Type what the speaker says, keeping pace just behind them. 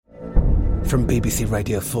From BBC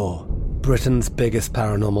Radio 4, Britain's biggest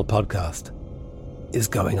paranormal podcast is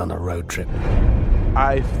going on a road trip.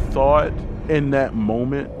 I thought in that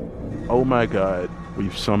moment, oh my God,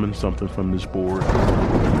 we've summoned something from this board.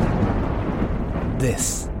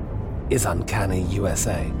 This is Uncanny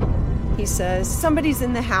USA. He says, somebody's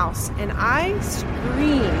in the house, and I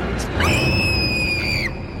screamed.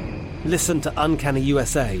 Listen to Uncanny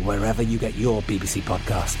USA wherever you get your BBC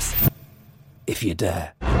podcasts, if you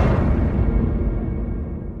dare.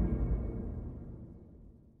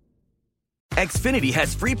 Xfinity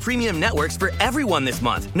has free premium networks for everyone this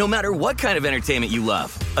month, no matter what kind of entertainment you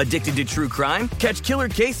love. Addicted to true crime? Catch killer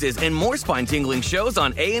cases and more spine-tingling shows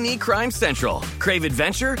on A&E Crime Central. Crave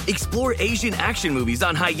adventure? Explore Asian action movies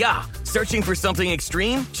on Hi-Ya. Searching for something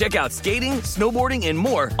extreme? Check out skating, snowboarding, and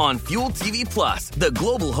more on Fuel TV Plus, the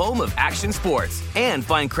global home of action sports. And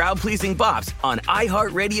find crowd-pleasing bops on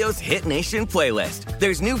iHeartRadio's Hit Nation playlist.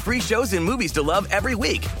 There's new free shows and movies to love every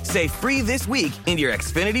week. Say free this week in your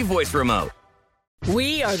Xfinity voice remote.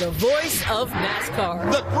 We are the voice of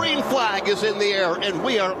NASCAR. The green flag is in the air, and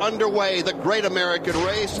we are underway. The Great American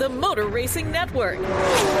Race. The Motor Racing Network.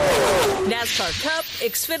 NASCAR Cup,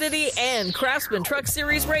 Xfinity, and Craftsman Truck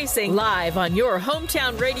Series Racing live on your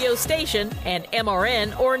hometown radio station and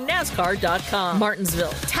MRN or NASCAR.com.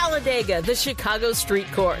 Martinsville, Talladega, the Chicago Street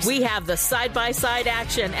Course. We have the side-by-side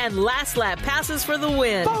action and last lap passes for the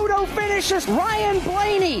win. Photo finishes, Ryan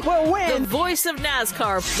Blaney will win. The voice of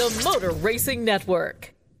NASCAR, the Motor Racing Network.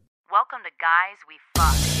 Welcome to Guys We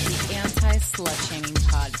Fuck, the anti-slut-shaming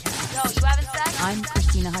podcast. Yo, you having sex? I'm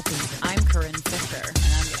Christina Hutchinson. I'm Corinne Fisher. And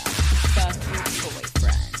I'm gonna fuck your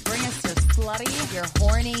boyfriend. Bring us your slutty, your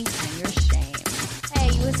horny, and your shame.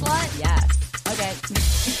 Hey, you a slut? Yes. Okay.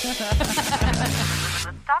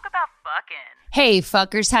 Let's talk about fucking. Hey,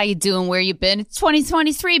 fuckers, how you doing? Where you been? It's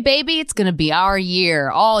 2023, baby. It's gonna be our year.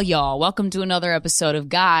 All y'all. Welcome to another episode of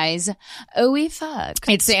Guys We Fuck.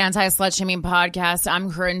 It's the Anti-Slut-Shaming Podcast. I'm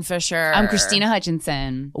Corinne Fisher. I'm Christina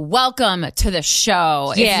Hutchinson. Welcome to the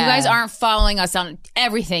show. Yeah. If you guys aren't following us on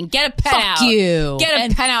everything, get a pen out. Fuck you. Get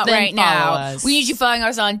a pen out right now. Us. We need you following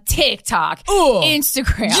us on TikTok,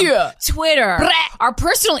 Instagram, Twitter, our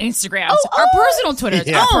personal Instagrams, our personal Twitters,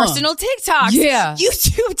 our personal TikToks,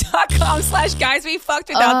 YouTube.com/Guys We Fucked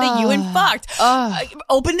without the you and fucked.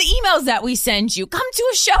 Open the emails that we send you. Come to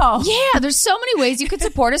a show. Yeah, there's so many ways you could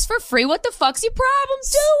support us for free. What the fuck's your problem?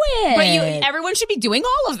 Do it. But everyone should be doing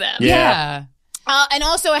all of them. Yeah. And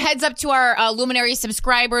also a heads up to our Luminary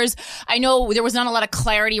subscribers. I know there was not a lot of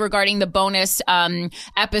clarity regarding the bonus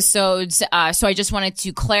episodes, so I just wanted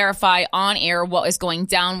to clarify on air what is going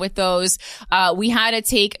down with those. We had to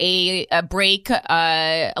take a break,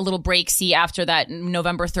 a little break-see after that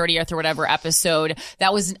November 30th or whatever episode.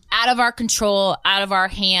 That was out of our control, out of our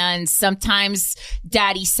hands. Sometimes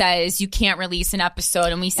Daddy says you can't release an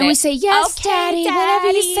episode, and we say, yes, okay, Daddy, whatever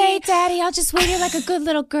you say, Daddy. I'll just wait here like a good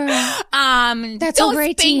little girl. That's Don't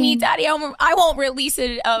spank me, Daddy. I won't release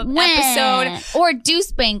an episode. Or do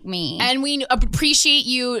spank me. And we appreciate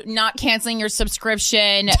you not canceling your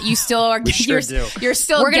subscription. You still are. You're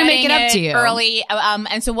still. We're gonna make it up to you early.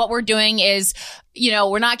 And so what we're doing is,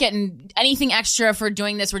 we're not getting anything extra for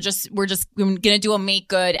doing this. We're just going to do a make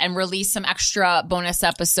good and release some extra bonus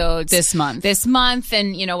episodes this month,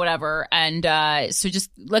 and whatever. And so just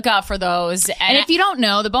look out for those. And if you don't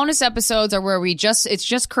know, the bonus episodes are where it's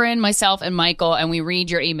just Corinne, myself, and Michael, and we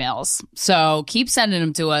read your emails. So keep sending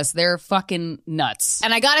them to us. They're fucking nuts.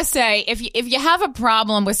 And I gotta say, if you have a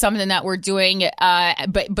problem with something that we're doing,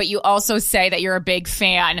 but you also say that you're a big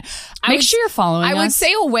fan, make sure you're following us. I would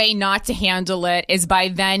say a way not to handle it is by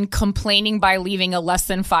then complaining by leaving a less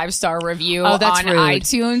than 5-star review on rude.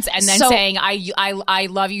 iTunes, and then saying I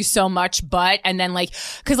love you so much, and then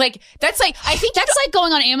because that's I think that's like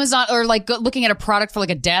going on Amazon or looking at a product for a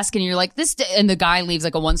desk, and you're like this, and the guy leaves a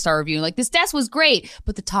 1-star review, this desk was great,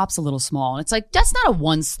 but the top's a little small, and it's that's not a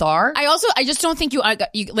 1-star. I just don't think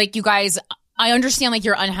you guys. I understand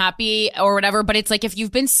you're unhappy or whatever, but it's if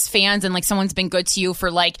you've been fans and someone's been good to you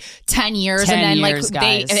for 10 years, and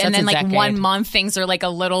then guys. 1 month things are a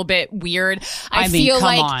little bit weird. I feel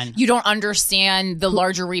you don't understand the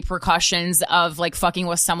larger repercussions of fucking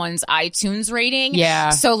with someone's iTunes rating.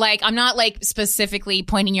 Yeah. So I'm not specifically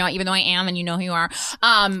pointing you out, even though I am, and you know who you are.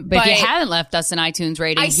 But if you haven't left us an iTunes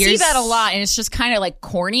rating, I see that a lot, and it's just kind of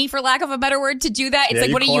corny, for lack of a better word, to do that.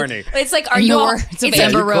 It's what corny. are you? It's are you? It's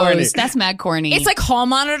Amber Rose. That's mad corny. It's hall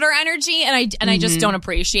monitor energy, and I just don't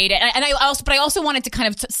appreciate it. And I also wanted to kind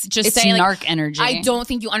of just it's say narc energy. I don't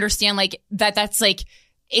think you understand that's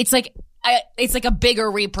it's it's like a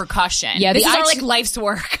bigger repercussion. Yeah, this is our like life's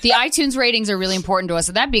work. The iTunes ratings are really important to us.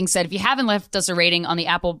 So that being said, if you haven't left us a rating on the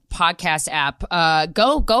Apple Podcast app,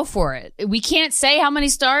 go for it. We can't say how many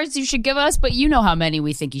stars you should give us, but you know how many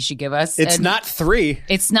we think you should give us. It's not 3.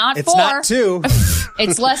 It's not 4. It's not 2.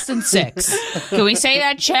 It's less than 6. Can we say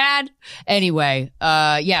that, Chad? Anyway,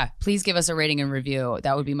 please give us a rating and review.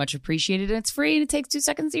 That would be much appreciated. And it's free and it takes 2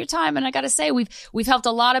 seconds of your time. And I got to say, we've helped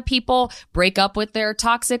a lot of people break up with their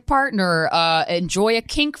toxic partner, enjoy a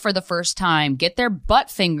kink for the first time, get their butt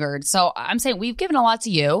fingered. So I'm saying we've given a lot to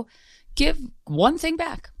you. Give one thing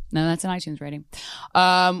back. No, that's an iTunes rating.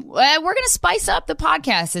 We're going to spice up the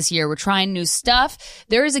podcast this year. We're trying new stuff.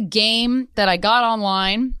 There is a game that I got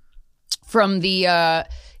online from the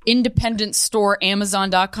independent store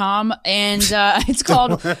Amazon.com, and it's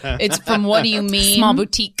from What Do You Mean? Small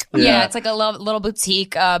boutique. Yeah, it's like a little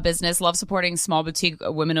boutique business. Love supporting small boutique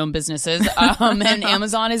women-owned businesses, and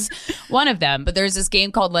Amazon is one of them. But there's this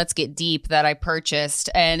game called Let's Get Deep that I purchased,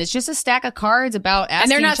 and it's just a stack of cards about asking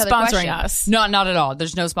and they're not each other sponsoring questions. us. No, not at all.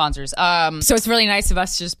 There's no sponsors. So it's really nice of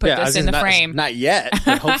us to just put this in the frame. Not yet,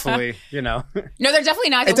 but hopefully, No, they're definitely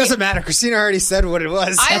not. It doesn't matter. Christina already said what it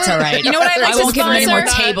was. That's all right. You know what I'd like I won't to give her any more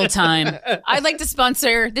sponsor? table time. I'd like to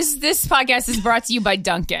sponsor this podcast is brought to you by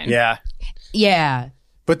Dunkin'. Yeah.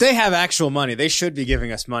 But they have actual money. They should be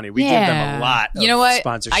giving us money. We give them a lot of You know what?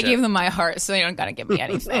 sponsorship. I give them my heart, so they don't gotta give me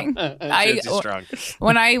anything. Strong.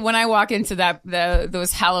 When I walk into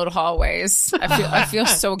those hallowed hallways, I feel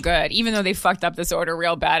so good. Even though they fucked up this order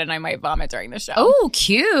real bad, and I might vomit during the show. Oh,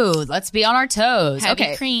 cute. Let's be on our toes. Heavy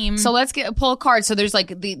okay, cream. So let's pull a card. So there's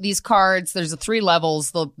like these cards. There's 3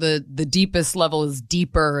 levels. The deepest level is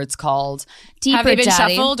deeper. It's called deeper. Have they been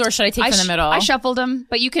Daddy. shuffled, or should I take from the middle? I shuffled them,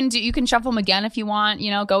 but you can shuffle them again if you want.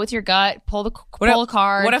 Go with your gut. Pull a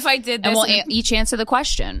card. What if I did this? And we'll each answer the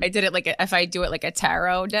question. I did it if I do it like a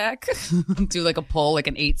tarot deck. Do like a pull, like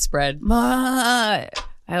an 8 spread. I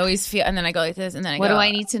always feel, and then I go like this, and then I what go, do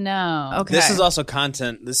I need to know? Okay. This is also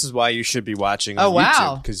content. This is why you should be watching on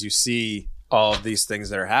YouTube, because you see all of these things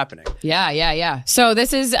that are happening. Yeah. So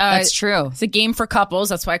this is that's true. It's a game for couples.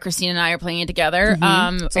 That's why Christina and I are playing it together.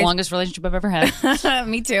 It's the longest relationship I've ever had.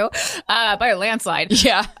 Me too. By a landslide.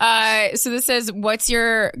 Yeah. So this says, what's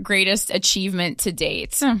your greatest achievement to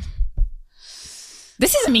date?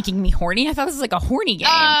 This isn't making me horny. I thought this was like a horny game.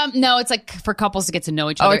 No, it's like for couples to get to know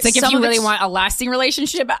each other. Oh, it's like if you really want a lasting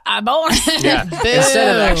relationship, I'm on. Yeah.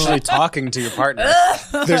 Instead of actually talking to your partner,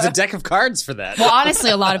 there's a deck of cards for that. Well, honestly,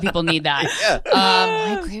 a lot of people need that.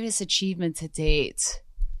 Yeah. My greatest achievement to date.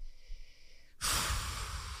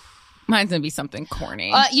 Mine's gonna be something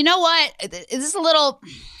corny. You know what? This is a little.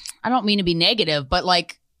 I don't mean to be negative, but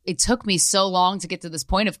like. It took me so long to get to this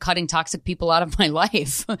point of cutting toxic people out of my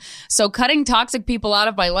life. So cutting toxic people out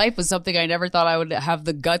of my life was something I never thought I would have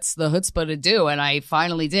the guts, the chutzpah to do. And I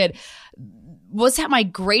finally did. Was that my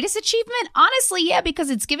greatest achievement? Honestly, yeah, because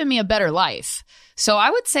it's given me a better life. So I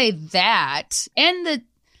would say that and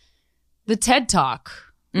the TED Talk.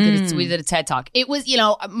 We did a TED Talk. It was,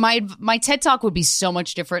 my TED Talk would be so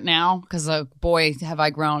much different now because, boy, have I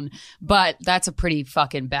grown. But that's a pretty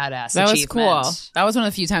fucking badass That was achievement. cool. That was one of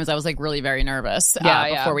the few times I was like really very nervous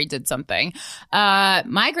before we did something.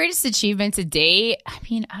 My greatest achievement to date, I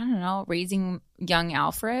don't know, raising young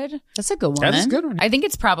Alfred. That's a good one. That's a good one. I think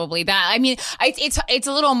it's probably that. I mean, it's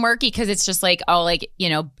a little murky because it's just like,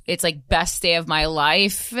 it's like best day of my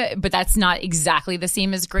life, but that's not exactly the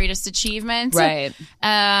same as greatest achievement. Right.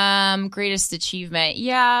 Greatest achievement.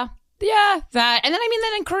 Yeah, that. And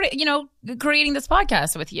then, creating this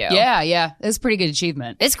podcast with you. Yeah. It's a pretty good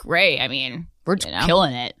achievement. It's great. I mean, we're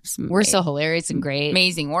killing it. We're so hilarious and great.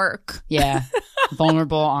 Amazing work. Yeah.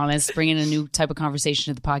 Vulnerable, honest, bringing a new type of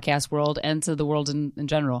conversation to the podcast world and to the world in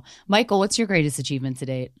general. Michael, what's your greatest achievement to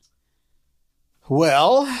date?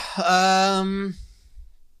 Well,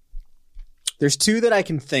 there's 2 that I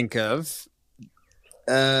can think of.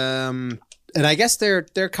 And I guess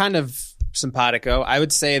they're kind of simpatico. I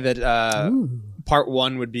would say that part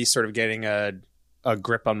 1 would be sort of getting a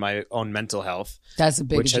grip on my own mental health. That's a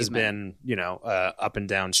big which achievement. has been, up and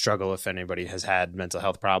down struggle if anybody has had mental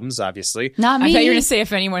health problems, obviously. Not me. I thought you were going to say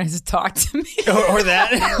if anyone has talked to me. or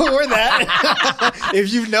that.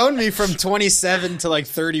 If you've known me from 27 to like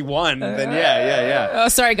 31, then yeah. Oh,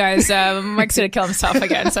 sorry, guys. Mike's going to kill himself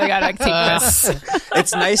again, so I got to take this.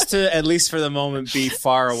 It's nice to, at least for the moment, be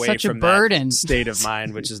far away Such a from burden. that state of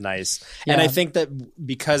mind, which is nice. Yeah. And I think that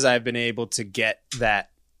because I've been able to get that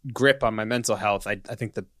grip on my mental health, I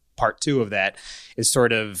think the part 2 of that is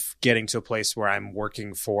sort of getting to a place where I'm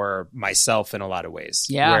working for myself in a lot of ways.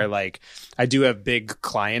 Yeah. Where like I do have big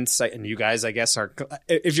clients, and you guys, I guess, are,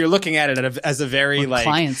 if you're looking at it as a very like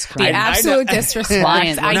clients, the absolute disrespect.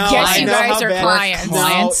 I guess you guys are clients.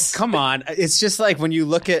 No, come on. It's just like when you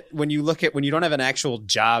look at when you don't have an actual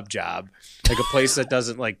job, like a place that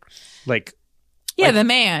doesn't like. Yeah, the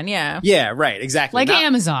man. Yeah. Yeah, right. Exactly. Like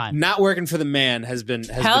Amazon. Not working for the man has been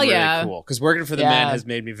Hell really cool, because working for the man has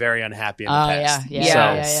made me very unhappy in the past.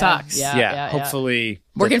 Yeah. Sucks. Yeah. Hopefully.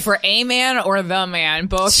 Working for a man or the man,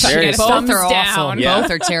 both Seriously. both are down. awful. Yeah.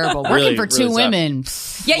 Both are terrible. Working for 2 women.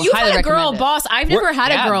 Yeah, you've had a girl boss. I've never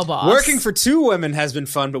had a girl boss. Working for 2 women has been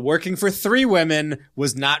fun, but working for 3 women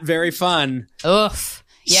was not very fun. Ugh.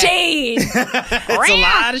 Yeah. Shade. It's a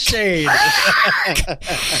lot of shade.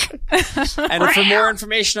 And for more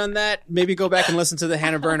information on that, maybe go back and listen to the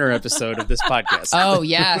Hannah Berner episode of this podcast. Oh,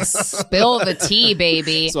 yes. Spill the tea,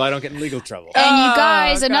 baby. So I don't get in legal trouble. And you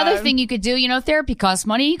guys, another thing you could do, therapy costs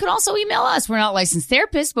money. You can also email us. We're not licensed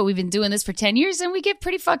therapists, but we've been doing this for 10 years and we get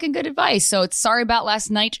pretty fucking good advice. So it's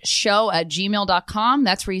sorryaboutlastnightshow@gmail.com.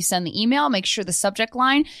 That's where you send the email. Make sure the subject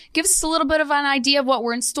line gives us a little bit of an idea of what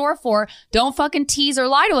we're in store for. Don't fucking tease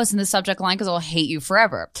or lie to us in the subject line, because I'll hate you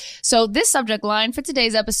forever. So this subject line for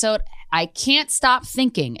today's episode: I can't stop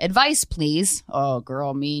thinking. Advice, please. Oh,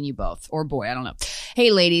 girl, me and you both. Or boy, I don't know.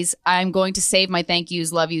 Hey, ladies, I'm going to save my thank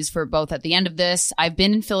yous, love yous for both at the end of this. I've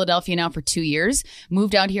been in Philadelphia now for 2 years,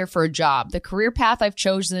 moved out here for a job. The career path I've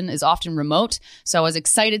chosen is often remote, so I was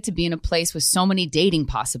excited to be in a place with so many dating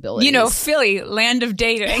possibilities. Philly, land of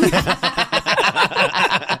dating.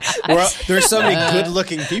 There's so many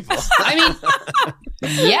good-looking people. I mean,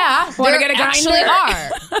 yeah, Wanna there get a actually grinder?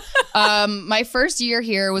 are. My first year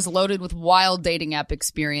here was loaded with wild dating app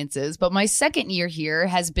experiences, but my second year here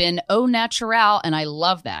has been au naturel, and I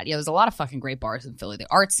love that. Yeah, there's a lot of fucking great bars in Philly. The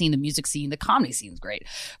art scene, the music scene, the comedy scene's great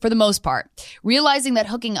for the most part. Realizing that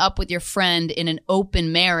hooking up with your friend in an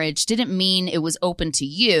open marriage didn't mean it was open to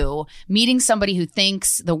you. Meeting somebody who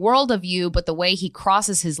thinks the world of you, but the way he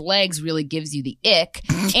crosses his legs really gives you the ick.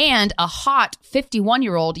 And a hot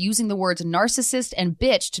 51-year-old using the words narcissist and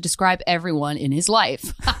bitch to describe everyone in his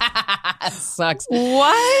life. Sucks.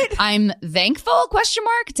 What? I'm thankful,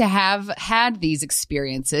 to have had these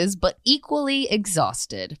experiences, but equally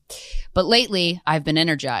exhausted. But lately, I've been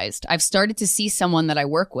energized. I've started to see someone that I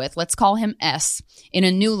work with, let's call him S, in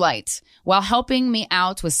a new light. While helping me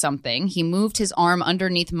out with something, he moved his arm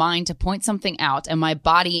underneath mine to point something out, and my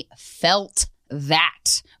body felt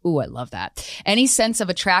that. Ooh, I love that. Any sense of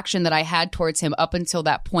attraction that I had towards him up until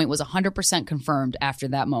that point was 100% confirmed after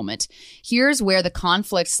that moment. Here's where the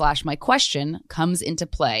conflict / my question comes into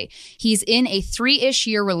play. He's in a 3-ish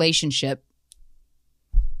year relationship.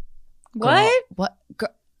 What? What?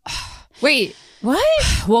 Wait, what?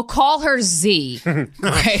 We'll call her Z.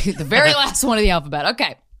 Right? The very last one of the alphabet.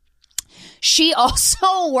 Okay. She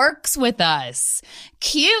also works with us.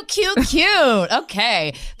 Cute.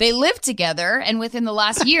 Okay. They live together and within the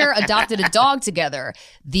last year adopted a dog together.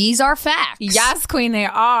 These are facts. Yes, queen, they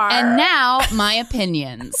are. And now my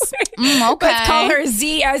opinions. Okay. Let's call her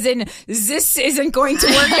Z as in this isn't going to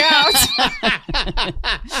work out.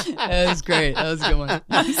 That was great. That was a good one.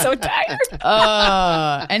 I'm so tired.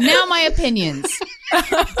 And now my opinions.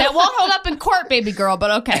 That won't hold up in court, baby girl, but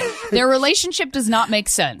okay. Their relationship does not make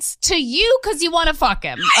sense. To you, because you want to fuck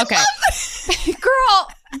him. Okay.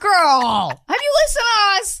 Girl, have you listened to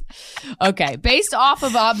us? Okay. Based off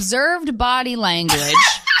of observed body language.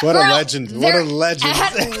 What a legend. What a legend.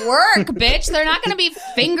 At work, bitch. They're not going to be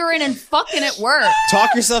fingering and fucking at work.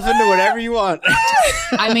 Talk yourself into whatever you want.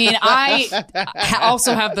 I mean, I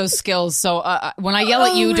also have those skills. So when I yell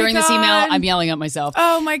at you during this email, I'm yelling at myself.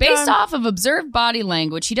 Oh, my God. Based off of observed body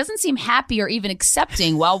language, he doesn't seem happy or even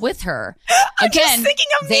accepting while with her. Again,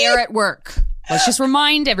 they are at work. Let's just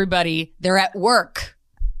remind everybody, they're at work.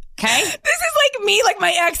 Okay? This is like me, like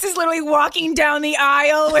my ex is literally walking down the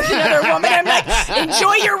aisle with another woman. I'm like,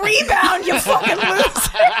 enjoy your rebound, you fucking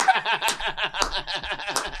loser.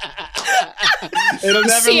 It'll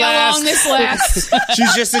never See last. how long this lasts.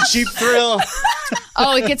 She's just a cheap thrill.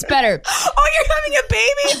 Oh, it gets better. Oh, you're having a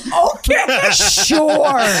baby? Okay.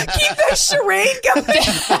 Sure. Keep that charade going.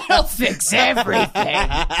 That'll fix everything.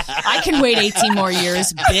 I can wait 18 more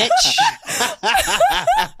years, bitch.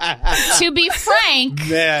 To be frank.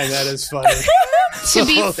 Man, that is funny. To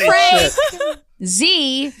be frank,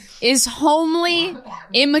 Z is homely,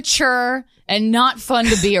 immature, and not fun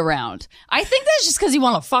to be around. I think that's just because you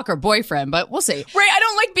want to fuck her boyfriend, but we'll see. Right. I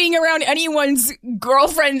don't like being around anyone's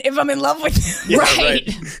girlfriend if I'm in love with them.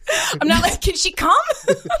 Right. I'm not like, can she come?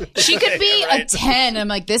 She could be a 10. I'm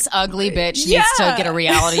like, this ugly bitch needs to get a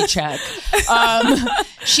reality check.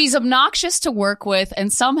 She's obnoxious to work with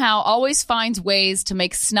and somehow always finds ways to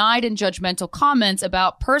make snide and judgmental comments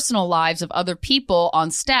about personal lives of other people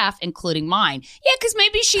on staff, including mine. Yeah, because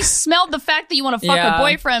maybe she smelled the fact that you want to fuck her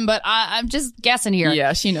boyfriend, but I'm just guessing here.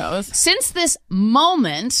 Yeah, she knows. Since this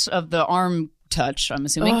moment of the arm touch, I'm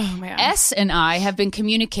assuming, S and I have been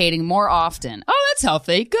communicating more often. Oh, that's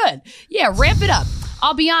healthy. Good. Yeah, ramp it up.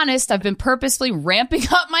 I'll be honest, I've been purposely ramping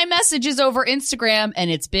up my messages over Instagram, and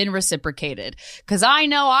it's been reciprocated. Because I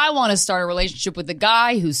know I want to start a relationship with a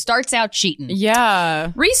guy who starts out cheating.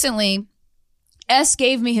 Yeah. Recently, S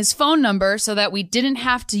gave me his phone number so that we didn't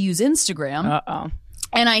have to use Instagram. Uh-oh.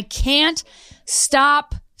 And I can't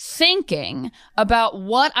stop thinking about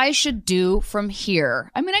what I should do from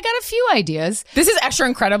here. I mean, I got a few ideas. This is extra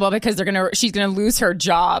incredible because she's gonna lose her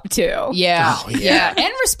job too. Yeah. Yeah.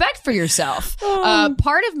 And respect for yourself.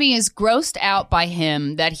 Part of me is grossed out by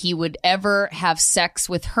him that he would ever have sex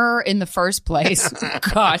with her in the first place.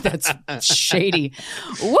 God, that's shady.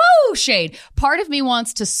 Woo, shade. Part of me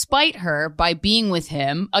wants to spite her by being with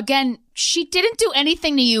him. Again, she didn't do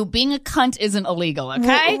anything to you. Being a cunt isn't illegal,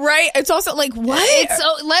 okay? Right. It's also like, what?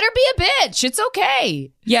 Let her be a bitch. It's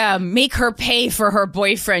okay. Yeah, make her pay for her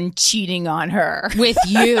boyfriend cheating on her. With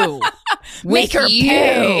you. Make her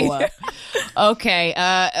pay. Okay.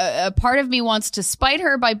 A part of me wants to spite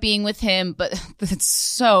her by being with him, but it's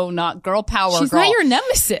so not girl power. She's not your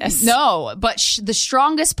nemesis. No, but the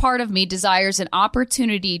strongest part of me desires an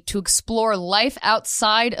opportunity to explore life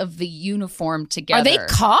outside of the uniform together. Are they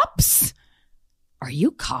cops? Are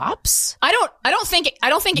you cops? I don't think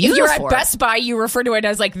if you're at Best Buy, you refer to it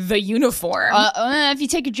as like the uniform. If you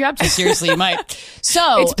take your job too seriously, you might.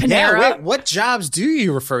 So it's Panera. Yeah, wait, what jobs do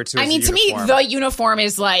you refer to? I mean, to me, the uniform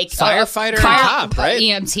is like firefighter and cop, right?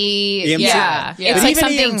 EMT. EMT. Yeah. It's like even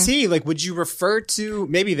something, EMT, like, would you refer to?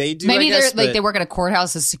 Maybe they do. Maybe I guess, they're like they work at a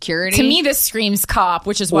courthouse as security. To me, this screams cop,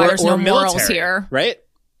 which is why there's no morals military, here, right?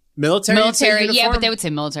 Military, yeah, but they would say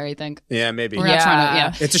military, I think. Yeah, maybe. We're not trying to,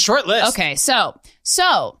 yeah. It's a short list. Okay, so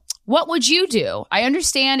what would you do? I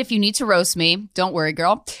understand if you need to roast me. Don't worry,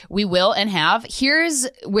 girl. We will and have. Here's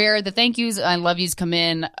where the thank yous and love yous come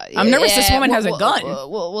in. I'm nervous this woman has a gun.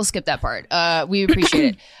 We'll skip that part. We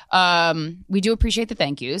appreciate it. We do appreciate the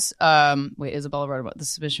thank yous. Wait, Isabella wrote about the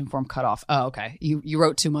submission form cut off. Oh, okay. You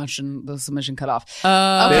wrote too much and the submission cut off.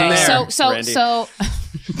 Okay, so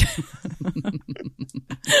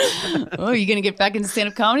oh, you gonna get back into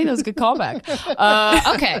stand-up comedy? That was a good callback.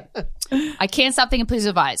 Okay. I can't stop thinking, please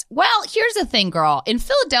advise. Well, here's the thing, girl. In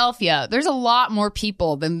Philadelphia, there's a lot more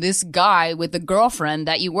people than this guy with the girlfriend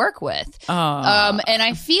that you work with. And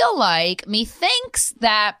I feel like methinks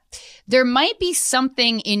that there might be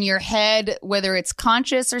something in your head, whether it's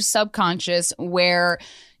conscious or subconscious, where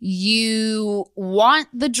you want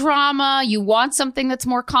the drama, you want something that's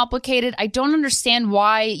more complicated. I don't understand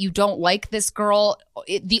why you don't like this girl.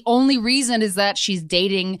 The only reason is that she's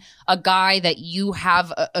dating a guy that you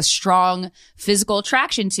have a strong physical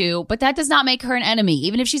attraction to, but that does not make her an enemy,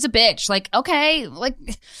 even if she's a bitch. Like, okay, like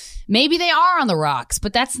maybe they are on the rocks,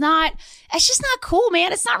 but it's just not cool,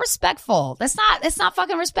 man. It's not respectful. That's not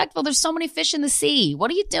fucking respectful. There's so many fish in the sea. What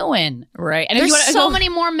are you doing? Right. And there's so many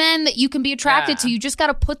more men that you can be attracted to. You just got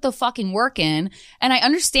to put the fucking work in. And I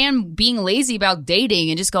understand being lazy about dating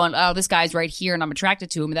and just going, oh, this guy's right here and I'm attracted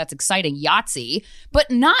to him and that's exciting. Yahtzee. But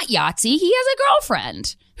not Yahtzee. He has a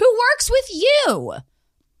girlfriend who works with you.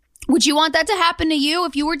 Would you want that to happen to you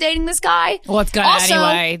if you were dating this guy? Well, it's gonna also,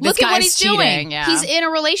 anyway. This look at what he's cheating, doing. yeah. He's in a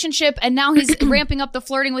relationship and now he's ramping up the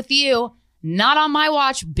flirting with you. Not on my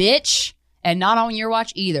watch, bitch. And not on your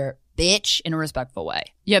watch either, bitch, in a respectful way.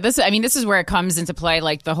 Yeah, this is where it comes into play,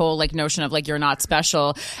 like the whole like notion of like you're not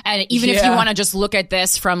special. And even if you want to just look at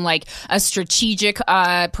this from like a strategic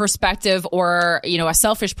perspective or, you know, a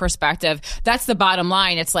selfish perspective, that's the bottom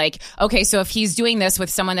line. It's like, okay, so if he's doing this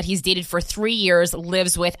with someone that he's dated for 3 years,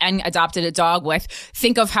 lives with and adopted a dog with,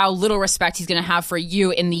 think of how little respect he's going to have for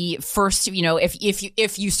you in the first, you know,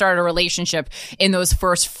 if you start a relationship in those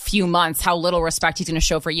first few months, how little respect he's going to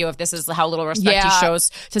show for you. If this is how little respect he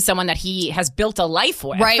shows to someone that he has built a life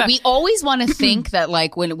with. Right. We always want to think that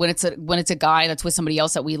like when it's a guy that's with somebody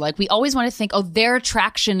else that we like, we always want to think, oh, their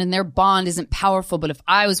attraction and their bond isn't powerful. But if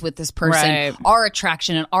I was with this person, our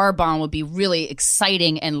attraction and our bond would be really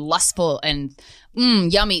exciting and lustful and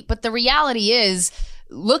yummy. But the reality is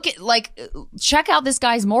check out this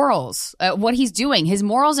guy's morals, what he's doing. His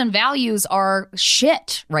morals and values are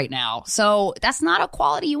shit right now. So that's not a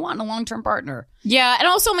quality you want in a long-term partner. Yeah. And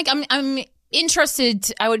also I'm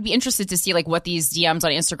interested. I would be interested to see like what these DMs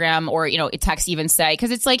on Instagram or, text even say.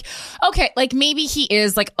 Cause it's like, okay, like maybe he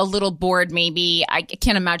is like a little bored. Maybe I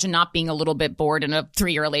can't imagine not being a little bit bored in a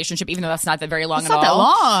 3-year relationship, even though that's not that very long at all. It's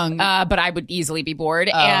not that long. But I would easily be bored.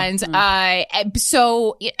 And I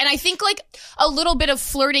think like a little bit of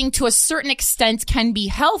flirting to a certain extent can be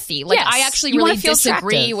healthy. Like I actually really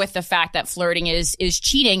disagree with the fact that flirting is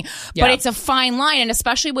cheating, but it's a fine line. And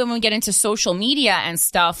especially when we get into social media and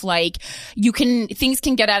stuff, like things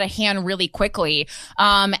can get out of hand really quickly.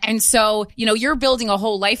 And so, you're building a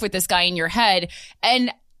whole life with this guy in your head.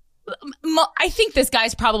 And I think this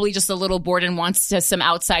guy's probably just a little bored and wants some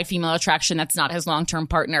outside female attraction that's not his long-term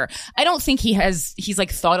partner. I don't think he's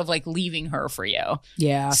like thought of like leaving her for you.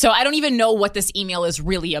 Yeah. So I don't even know what this email is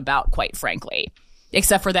really about, quite frankly,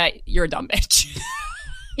 except for that you're a dumb bitch.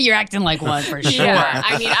 You're acting like one for sure. Yeah.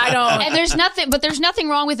 I mean, I don't. And there's nothing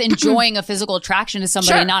wrong with enjoying a physical attraction to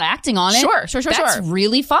somebody and not acting on it. Sure. That's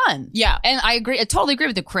really fun. Yeah. And I totally agree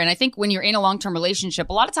with you, Corinne. I think when you're in a long-term relationship,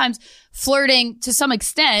 a lot of times flirting to some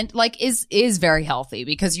extent, like is very healthy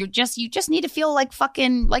because you just need to feel like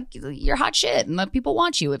fucking like you're hot shit and that people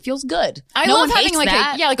want you. It feels good. I love having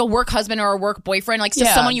like a work husband or a work boyfriend, like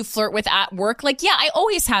just someone you flirt with at work. Like, I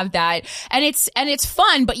always have that. And it's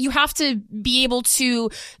fun, but you have to be able to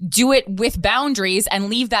do it with boundaries and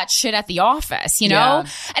leave that shit at the office, Yeah.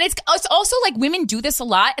 And it's also like women do this a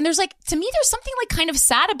lot. And there's like, to me, there's something like kind of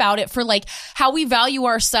sad about it for like how we value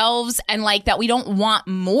ourselves and like that we don't want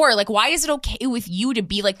more. Like, why is it okay with you to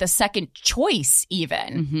be like the second choice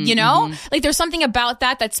even, Like there's something about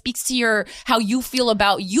that speaks to how you feel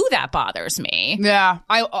about you that bothers me. Yeah.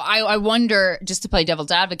 I wonder, just to play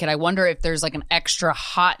devil's advocate, I wonder if there's like an extra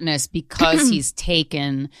hotness because he's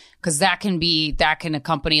taken, because that can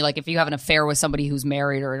accompany, like if you have an affair with somebody who's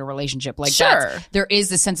married or in a relationship like that, there is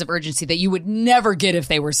this sense of urgency that you would never get if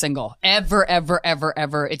they were single. Ever, ever, ever,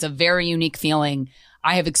 ever. It's a very unique feeling.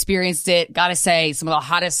 I have experienced it. Gotta say, some of the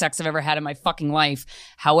hottest sex I've ever had in my fucking life.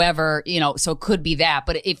 However, so it could be that.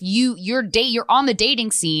 But if you're on the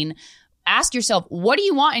dating scene, ask yourself, what do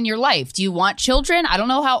you want in your life? Do you want children? I don't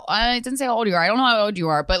know it didn't say how old you are. I don't know how old you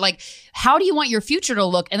are, but like, how do you want your future to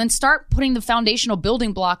look? And then start putting the foundational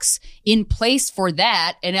building blocks in place for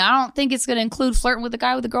that. And I don't think it's going to include flirting with a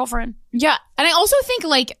guy with a girlfriend. Yeah. And I also think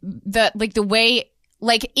like the way,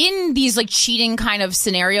 like in these like cheating kind of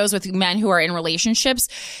scenarios with men who are in relationships,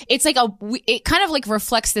 it's like it kind of like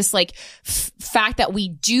reflects this like fact that we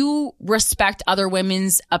do respect other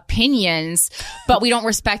women's opinions, but we don't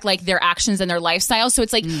respect like their actions and their lifestyle. So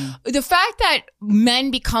it's like the fact that men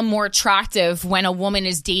become more attractive when a woman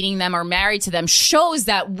is dating them or married to them shows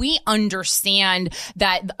that we understand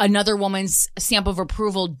that another woman's stamp of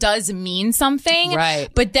approval does mean something. Right.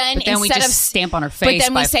 But then we just stamp on her face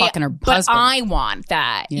by fucking her husband. But I want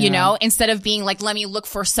that, instead of being like, let me look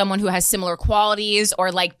for someone who has similar qualities or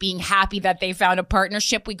like being happy that they found a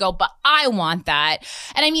partnership, we go, but I want that.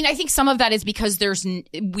 And I mean, I think some of that is because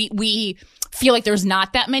we feel like there's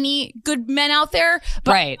not that many good men out there.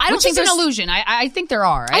 But right. I don't think there's an illusion. I think there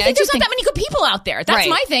are. I think there's not that many good people out there. That's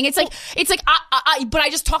my thing. It's like, but I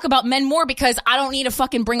just talk about men more because I don't need to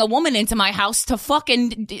fucking bring a woman into my house to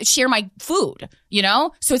fucking share my food,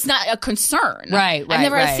 So it's not a concern. Right. I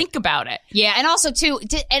never think about it. Yeah. And also too,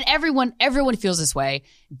 and everyone feels this way.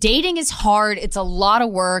 Dating is hard. It's a lot of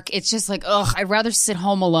work. It's just like, I'd rather sit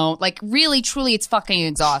home alone. Like really, truly, it's fucking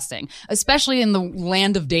exhausting, especially in the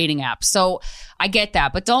land of dating apps. So I get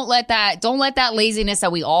that, but don't let that laziness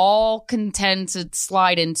that we all can tend to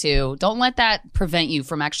slide into, don't let that prevent you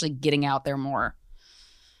from actually getting out there more.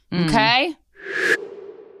 Okay?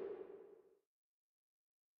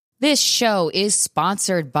 This show is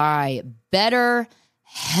sponsored by BetterHelp.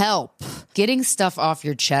 Getting stuff off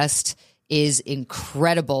your chest is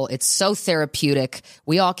incredible. It's so therapeutic.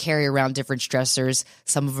 We all carry around different stressors.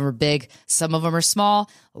 Some of them are big, some of them are small,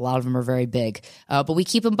 a lot of them are very big. But we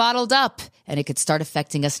keep them bottled up and it could start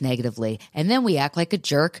affecting us negatively. And then we act like a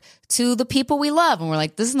jerk to the people we love. And we're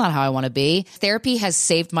like, this is not how I want to be. Therapy has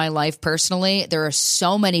saved my life personally. There are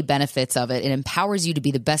so many benefits of it. It empowers you to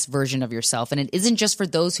be the best version of yourself. And it isn't just for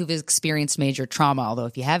those who've experienced major trauma. Although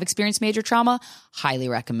if you have experienced major trauma, highly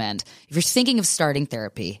recommend. If you're thinking of starting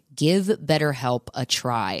therapy, give BetterHelp a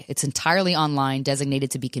try. It's entirely online,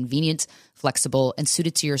 designated to be convenient, flexible, and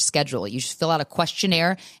suited to your schedule. You just fill out a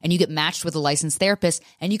questionnaire and you get matched with a licensed therapist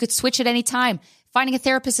and you could switch at any time. Finding a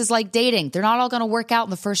therapist is like dating. They're not all going to work out in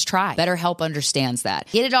the first try. BetterHelp understands that.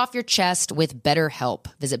 Get it off your chest with BetterHelp.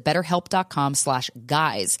 Visit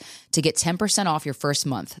BetterHelp.com/guys to get 10% off your first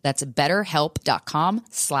month. That's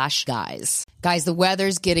BetterHelp.com/guys. Guys, the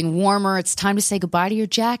weather's getting warmer. It's time to say goodbye to your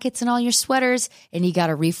jackets and all your sweaters, and you got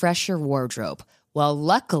to refresh your wardrobe. Well,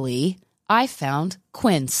 luckily, I found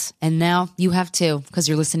Quince. And now you have too, because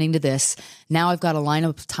you're listening to this. Now I've got a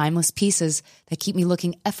lineup of timeless pieces that keep me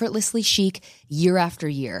looking effortlessly chic year after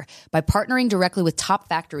year. By partnering directly with top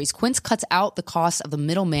factories, Quince cuts out the cost of the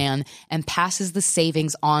middleman and passes the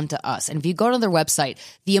savings on to us. And if you go to their website,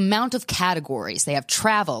 the amount of categories, they have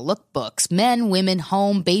travel, lookbooks, men, women,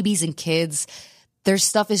 home, babies, and kids. Their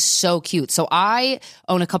stuff is so cute. So I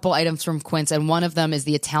own a couple items from Quince, and one of them is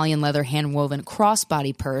the Italian leather hand-woven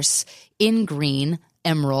crossbody purse in green,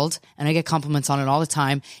 emerald, and I get compliments on it all the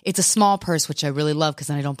time. It's a small purse, which I really love because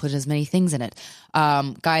then I don't put as many things in it.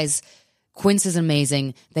 Guys, Quince is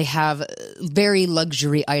amazing. They have very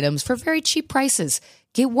luxury items for very cheap prices.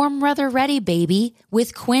 Get warm weather ready, baby,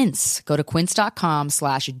 with Quince. Go to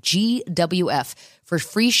quince.com/GWF for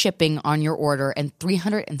free shipping on your order and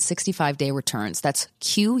 365-day returns. That's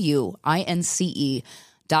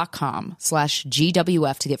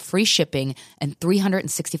QUINCE.com/GWF to get free shipping and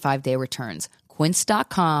 365-day returns.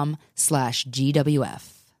 Quince.com/GWF.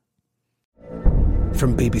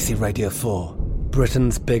 From BBC Radio 4,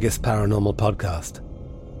 Britain's biggest paranormal podcast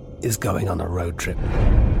is going on a road trip.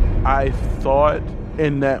 I thought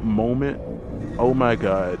in that moment, oh my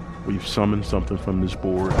God, we've summoned something from this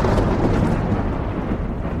board.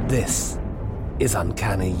 This is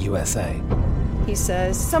Uncanny USA. He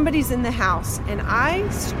says, somebody's in the house, and I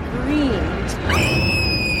screamed.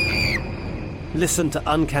 Listen to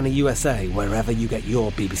Uncanny USA wherever you get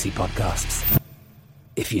your BBC podcasts,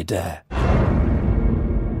 if you dare.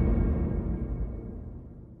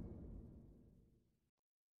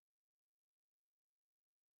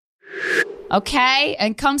 Okay,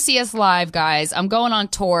 and come see us live, guys. I'm going on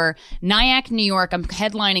tour. Nyack, New York. I'm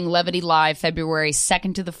headlining Levity Live February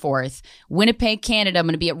 2nd to the 4th. Winnipeg, Canada. I'm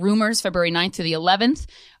going to be at Rumors February 9th to the 11th.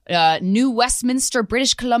 New Westminster,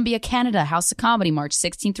 British Columbia, Canada. House of Comedy, March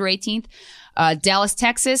 16th through 18th. Dallas,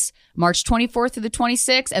 Texas, March 24th through the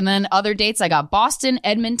 26th. And then other dates, I got Boston,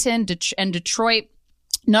 Edmonton, and Detroit.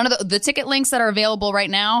 None of the ticket links that are available right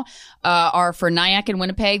now are for Nyack and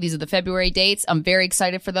Winnipeg. These are the February dates. I'm very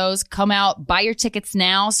excited for those. Come out, buy your tickets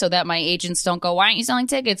now so that my agents don't go, why aren't you selling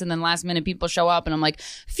tickets? And then last minute people show up and I'm like,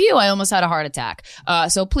 phew, I almost had a heart attack.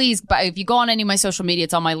 So please, if you go on any of my social media,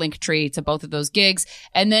 it's on my link tree to both of those gigs.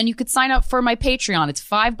 And then you could sign up for my Patreon. It's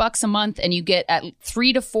 $5 a month and you get at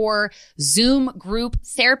 3 to 4 Zoom group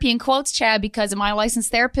therapy and quotes, Chad, because am I a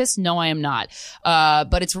licensed therapist? No, I am not.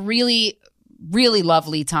 But it's really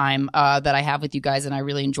lovely time that I have with you guys, and I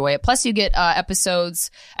really enjoy it. Plus, you get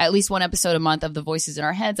episodes, at least one episode a month of The Voices in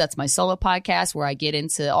Our Heads. That's my solo podcast where I get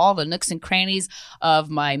into all the nooks and crannies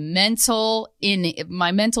of my mental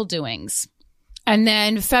doings. And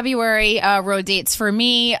then February road dates for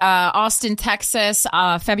me, Austin, Texas,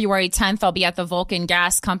 February 10th, I'll be at the Vulcan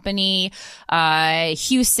Gas Company,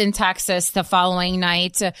 Houston, Texas, the following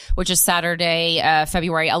night, which is Saturday,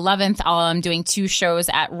 February 11th. I'm doing 2 shows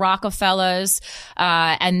at Rockefellers.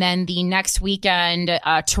 And then the next weekend,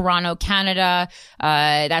 Toronto, Canada,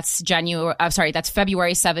 that's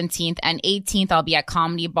February 17th and 18th. I'll be at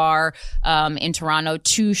Comedy Bar, in Toronto,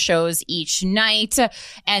 2 shows each night.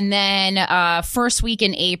 And then, first week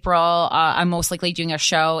in April, I'm most likely doing a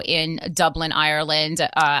show in Dublin, Ireland.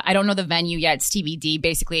 I don't know the venue yet. It's TBD.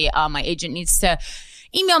 Basically, my agent needs to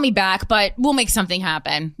email me back, but we'll make something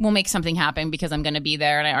happen. Because I'm going to be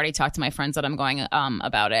there. And I already talked to my friends that I'm going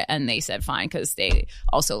about it. And they said fine because they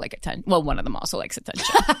also like attention. Well, one of them also likes attention.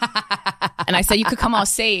 And I said, you could come off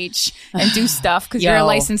stage and do stuff because you are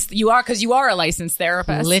a licensed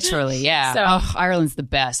therapist. Literally, yeah. So Ireland's the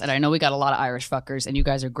best. And I know we got a lot of Irish fuckers and you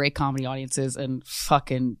guys are great comedy audiences and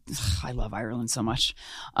fucking, I love Ireland so much.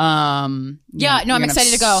 I'm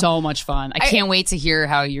excited to go. So much fun. I can't wait to hear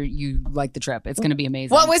how you like the trip. It's going to be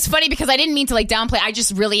amazing. Well, it was funny because I didn't mean to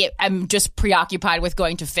downplay. I'm just preoccupied with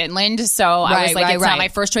going to Finland. So I was like, it's not my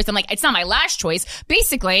first choice. I'm like, it's not my last choice.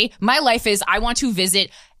 Basically, my life is I want to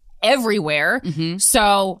visit everywhere. Mm-hmm.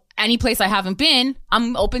 So any place I haven't been,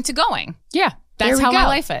 I'm open to going. Yeah. That's how my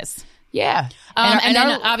life is. Yeah. And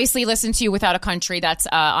then obviously listen to Without a Country. That's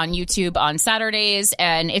on YouTube on Saturdays.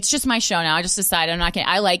 And it's just my show now. I just decided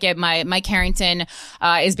I like it. Mike Harrington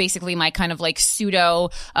is basically my kind of pseudo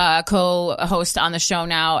co-host on the show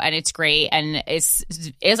now. And it's great. And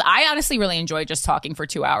I honestly really enjoy just talking for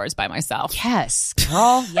 2 hours by myself. Yes,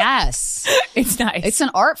 girl. Yes. It's nice. It's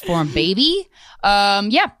an art form, baby.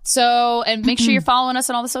 So, and make sure you're following us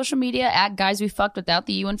on all the social media at Guys We Fucked without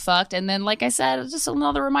the U and fucked. And then, like I said, just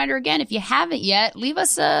another reminder again, if you haven't yet, leave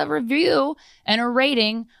us a review and a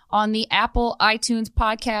rating on the Apple iTunes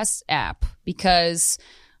podcast app, because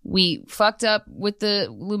we fucked up with the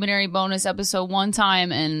Luminary bonus episode one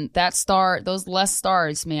time, and those less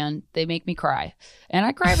stars, man, they make me cry. And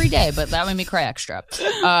I cry every day, but that made me cry extra.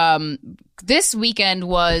 This weekend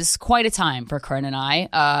was quite a time for Corinne and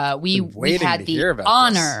I. We had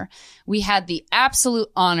we had the absolute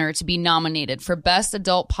honor to be nominated for Best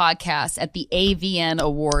Adult Podcast at the AVN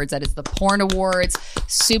Awards. That is the Porn Awards.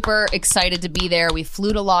 Super excited to be there. We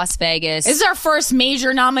flew to Las Vegas. This is our first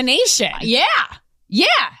major nomination. Yeah.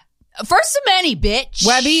 First of many, bitch.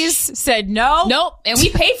 Webbies said no. Nope. And we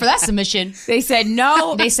paid for that submission. They said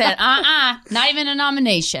no. They said, not even a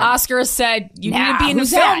nomination. Oscars said, you need to be in the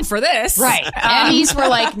film for this. Right. Emmys were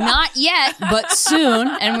like, not yet, but soon.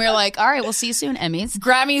 And we were like, all right, we'll see you soon, Emmys.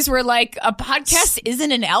 Grammys were like, a podcast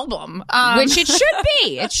isn't an album. Which it should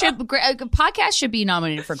be. A podcast should be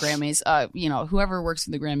nominated for Grammys. Whoever works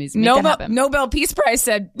for the Grammys, make that happen. Nobel Peace Prize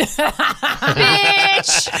said, bitch.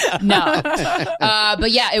 No.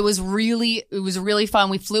 But yeah, it was really fun.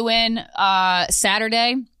 We flew in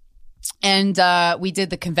Saturday, and we did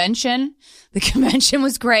the convention. The convention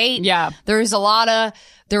was great. Yeah. There was a lot of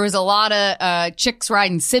chicks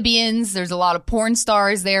riding Sibians. There's a lot of porn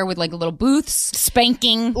stars there with like little booths.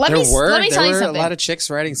 Spanking. Let me tell you something. A lot of chicks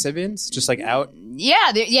riding Sibians, just like out.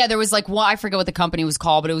 Yeah, there was like one, I forget what the company was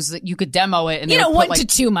called, but it was, you could demo it. And 1 to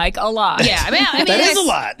 2, Mike, a lot. Yeah, I mean that is a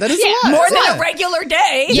lot. That is a lot. More than a regular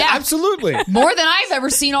day. Yeah, absolutely. More than I've ever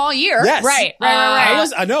seen all year. Yes. Right.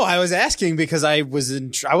 I was asking because I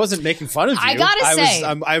wasn't making fun of you. I gotta say,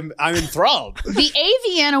 I'm enthralled. The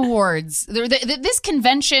AVN Awards, this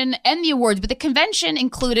convention and the awards, but the convention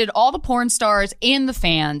included all the porn stars and the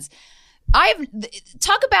fans.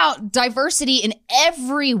 Talk about diversity in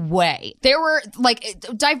every way. There were like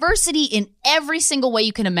diversity in every single way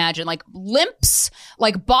you can imagine, like limps,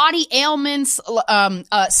 like body ailments,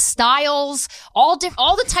 styles, all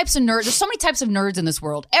the types of nerds. There's so many types of nerds in this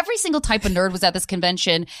world. Every single type of nerd was at this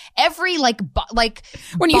convention. Every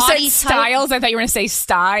when you said styles, I thought you were going to say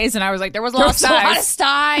styes, and I was like, there was a lot of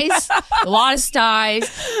styes. A lot of styes.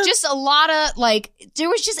 Just a lot of there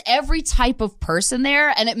was just every type of person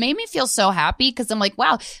there, and it made me feel so happy because I'm like,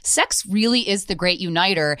 wow, sex really is the great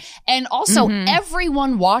uniter. And also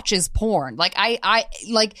everyone watches porn. Like I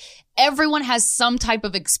everyone has some type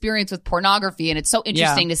of experience with pornography, and it's so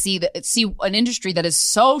interesting to see an industry that is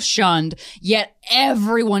so shunned, yet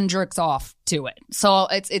everyone jerks off to it. So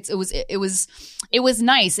it was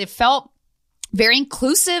nice. It felt very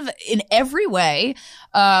inclusive in every way.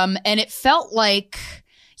 And it felt like,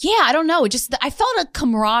 I don't know. I felt a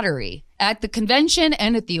camaraderie at the convention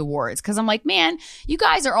and at the awards, because I'm like, man, you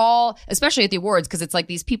guys are all, especially at the awards, because it's like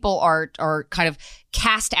these people are kind of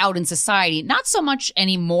cast out in society. Not so much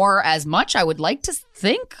anymore as much, I would like to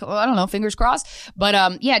think. I don't know, fingers crossed. But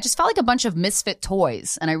it just felt like a bunch of misfit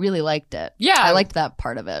toys, and I really liked it. Yeah. I liked that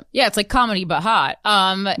part of it. Yeah, it's like comedy but hot.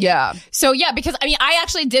 So because I mean, I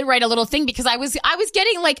actually did write a little thing because I was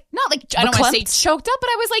getting I don't want to say choked up, but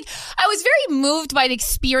I was very moved by the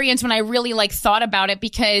experience when I really thought about it,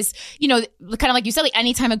 because, kind of like you said,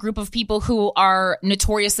 anytime a group of people who are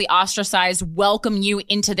notoriously ostracized welcome you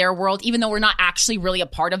into their world, even though we're not actually really a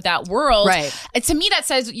part of that world. Right. To me, that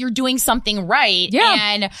says you're doing something right. Yeah.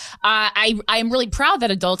 And I'm really proud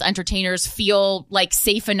that adult entertainers feel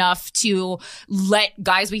safe enough to let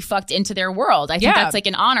Guys We Fucked into their world. I think that's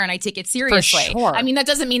an honor, and I take it seriously. For sure. I mean, that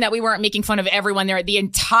doesn't mean that we weren't making fun of everyone there the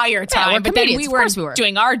entire time, but then we were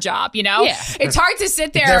doing our job, Yeah. It's hard to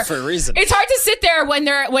sit there. There for a reason. It's hard to sit there when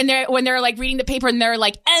they're reading the paper and they're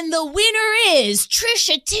like, and the winner is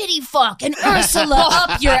Trisha Titty Fuck and Ursula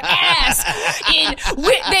Up Your Ass.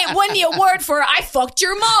 They won the award for I Fucked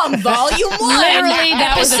Your Mom, Volume 1. Literally,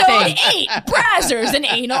 that was the thing. Episode 8, Brazzers, an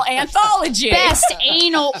anal anthology. Best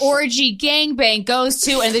anal orgy gangbang goes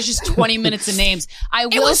to, and there's just 20 minutes of names.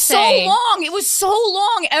 It was so long. It was so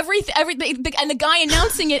long. And the guy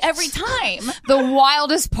announcing it every time. The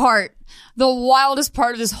wildest part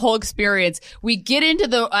of this whole experience, we get into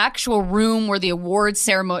the actual room where the awards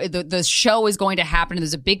ceremony, the show is going to happen, and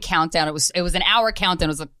there's a big countdown. It was an hour countdown.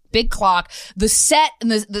 It was a big clock. The set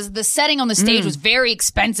and the setting on the stage was very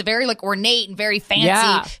expensive, very ornate and very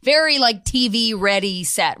fancy, very TV ready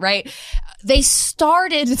set, right? They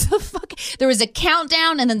started there was a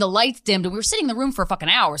countdown, and then the lights dimmed, and we were sitting in the room for a fucking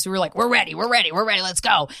hour. So we were like, we're ready, let's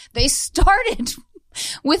go. They started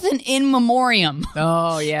with an in memoriam.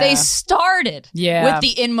 Oh, yeah. They started with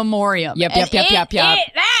the in memoriam. Yep.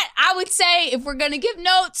 That, I would say, if we're going to give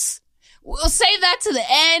notes, we'll save that to the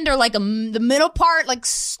end or like the middle part, like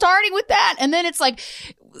starting with that. And then it's like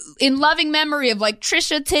in loving memory of like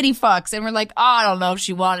Trisha titty fucks. And we're like, oh, I don't know if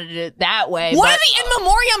she wanted it that way. One of the in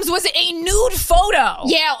memoriams was a nude photo.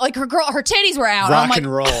 Yeah, like her titties were out. Rock I'm like,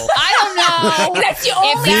 and roll. I don't know. That's the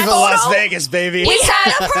only Viva photo Las Vegas, baby. we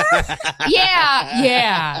had of her.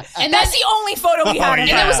 Yeah. And that's the only photo we had of And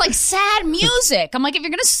her. it was like sad music. I'm like, if you're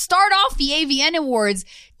going to start off the AVN Awards,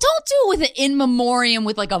 don't do it with an in memoriam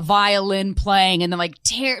with like a violin playing and then like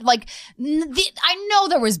I know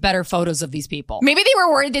there was better photos of these people. Maybe they were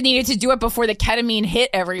worried they needed to do it before the ketamine hit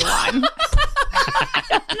everyone. I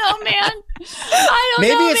don't know, man. I don't know,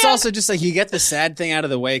 Maybe it's man. also just like you get the sad thing out of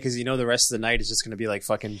the way because you know the rest of the night is just going to be like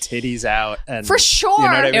fucking titties out. And for sure. You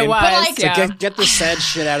know what I mean? It was. But like, So get the sad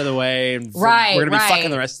shit out of the way. And Right, we're going to be right. fucking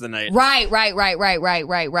the rest of the night. Right.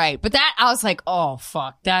 But that, I was like, oh,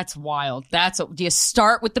 fuck, that's wild. Do you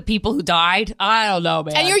start with the people who died? I don't know,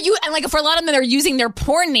 man. And and like for a lot of them, they're using their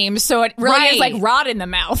porn names, so it really is like rot in the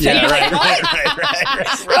mouth. Yeah, And you're right.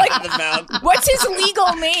 like, In the mouth. what's his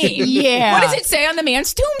legal name? Yeah. What does it say on the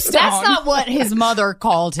man's tombstone? That's not what his mother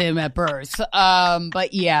called him at birth.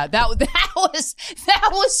 But yeah, that was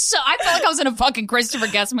so, I felt like I was in a fucking Christopher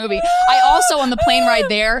Guest movie. I also, on the plane ride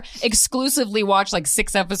there, exclusively watched like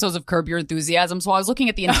 6 episodes of Curb Your Enthusiasm. So I was looking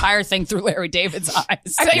at the entire thing through Larry David's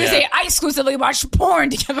eyes. I thought you were saying I exclusively watched porn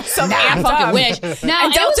to get myself I amped fucking up. wish. No,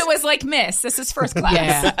 And it Delta was like, Miss, this is first class.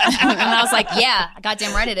 Yeah. And I was like, yeah,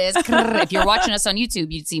 goddamn right it is. If you're watching us on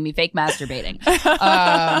YouTube, you'd see me fake masturbating.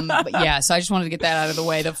 But yeah, so I just wanted to get that out of the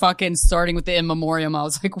way. The fucking starting with the in memoriam, I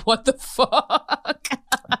was like, what the fuck?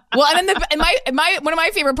 Well, and then one of my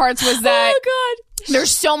favorite parts was that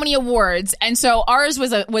there's so many awards, and so ours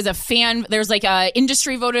was a fan. There's like a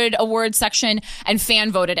industry voted award section and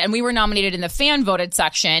fan voted, and we were nominated in the fan voted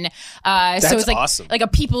section. So it was like awesome. like a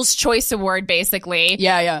People's Choice Award, basically.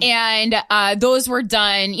 Yeah. And those were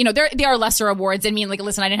done. You know, they are lesser awards. I mean, like,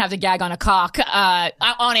 listen, I didn't have to gag on a cock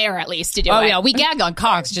on air at least to do it. Oh yeah, we gagged on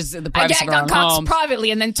cocks just in the privacy I of gagged our on own cocks homes.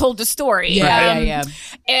 privately and then told the story. Yeah.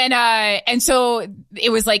 And so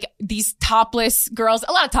it was like these topless girls,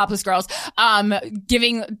 a lot of topless girls,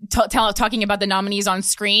 talking about the nominees on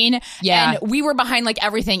screen. Yeah. And we were behind like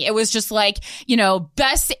everything. It was just like, you know,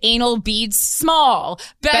 best anal beads small,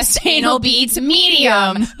 best anal beads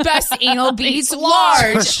medium, best anal beads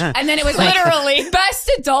large. And then it was Literally. like,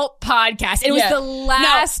 best adult podcast. It was Yeah. the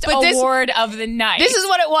last No, but this- award of the night. This is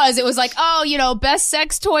what it was. It was like, oh, you know, best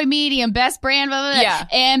sex toy medium, best brand, blah, blah, blah, Yeah.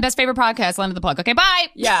 and best favorite podcast, Land of the Plug. Okay, bye.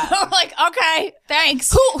 Yeah. We're like, okay,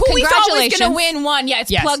 thanks. Who we thought was going to Congratulations. win one. Yeah,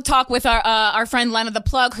 it's Yes. Plug Talk with our friend Lena the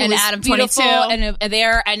Plug, who And is Adam beautiful 22. and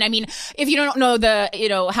there. And I mean, if you don't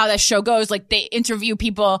know how that show goes, like they interview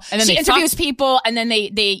people, And then she they interviews fuck. people, and then they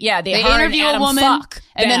her interview and Adam a woman, fuck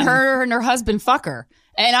and then them. her and her husband fuck her.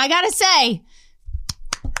 And I gotta say,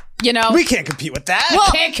 you know, We can't compete with that.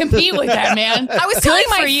 can't compete with that, man. I was Good telling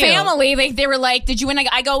for my you. family, they were like, "Did you win?"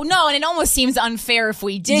 I go, "No," and it almost seems unfair if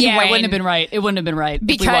we did Yeah, win. it wouldn't have been right. It wouldn't have been right if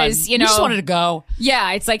we Because, won. you know- We just wanted to go.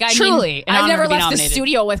 Yeah, it's like Truly, mean, an I've honor never to be left the nominated.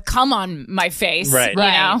 studio with cum on my face, Right. You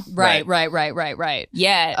know? Right.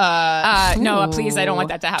 Yeah. No, please, I don't want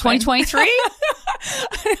that to happen. 2023?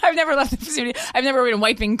 I've never left the studio. I've never been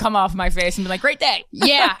wiping cum off my face and been like, "Great day."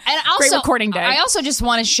 Yeah, and also Great recording day. I also just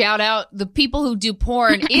want to shout out the people who do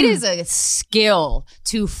porn. It is a skill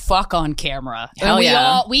to fuck on camera. Hell And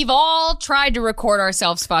yeah. we've all tried to record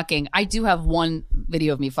ourselves fucking. I do have one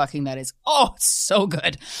video of me fucking that is it's so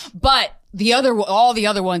good, but all the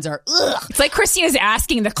other ones are ugh. It's like Christina's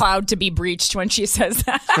asking the cloud to be breached when she says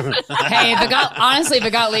that. Hey, if it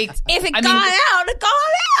got leaked, If it I got mean, out, it got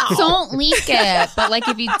out. don't leak it. But like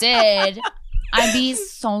if you did, I'd be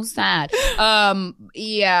so sad. But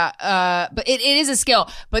it is a skill.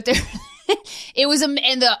 But there, it was and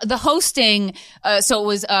the hosting. So it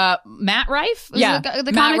was Matt Rife. Was Yeah, the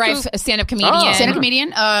Matt comic Rife, who- a stand-up comedian. stand-up comedian.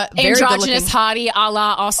 Very Androgynous good-looking. hottie a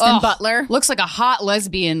la Austin Butler. Looks like a hot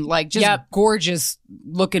lesbian, like just gorgeous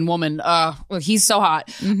looking woman. He's so hot.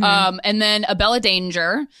 Mm-hmm. And then Abella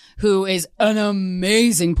Danger, who is an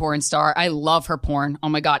amazing porn star. I love her porn. Oh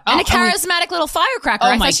my God. And a charismatic little firecracker.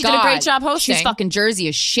 I thought she did a great job hosting. She's fucking Jersey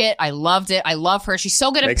as shit. I loved it. I love her. She's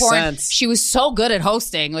so good Makes at porn. sense. She was so good at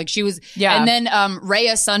hosting. Like she was. Yeah. And then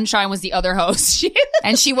Rhea Sunshine was the other host.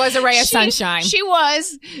 And she was a ray of sunshine. She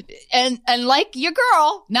was. And like your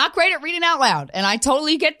girl, not great at reading out loud. And I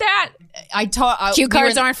totally get that. Cue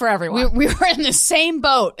cards aren't for everyone. We were in the same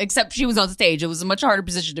boat, except she was on stage. It was a much harder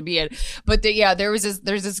position to be in. But there's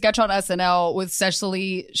a sketch on SNL with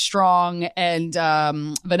Cecily Strong and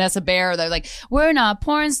Vanessa Bayer. They're like, we're not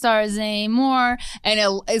porn stars anymore.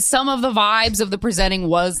 And some of the vibes of the presenting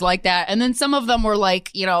was like that. And then some of them were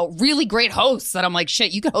like, really great hosts that I'm like,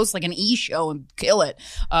 shit, you could host like an show and kill it.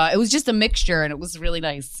 It was just a mixture and it was really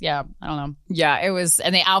nice. Yeah, I don't know. Yeah, it was,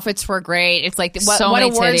 and the outfits were great. It's like, what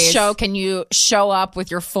awards show can you show up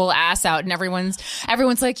with your full ass out and everyone's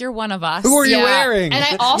like, you're one of us. Who are you wearing? And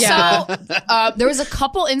I also, there was a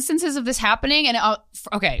couple instances of this happening. And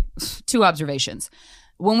okay, 2 observations.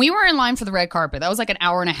 When we were in line for the red carpet, that was like an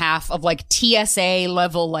hour and a half of like TSA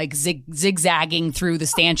level, like zigzagging through the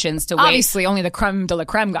stanchions to wait. Obviously, only the creme de la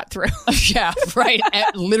creme got through. Yeah, right.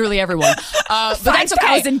 Literally everyone. But that's okay.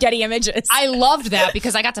 5,000 Getty Images. I loved that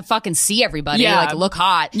because I got to fucking see everybody, like look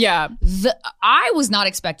hot. Yeah. I was not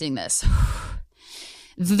expecting this.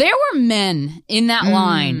 There were men in that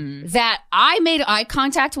line that I made eye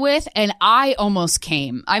contact with and I almost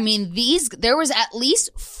came. I mean, there was at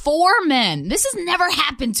least 4 men. This has never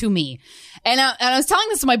happened to me. And I was telling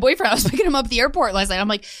this to my boyfriend. I was picking him up at the airport last night. I'm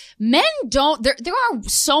like, men don't, there are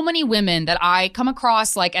so many women that I come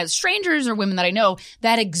across like as strangers or women that I know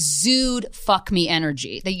that exude fuck me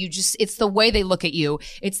energy. That it's the way they look at you.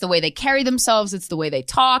 It's the way they carry themselves. It's the way they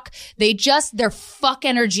talk. Their fuck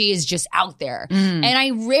energy is just out there. And I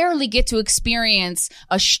rarely get to experience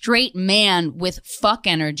a straight man with fuck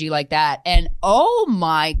energy like that. And oh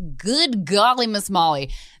my good golly, Miss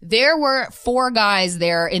Molly, there were 4 guys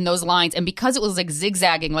there in those lines. And because it was like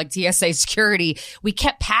zigzagging like TSA security, we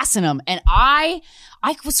kept passing them. And I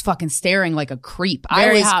was fucking staring like a creep.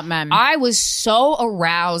 Very hot men. I was so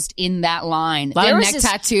aroused in that line. A lot of neck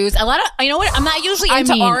tattoos. A lot of, you know what? I'm not usually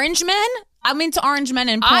into orange men. I'm into orange men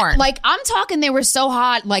in porn. I'm talking, they were so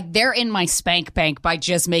hot. Like they're in my spank bank by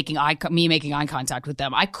just making eye contact with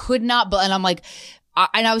them. I could not, and I'm like,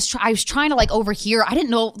 and I was trying to like overhear. I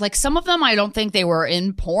didn't know, like some of them, I don't think they were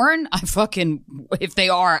in porn. If they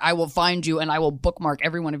are, I will find you and I will bookmark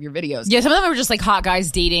every one of your videos. Yeah, some of them were just like hot guys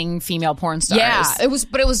dating female porn stars. Yeah, it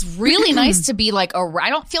was really nice to be like, I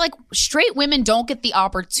don't feel like straight women don't get the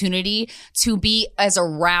opportunity to be as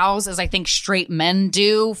aroused as I think straight men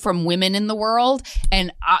do from women in the world.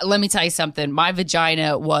 And let me tell you something, my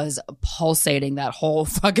vagina was pulsating that whole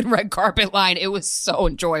fucking red carpet line. It was so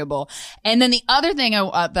enjoyable. And then the other thing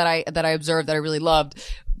that I observed that I really loved,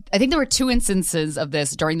 I think there were 2 instances of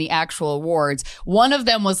this during the actual awards. One of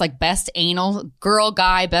them was like best anal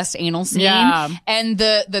guy, best anal scene. Yeah. And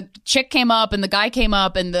the chick came up and the guy came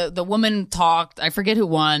up and the woman talked. I forget who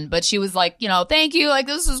won, but she was like, thank you. Like,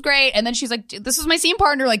 this was great. And then she's like, this was my scene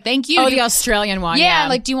partner. Like, thank you. Oh, the Australian one. Yeah.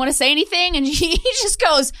 Like, do you want to say anything? And he just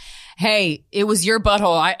goes, hey, it was your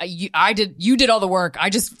butthole. You did all the work. I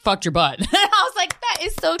just fucked your butt. And I was like, that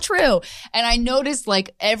is so true. And I noticed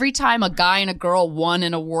like every time a guy and a girl won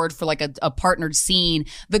an award for like a partnered scene,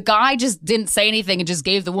 the guy just didn't say anything and just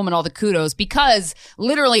gave the woman all the kudos because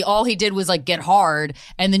literally all he did was like get hard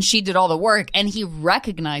and then she did all the work and he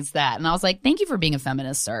recognized that. And I was like, thank you for being a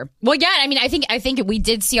feminist, sir. Well, yeah, I mean, I think we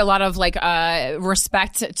did see a lot of like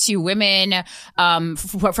respect to women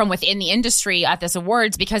from within the industry at this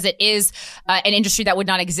awards because it is an industry that would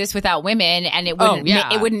not exist without women, and it wouldn't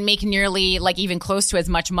it wouldn't make nearly like even close to as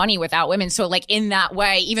much money without women. So like in that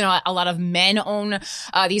way, even though a lot of men own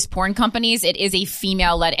these porn companies, it is a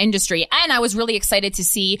female-led industry. And I was really excited to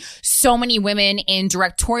see so many women in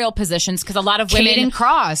directorial positions because a lot of women. Caden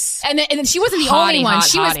Cross. And then she wasn't the only one.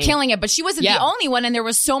 She was killing it, but she wasn't the only one. And there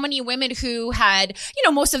was so many women who had,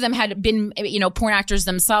 most of them had been, porn actors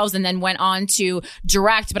themselves and then went on to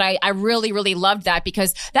direct. But I really, really loved that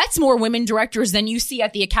because that's more women directors than you see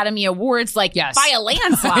at the Academy Awards, like by a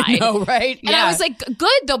landslide. I know, right? And I was like,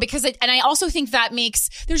 good though, because and I also think that makes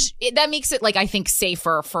it like, I think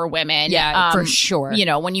safer for women. Yeah, for sure.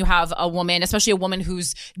 When you have a woman, especially a woman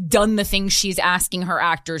who's done the things she's asking her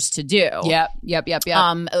actors to do. Yep.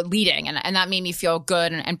 Leading. And that made me feel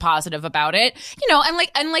good and positive about it.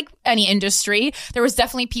 And like any industry, there was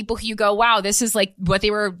definitely people who you go, wow, this is like what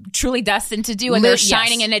they were truly destined to do. And they're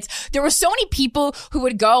shining. And there were so many people who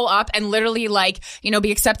would go up and literally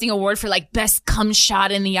be accepting award for like best cum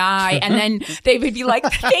shot in the eye. And then they would be like,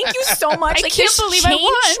 thank you so much. I can't believe I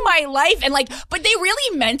won my life. And but they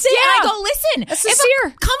really meant it. Yeah. And I go, listen, that's if sincere.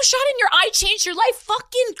 a cum shot in your eye changed your life,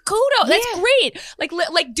 fucking kudos. That's great.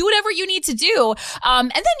 Like do whatever you need to do.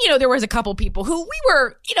 And then, there was a couple people who we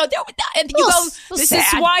were, and you go, this is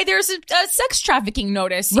why there's a sex trafficking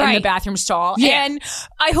notice in the bathroom stall. Yeah. And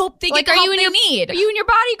I hope they get the help they need. Are you in your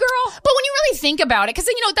body, girl? But when you really think about it, because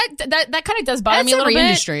that kind of does bother me a little bit.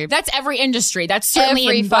 Industry. That's every industry. That's certainly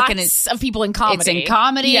Every in fucking lots of people in comedy. It's in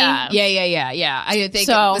comedy. Yeah. I think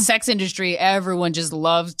the sex industry, everyone just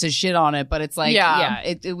loves to shit on it, but it's like,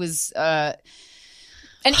 it was.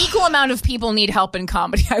 An equal amount of people need help in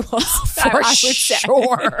comedy, I will for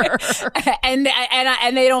sure. and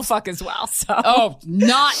they don't fuck as well. So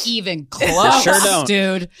not even close. Sure don't.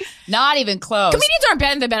 Dude. Not even close. Comedians aren't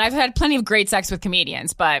better than men. I've had plenty of great sex with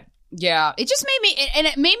comedians, but yeah, it just made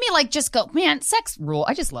me like just go, man, sex rule.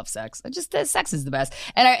 I just love sex. Sex is the best.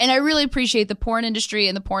 And I really appreciate the porn industry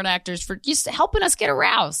and the porn actors for just helping us get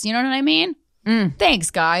aroused. You know what I mean?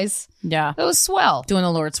 Thanks, guys. Yeah. That was swell. Doing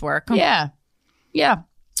the Lord's work. Yeah.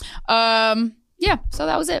 So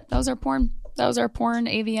that was it. That was our porn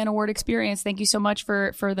AVN award experience. Thank you so much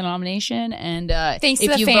for the nomination. And thanks to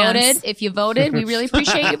the fans. If you voted, we really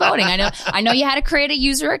appreciate you voting. I know you had to create a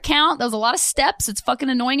user account. That was a lot of steps. It's fucking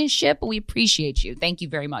annoying as shit, but we appreciate you. Thank you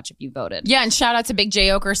very much if you voted. Yeah, and shout out to Big J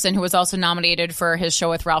Okerson, who was also nominated for his show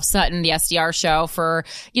with Ralph Sutton, the SDR show, for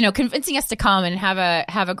convincing us to come and have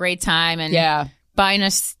a great time and buying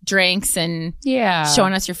us drinks and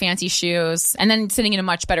showing us your fancy shoes and then sitting in a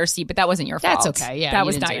much better seat, but that wasn't your fault. That's okay. Yeah, that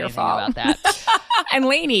was not your fault. About that. And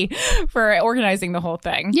Lainey for organizing the whole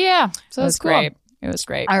thing. Yeah, so it was great. It was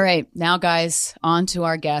great. All right, now guys, on to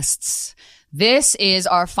our guests. This is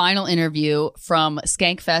our final interview from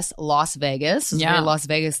Skankfest Las Vegas. It's a very Las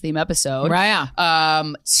Vegas theme episode. Right.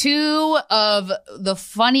 Two of the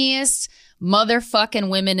funniest motherfucking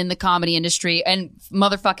women in the comedy industry and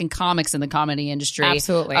motherfucking comics in the comedy industry.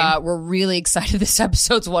 Absolutely. We're really excited. This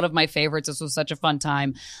episode's one of my favorites. This was such a fun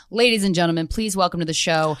time. Ladies and gentlemen, please welcome to the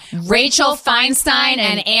show Rachel Feinstein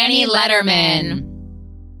and Annie Lederman.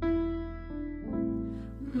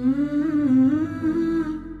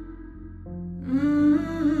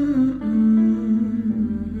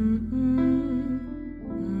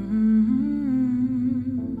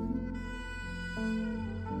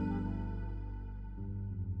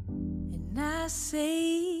 I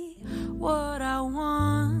say what I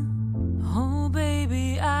want. Oh,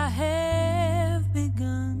 baby, I have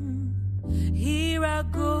begun. Here I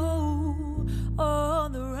go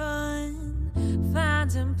on the run,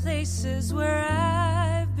 finding places where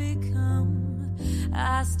I've become.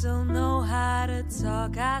 I still know how to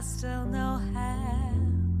talk, I still know how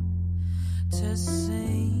to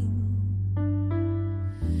sing.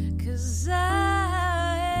 'Cause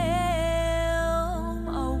I am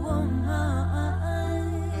a woman.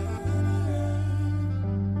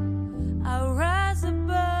 I rise above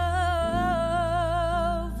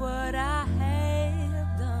what I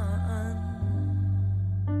have done,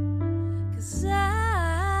 'cause I'll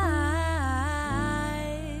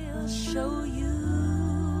show you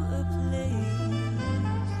a place,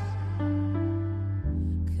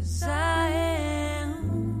 'cause I am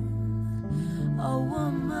a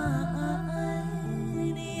woman,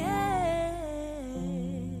 yeah.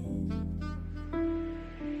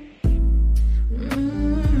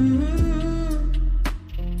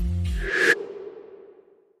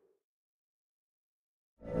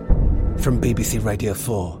 From BBC Radio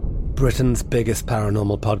 4, Britain's biggest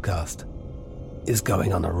paranormal podcast is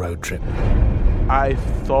going on a road trip. I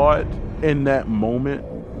thought in that moment,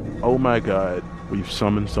 oh my God, we've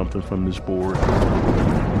summoned something from this board.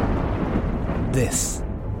 This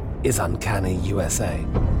is Uncanny USA.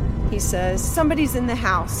 He says, somebody's in the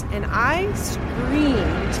house, and I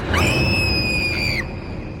screamed.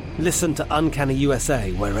 Listen to Uncanny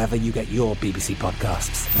USA wherever you get your BBC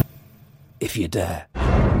podcasts, if you dare.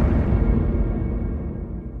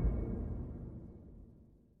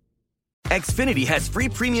 Xfinity has free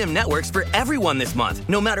premium networks for everyone this month,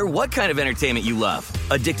 no matter what kind of entertainment you love.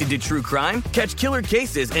 Addicted to true crime? Catch killer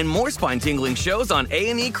cases and more spine-tingling shows on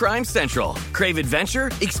A&E Crime Central. Crave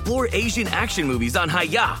adventure? Explore Asian action movies on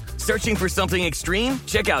Hi-YAH. Searching for something extreme?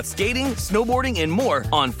 Check out skating, snowboarding, and more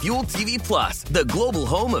on Fuel TV Plus, the global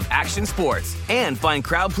home of action sports. And find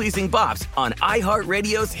crowd-pleasing bops on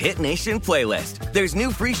iHeartRadio's Hit Nation playlist. There's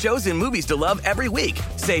new free shows and movies to love every week.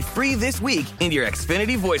 Say free this week in your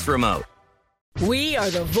Xfinity voice remote. We are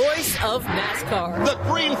the voice of NASCAR. The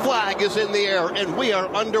green flag is in the air, and we are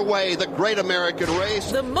underway. The great American race.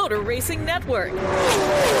 The Motor Racing Network.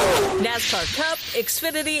 NASCAR Cup,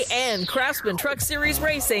 Xfinity, and Craftsman Truck Series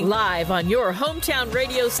Racing live on your hometown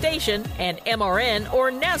radio station and MRN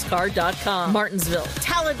or NASCAR.com. Martinsville,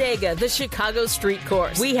 Talladega, the Chicago Street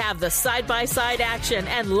Course. We have the side-by-side action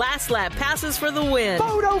and last lap passes for the win.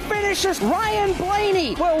 Photo finishes. Ryan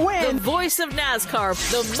Blaney will win. The voice of NASCAR,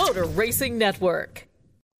 the Motor Racing Network.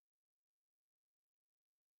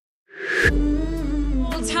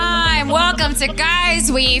 Time. Welcome to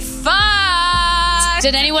Guys We Fuck.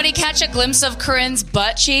 Did anybody catch a glimpse of Corinne's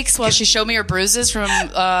butt cheeks while she showed me her bruises from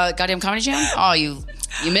goddamn Comedy Jam? Oh, you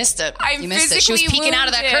missed it. I'm you missed it. physically She was peeking out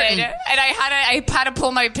of that curtain. And I had to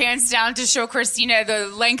pull my pants down to show Christina the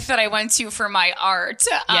length that I went to for my art.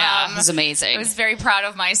 Yeah, it was amazing. I was very proud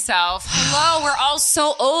of myself. Hello, we're all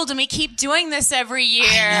so old and we keep doing this every year.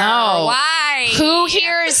 I know. Why? Who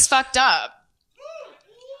here is fucked up?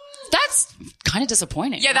 That's kind of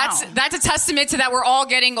disappointing. Yeah, Wow. that's a testament to that we're all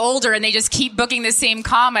getting older and they just keep booking the same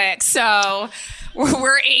comics. So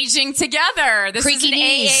we're aging together. This Creaky is an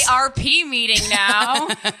knees. AARP meeting now.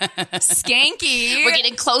 Skanky. We're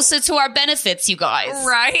getting closer to our benefits, you guys.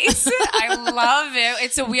 Right? I love it.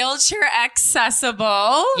 It's a wheelchair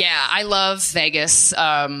accessible. Yeah, I love Vegas.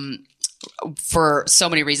 For so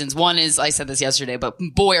many reasons. One is, I said this yesterday, but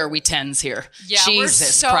boy, are we tens here. Yeah, Jesus we're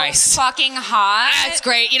so Christ. fucking hot. That's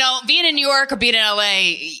great. You know, being in New York or being in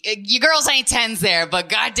LA, you girls ain't tens there, but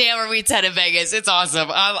goddamn are we 10 in Vegas. It's awesome.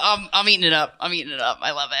 I'm eating it up. I'm eating it up.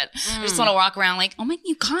 I love it. I just want to walk around like, oh my,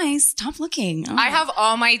 you guys, stop looking. Oh. I have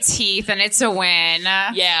all my teeth and it's a win.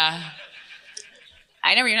 Yeah.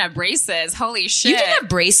 I never even had braces. Holy shit. You didn't have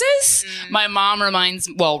braces? My mom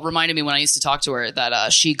reminded me when I used to talk to her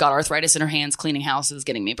that she got arthritis in her hands cleaning houses,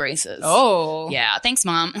 getting me braces. Oh. Yeah. Thanks,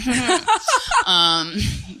 Mom.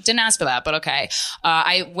 Didn't ask for that, but okay.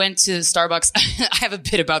 I went to Starbucks. I have a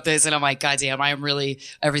bit about this and I'm like, God damn, I am really,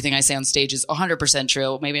 everything I say on stage is 100%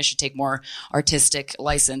 true. Maybe I should take more artistic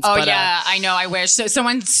license. Oh, yeah. I know. I wish. So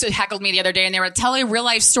someone heckled me the other day and they were telling a real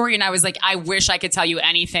life story and I was like, I wish I could tell you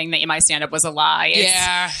anything that in my stand-up was a lie. It's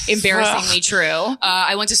embarrassingly true.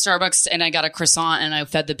 I went to Starbucks and I got a croissant and I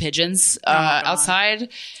fed the pigeons outside.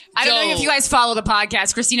 I don't know if you guys follow the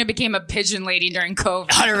podcast. Christina became a pigeon lady during COVID.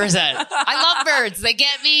 100%. I love birds. They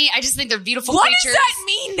get me. I just think they're beautiful What creatures. does that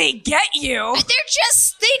mean? They get you?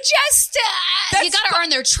 You gotta earn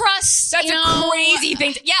their trust. That's a crazy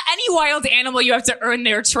thing. Yeah, any wild animal, you have to earn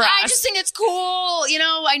their trust. I just think it's cool. You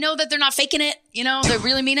know, I know that they're not faking it. You know, they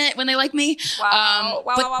really mean it when they like me. Wow.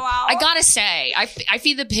 But I gotta say, I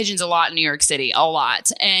feed the pigeons a lot in New York City. A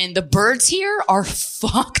lot. And the birds here are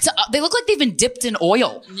fucked up. They look like they've been dipped in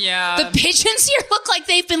oil. Yeah. The pigeons here look like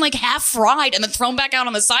they've been like half fried and then thrown back out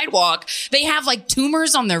on the sidewalk. They have like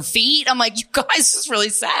tumors on their feet. I'm like, you guys, this is really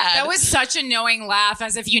sad. That was such a knowing laugh,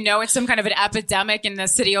 as if you know it's some kind of an epidemic in the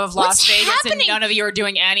city of Las What's Vegas happening? and none of you are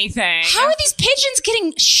doing anything. How are these pigeons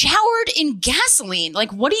getting showered in gasoline?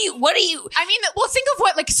 Like, what do you? I mean, well, think of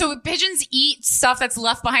what, like, so pigeons eat stuff that's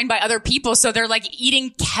left behind by other people. So they're like eating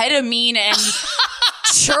ketamine and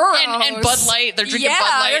churros. and Bud Light. They're drinking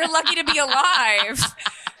Bud Light. They're lucky to be alive.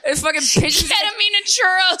 It's fucking pigeons. Ketamine and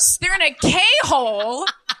churros. They're in a K-hole.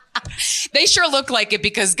 They sure look like it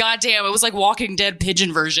because goddamn, it was like Walking Dead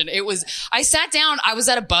pigeon version. It was, I sat down, I was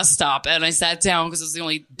at a bus stop and I sat down because it was the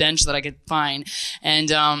only bench that I could find.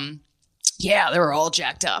 And, yeah, they were all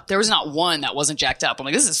jacked up. There was not one that wasn't jacked up. I'm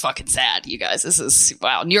like, this is fucking sad, you guys. This is,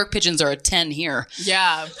 wow. New York pigeons are a 10 here.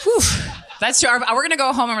 Yeah. Whew. That's true. We're going to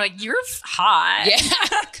go home and we're like, you're hot. Yeah.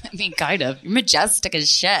 I mean, kind of. You're majestic as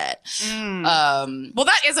shit. Well,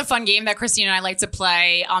 that is a fun game that Christina and I like to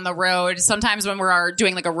play on the road. Sometimes when we're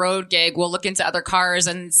doing like a road gig, we'll look into other cars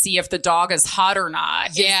and see if the dog is hot or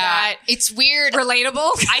not. Yeah. Is that it's weird.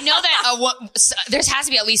 Relatable? I know that there has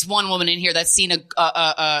to be at least one woman in here that's seen a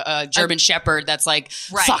German Shepherd that's like,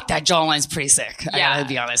 fuck, that jawline's pretty sick. I gotta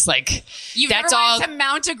be honest. Like, You've that never dog. wanted to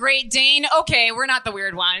mount a Great Dane? Okay, we're not the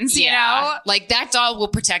weird ones, you know? Like, that dog will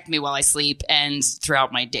protect me while I sleep and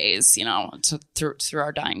throughout my days, you know, through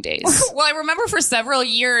our dying days. Well, I remember for several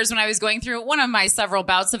years when I was going through one of my several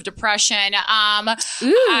bouts of depression,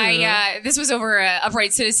 this was over a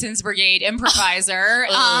Upright Citizens Brigade improviser.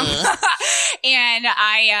 And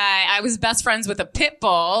I was best friends with a pit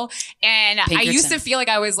bull, and I used to feel like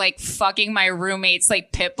I was like fucking my roommate's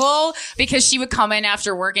like pit bull because she would come in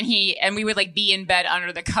after work and we would like be in bed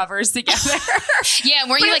under the covers together. Yeah,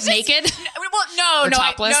 weren't you like naked? Well, no,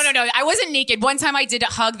 topless? no. I wasn't naked. One time I did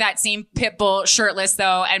hug that same pit bull shirtless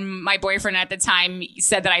though, and my boyfriend at the time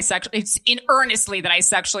said that I sexually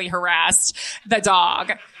harassed the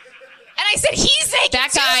dog. And I said, he's naked.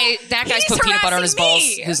 That guy's put peanut butter on his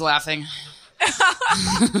balls. Who's laughing? You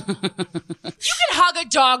can hug a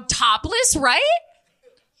dog topless, right?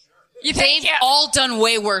 They've all done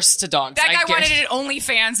way worse to dogs. That guy wanted an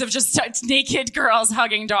OnlyFans of just naked girls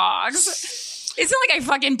hugging dogs. It's not like I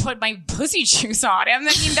fucking put my pussy juice on him.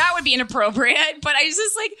 I mean, that would be inappropriate. But I was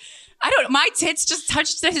just like, I don't know. My tits just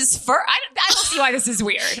touched his fur. I don't see why this is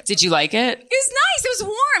weird. Did you like it? It was nice. It was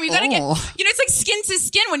warm. You gotta get, it's like skin to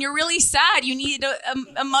skin. When you're really sad, you need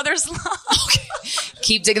a mother's love. Okay.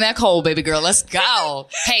 Keep digging that hole, baby girl. Let's go.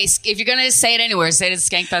 Hey, if you're going to say it anywhere, say it at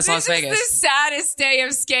Skankfest Las Vegas. This is the saddest day of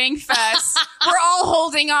Skankfest. We're all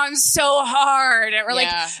holding on so hard. We're like,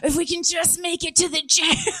 if we can just make it to the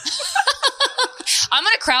gym. I'm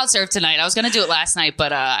going to crowd surf tonight. I was going to do it last night,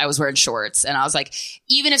 but I was wearing shorts. And I was like,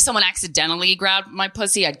 even if someone accidentally grabbed my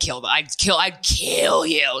pussy, I'd kill them. I'd kill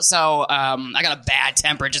you. So I got a bad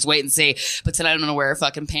temper. Just wait and see. But tonight I'm going to wear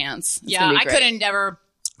fucking pants. It's I couldn't ever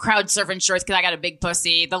crowd surfing shorts because I got a big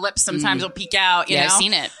pussy. The lips sometimes will peek out. You know? I've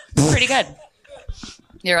seen it. Pretty good.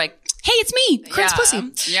 You're like, hey, it's me, Chris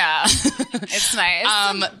Pussy. Yeah, it's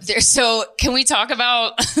nice. So can we talk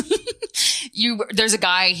about you? There's a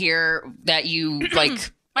guy here that you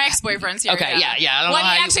like. My ex-boyfriend's here. Okay, yeah. I don't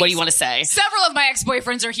know what do you want to say? Several of my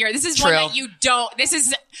ex-boyfriends are here. This is one that you don't. This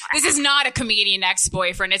is not a comedian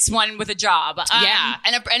ex-boyfriend. It's one with a job.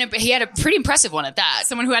 And he had a pretty impressive one at that.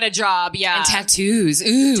 Someone who had a job. Yeah, and tattoos.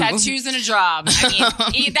 Ooh, tattoos and a job.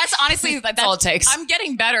 I mean, that's honestly that's all it takes. I'm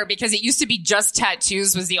getting better because it used to be just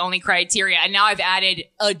tattoos was the only criteria, and now I've added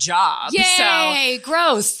a job. Yay, so,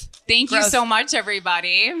 growth! Thank you so much,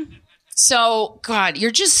 everybody. So, God,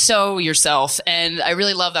 you're just so yourself, and I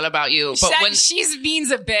really love that about you. But when she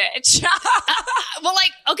means a bitch. Well,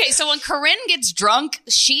 like, okay, so when Corinne gets drunk,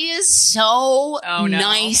 she is so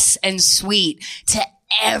nice and sweeven to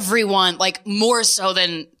everyone, like more so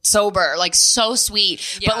than sober, like so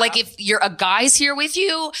sweet. Yeah. But like if a guy's here with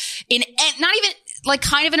you, not even like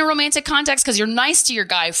kind of in a romantic context, because you're nice to your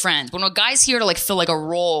guy friend. When a guy's here to like fill like a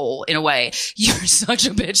role in a way, you're such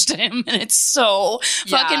a bitch to him, and it's so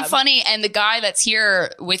fucking funny. And the guy that's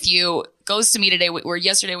here with you goes to me today, or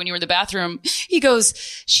yesterday when you were in the bathroom, he goes,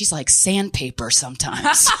 she's like sandpaper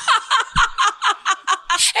sometimes.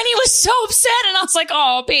 And he was so upset, and I was like,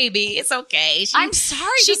 oh, baby, it's okay. I'm sorry.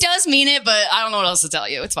 She does mean it, but I don't know what else to tell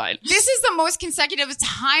you. It's fine. This is the most consecutive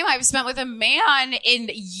time I've spent with a man in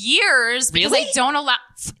years. Because really? I don't allow...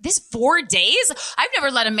 This 4 days? I've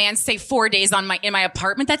never let a man stay 4 days in my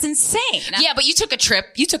apartment. That's insane. Yeah, but you took a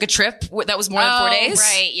trip. That was more than 4 days.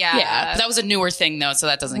 Right, yeah. Yeah, but that was a newer thing, though, so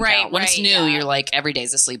that doesn't count. When it's new, you're like, every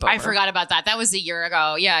day's a sleepover. I forgot about that. That was a year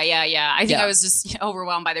ago. Yeah. I think I was just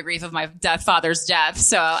overwhelmed by the grief of my father's death.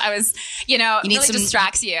 So I was, it really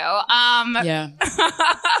distracts you. Yeah.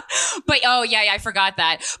 But, I forgot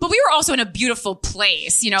that. But we were also in a beautiful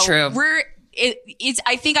place. True.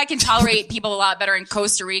 I think I can tolerate people a lot better in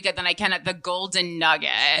Costa Rica than I can at the Golden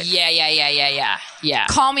Nugget. Yeah.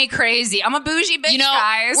 Call me crazy. I'm a bougie bitch,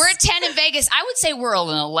 guys. We're at 10 in Vegas. I would say we're an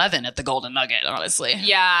 11 at the Golden Nugget, honestly.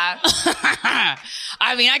 Yeah.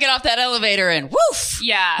 I mean, I get off that elevator and woof.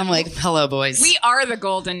 Yeah. I'm like, hello, boys. We are the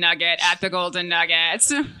Golden Nugget at the Golden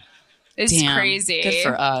Nuggets. It's crazy. Good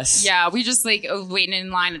for us. Yeah, we just like waiting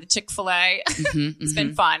in line at the Chick-fil-A. It's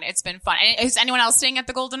been fun. It's been fun. And is anyone else staying at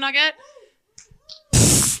the Golden Nugget?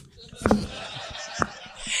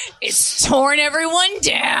 It's torn everyone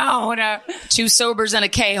down. 2 sobers and a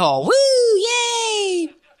K-hole. Woo!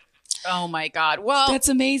 Yay! Oh my God. Well, that's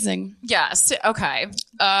amazing. Yes. Okay.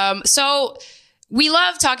 So we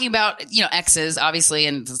love talking about, exes, obviously,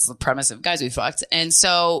 and that's the premise of Guys We Fucked. And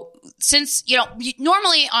so since,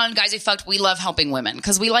 normally on Guys We Fucked, we love helping women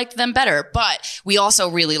because we like them better, but we also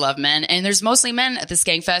really love men, and there's mostly men at the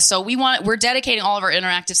Skankfest. So we're dedicating all of our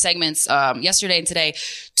interactive segments, yesterday and today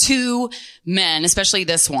to men, especially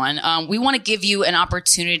this one. We want to give you an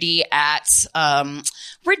opportunity at,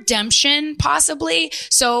 redemption, possibly.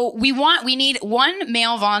 So we need one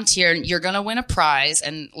male volunteer. You're going to win a prize.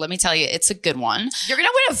 And let me tell you, it's a good one. You're going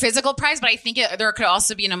to win a physical prize, but I think there could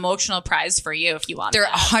also be an emotional prize for you if you want. There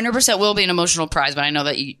 100% will be an emotional prize, but I know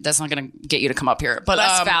that that's not going to get you to come up here. But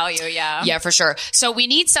less value, yeah. Yeah, for sure. So we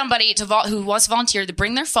need somebody who wants to volunteer to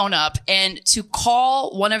bring their phone up and to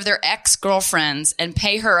call one of their ex-girlfriends and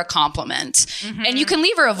pay her a compliment. Mm-hmm. And you can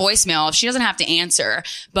leave her a voicemail if she doesn't have to answer.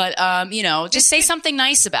 But, just say something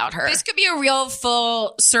nice about her. This could be a real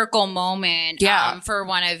full circle moment for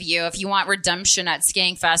one of you if you want redemption at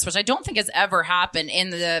Skankfest, which I don't think has ever happened in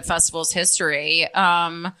the festival's history.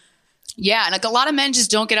 Yeah, and like a lot of men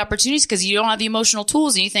just don't get opportunities because you don't have the emotional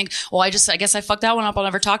tools, and you think, well, I guess I fucked that one up. I'll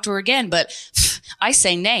never talk to her again. But I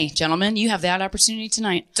say nay, gentlemen. You have that opportunity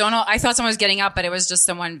tonight. Don't know. I thought someone was getting up, but it was just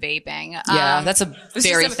someone vaping. Yeah, that's a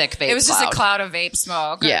very thick vape. It was just a cloud of vape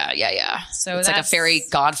smoke. Yeah. So it's like a fairy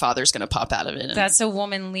godfather's going to pop out of it. That's a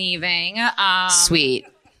woman leaving. Sweet.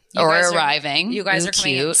 arriving. You guys Ooh, are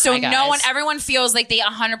coming in. cute. So Hi, everyone feels like they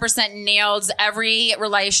 100% nailed every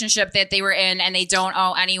relationship that they were in, and they don't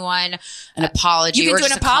owe anyone an apology. You can or do an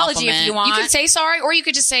just a apology if compliment. you want. You can say sorry, or you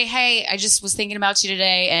could just say, "Hey, I just was thinking about you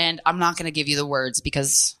today, and I'm not going to give you the words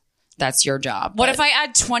because that's your job." What if I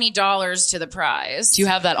add $20 to the prize? Do you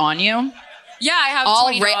have that on you? Yeah, I have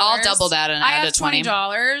 $20. I'll double that and add a 20.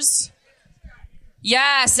 $20.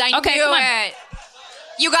 Yes, I knew come on. it.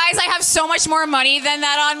 You guys, I have so much more money than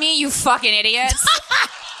that on me, you fucking idiots.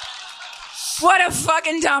 What a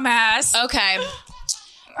fucking dumbass. Okay.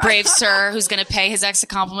 Brave sir who's going to pay his ex a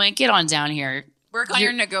compliment. Get on down here. Work on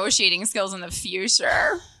your negotiating skills in the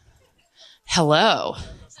future. Hello.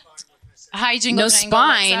 Hi, Jingle No Jangle,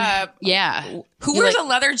 spine. what's up? Yeah. Who wears a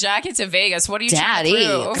leather jacket to Vegas? What are you Daddy.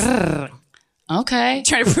 trying to prove? Okay.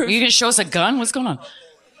 Trying to prove. You going to show us a gun? What's going on?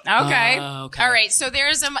 Okay. Okay. All right. So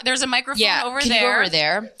there's a microphone over can there. you go over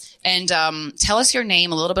there and tell us your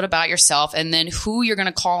name, a little bit about yourself, and then who you're going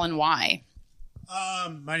to call and why.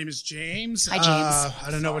 My name is James. Hi, James. I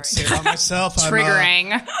don't know what to say about myself.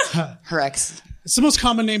 Triggering. Her ex. It's the most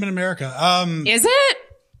common name in America. Is it?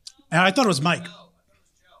 And I thought it was Mike.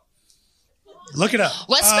 Look it up.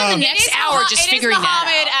 Let's spend the next hour just figuring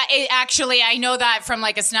that out. Actually, I know that from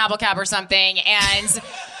like a Snabblecap or something, and.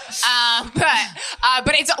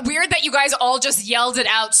 But it's weird that you guys all just yelled it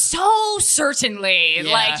out so certainly.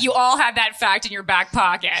 Yeah. Like you all had that fact in your back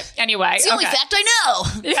pocket. Anyway. It's the only fact I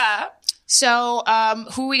know. Yeah. So,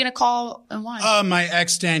 who are we going to call and why? My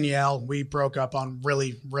ex Danielle. We broke up on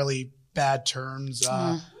really, really bad terms.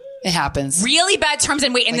 It happens. Really bad terms.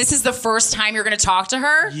 And this is the first time you're going to talk to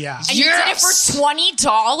her? Yeah. And you did it for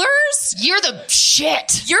 $20? You're the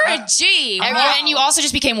shit. You're a G. And you also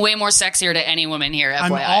just became way more sexier to any woman here,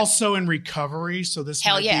 FYI. I'm also in recovery, so this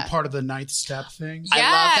Hell might yeah. be part of the 9th step thing. I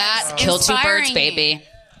love that. Kill two birds, Inspiring. baby.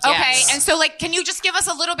 Okay, Yes. and so can you just give us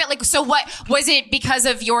a little bit, so what, was it because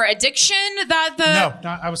of your addiction that No,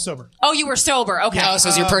 I was sober. Oh, you were sober, okay. Oh, so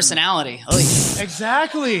it's your personality.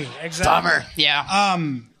 Exactly. Bummer. Yeah.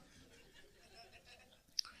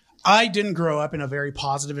 I didn't grow up in a very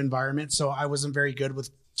positive environment, so I wasn't very good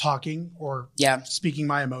with talking or speaking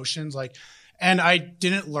my emotions. And I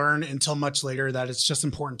didn't learn until much later that it's just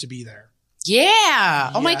important to be there.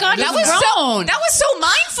 Yeah. Oh my God, that was so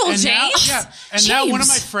mindful, James. And now one of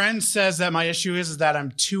my friends says that my issue is that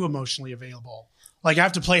I'm too emotionally available. Like I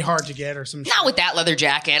have to play hard to get or some shit. Not with that leather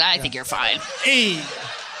jacket. I think you're fine. Hey.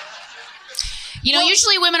 You know,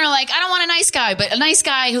 usually women are like, I don't want a nice guy, but a nice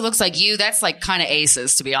guy who looks like you, that's like kind of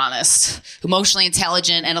aces, to be honest. Emotionally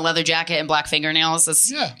intelligent and a leather jacket and black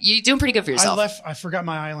fingernails. You're doing pretty good for yourself. I forgot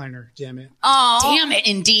my eyeliner. Damn it. Oh, damn it,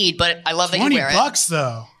 indeed. But I love that you wear it. $20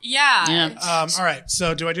 though. Yeah. All right.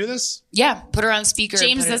 So do I do this? Yeah. Put her on speaker.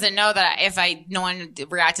 James doesn't know that if no one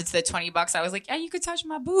reacted to the $20, I was like, yeah, you could touch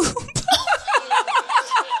my boob.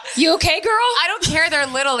 You okay, girl? I don't care. They're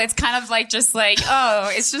little. It's kind of like it's just like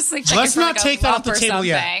Let's not take that off the table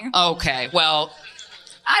yet. Okay. Well,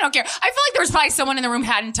 I don't care. I feel like there was probably someone in the room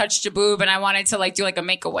hadn't touched a boob, and I wanted to do a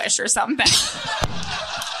Make-A-Wish or something.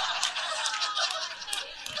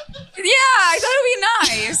 Yeah, I thought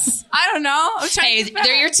it'd be nice. I don't know. Hey,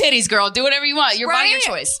 they're your titties, girl. Do whatever you want. Your body, your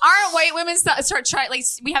choice. Aren't white women start trying?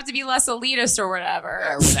 We have to be less elitist or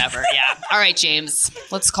whatever. Yeah. All right, James.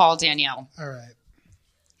 Let's call Danielle. All right.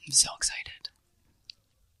 I'm so excited.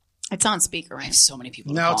 It's on speaker, right? I have so many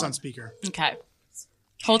people. Now it's on speaker. Okay.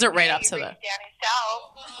 Hold it right up to the. Danny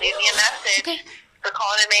Sell, leave me a message. For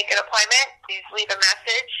calling to make an appointment, please leave a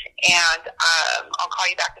message, and I'll call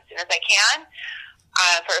you back as soon as I can.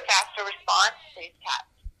 For a faster response, please tap.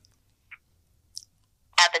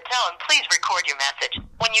 At the tone, please record your message.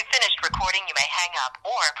 When you've finished recording, you may hang up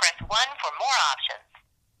or press 1 for more options.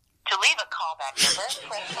 To leave a callback number,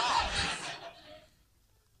 press 5.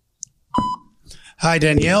 Hi,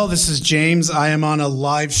 Danielle. This is James. I am on a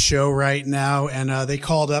live show right now, and they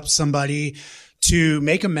called up somebody to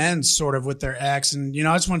make amends sort of with their ex. And,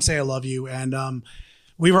 I just want to say I love you. And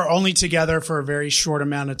we were only together for a very short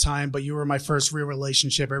amount of time, but you were my first real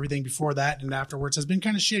relationship. Everything before that and afterwards has been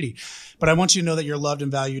kind of shitty. But I want you to know that you're loved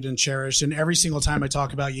and valued and cherished. And every single time I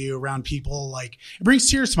talk about you around people, it brings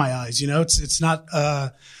tears to my eyes. It's not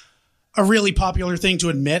a really popular thing to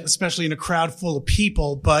admit, especially in a crowd full of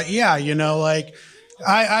people. But yeah,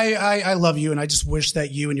 I love you, and I just wish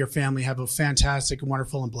that you and your family have a fantastic,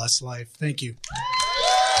 wonderful, and blessed life. Thank you.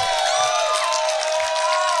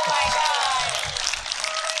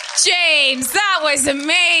 James, that was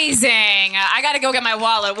amazing. I got to go get my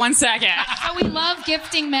wallet. 1 second. So we love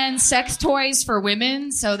gifting men sex toys for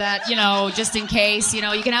women so that, just in case, you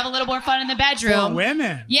can have a little more fun in the bedroom. For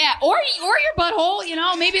women. Yeah, or your butthole,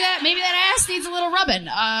 maybe that ass needs a little rubbing.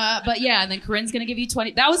 But yeah, and then Corinne's going to give you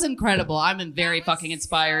 20. That was incredible. I'm very fucking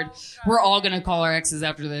inspired. We're all going to call our exes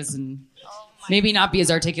after this and maybe not be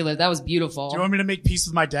as articulate. That was beautiful. Do you want me to make peace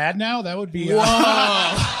with my dad now? That would be...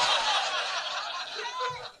 Whoa.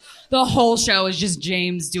 The whole show is just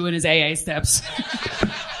James doing his AA steps.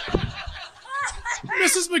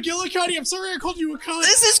 Mrs. McGillicuddy, I'm sorry I called you a cunt.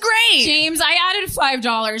 This is great. James, I added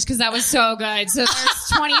 $5 because that was so good. So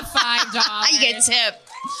there's $25. You get a tip.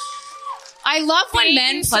 I love when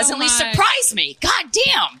men pleasantly surprise me. God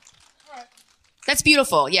damn. That's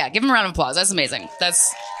beautiful. Yeah, give him a round of applause. That's amazing.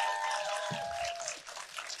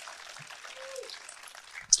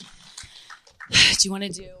 Do you want to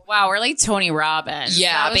do? Wow, we're like Tony Robbins.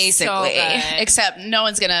 Yeah, basically. So except no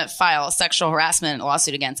one's gonna file a sexual harassment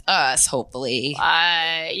lawsuit against us. Hopefully,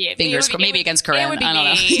 yeah, fingers crossed. Maybe against Corinne. I don't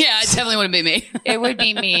know. Yeah, it definitely wouldn't be me. It would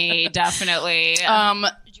be me, definitely.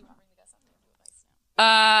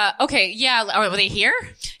 Okay, yeah. Are they here?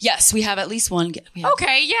 Yes, we have at least one.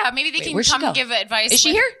 Okay, yeah. Maybe they can come give advice. Is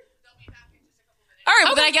she here? All right,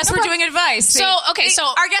 well then I guess we're doing advice. So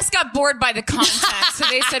our guests got bored by the content, so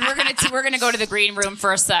they said we're gonna go to the green room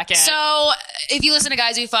for a second. So if you listen to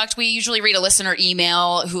Guys We Fucked, we usually read a listener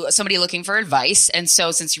email somebody looking for advice, and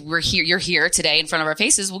so since you're here today in front of our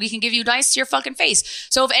faces, we can give you advice to your fucking face.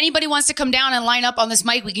 So if anybody wants to come down and line up on this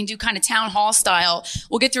mic, we can do kind of town hall style.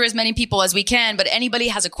 We'll get through as many people as we can, but anybody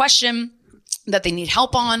has a question that they need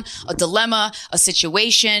help on, a dilemma, a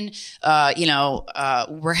situation,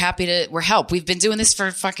 we're happy to help. We've been doing this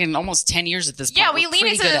for fucking almost 10 years at this point. Yeah, we lean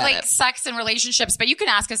into like sex and relationships, but you can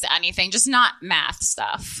ask us anything, just not math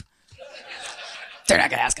stuff. They're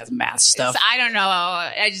not gonna ask us math stuff. I don't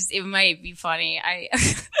know. It might be funny.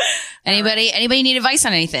 Anybody need advice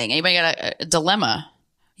on anything? Anybody got a dilemma?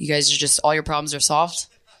 You guys are just, all your problems are solved?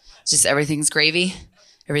 Just everything's gravy?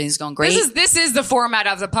 Everything's going great. This is the format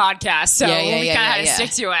of the podcast, so we kind of had to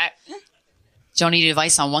stick to it. Don't need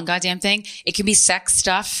advice on one goddamn thing. It can be sex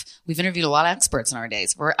stuff. We've interviewed a lot of experts in our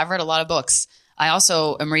days. I've read a lot of books. I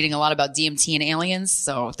also am reading a lot about DMT and aliens,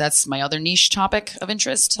 so that's my other niche topic of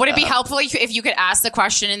interest. Would it be helpful if you could ask the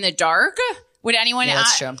question in the dark? Would anyone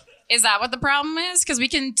that's true. Is that what the problem is? Because we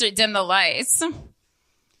can dim the lights. We'll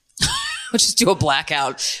just do a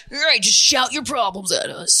blackout. All right, just shout your problems at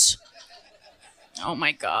us. Oh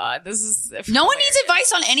my God, this is no one needs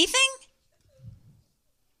advice on anything.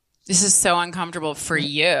 This is so uncomfortable for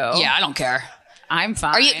you. Yeah, I don't care. I'm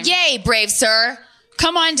fine. Are you? Yay, brave sir.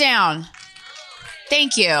 Come on down.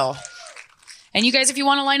 Thank you. And you guys, if you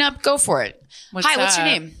want to line up, go for it. What's your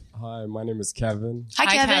name? Hi, my name is Kevin. Hi,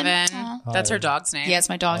 Kevin. Hi. That's her dog's name. Yeah, it's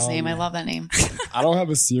my dog's name. I love that name. I don't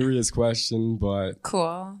have a serious question, but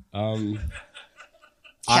cool. I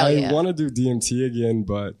want to do DMT again,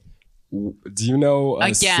 but do you know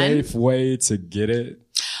a safe way to get it?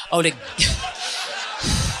 Oh, Kevin.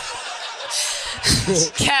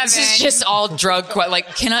 This is just all drug.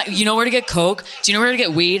 Like, you know where to get coke? Do you know where to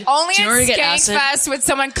get weed? Only Do you know at where to get acid? Skankfest would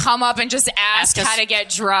someone come up and just ask how to get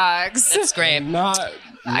drugs. That's great.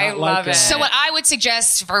 I love it. So what I would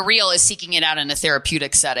suggest for real is seeking it out in a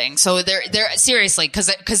therapeutic setting. So they're seriously,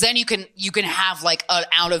 because then you can have like an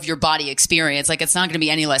out of your body experience. Like it's not going to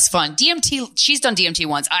be any less fun. DMT, she's done DMT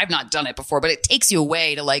once. I've not done it before, but it takes you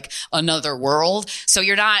away to like another world. So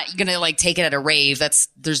you're not going to like take it at a rave.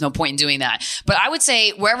 There's no point in doing that. But I would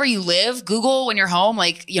say wherever you live, Google when you're home,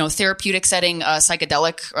 like, therapeutic setting,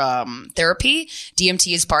 psychedelic, therapy.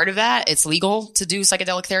 DMT is part of that. It's legal to do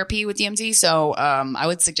psychedelic therapy with DMT. So,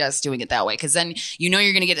 I would suggest doing it that way because then you're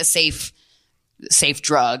going to get a safe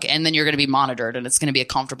drug and then you're going to be monitored and it's going to be a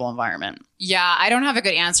comfortable environment. Yeah, I don't have a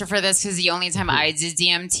good answer for this because the only time I did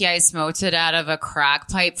DMT, I smoked it out of a crack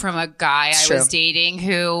pipe from a guy I was dating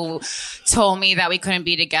who told me that we couldn't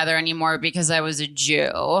be together anymore because I was a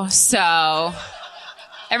Jew. So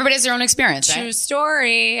everybody has their own experience, right? True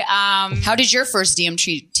story. How did your first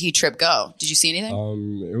DMT trip go? Did you see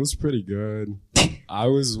anything? It was pretty good. I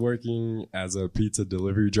was working as a pizza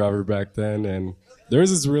delivery driver back then, and there was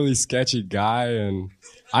this really sketchy guy, and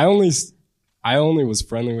I only was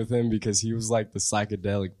friendly with him because he was like the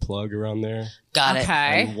psychedelic plug around there. Got it.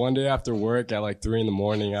 Okay. And one day after work at like 3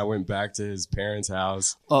 a.m, I went back to his parents'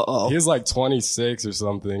 house. Uh-oh. He was like 26 or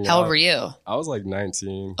something. How old were you? I was like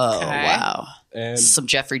 19. Oh, wow. And some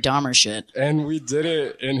Jeffrey Dahmer shit. And we did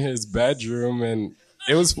it in his bedroom, and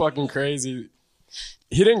it was fucking crazy.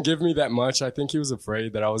 He didn't give me that much. I think he was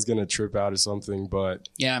afraid that I was going to trip out or something, but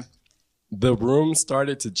yeah, the room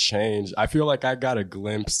started to change. I feel like I got a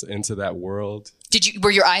glimpse into that world.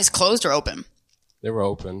 Were your eyes closed or open? They were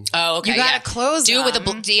open. Oh, okay. You gotta close Do it with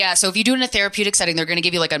them. So if you do it in a therapeutic setting, they're going to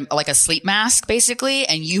give you like a sleep mask, basically,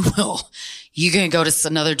 and you're going to go to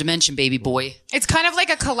another dimension, baby boy. It's kind of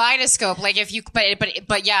like a kaleidoscope. Like if you,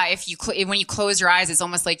 but yeah, when you close your eyes, it's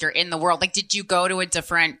almost like you're in the world. Like, did you go to a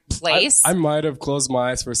different place? I might have closed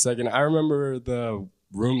my eyes for a second. I remember the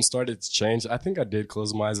room started to change. I think I did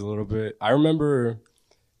close my eyes a little bit. I remember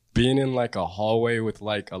being in like a hallway with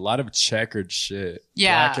like a lot of checkered shit.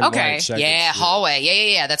 Yeah. Black and Okay. white checkered Yeah. shit. Hallway.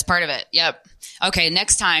 Yeah. That's part of it. Yep. Okay.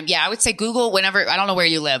 Next time. Yeah. I would say Google whenever, I don't know where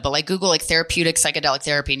you live, but like Google like therapeutic psychedelic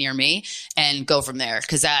therapy near me and go from there.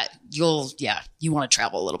 Cause you want to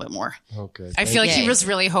travel a little bit more. Okay. I feel like he was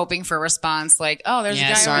really hoping for a response like, oh, there's a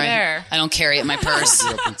guy sorry. over there. I don't carry it in my purse.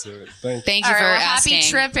 Thank you for asking. Happy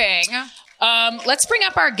tripping. Let's bring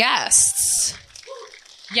up our guests.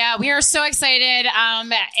 Yeah, we are so excited.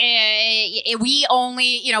 We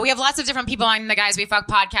only, we have lots of different people on the Guys We Fuck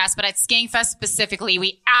podcast, but at Skankfest specifically,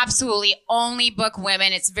 we absolutely only book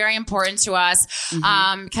women. It's very important to us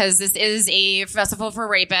because this is a festival for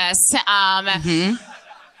rapists.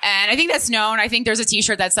 And I think that's known. I think there's a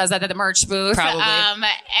T-shirt that says that at the merch booth. Probably.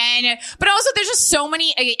 But also there's just so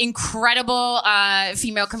many incredible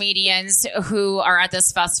female comedians who are at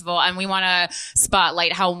this festival, and we want to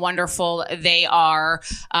spotlight how wonderful they are.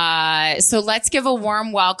 So let's give a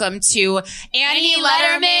warm welcome to Annie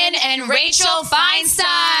Lederman and Rachel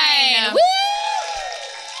Feinstein. Woo!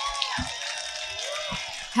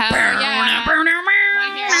 Hell yeah.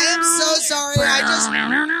 I am so sorry.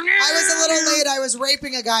 I was a little late. I was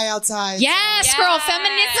raping a guy outside. Yes, girl,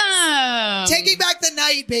 feminism. Taking back the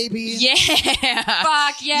night, baby. Yeah.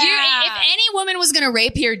 Fuck yeah. If any woman was going to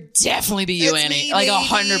rape here, definitely be you, It's Annie. me, Like baby.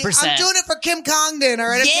 100%. I'm doing it for Kim Congdon, all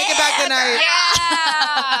right? I'm taking back the night.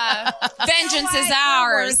 Yeah. Vengeance is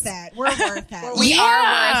ours. We're worth it. We are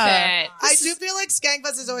worth it. I do feel like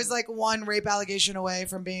Skankfest is always like one rape allegation away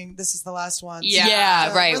from being this is the last one. Yeah,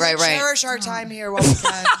 So right. Cherish our time here while we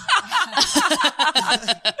can.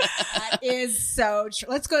 That is so true.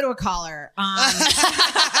 Let's go to a caller.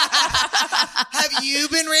 Have you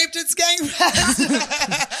been raped at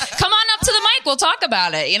Skankfest? Come on up to the mic. We'll talk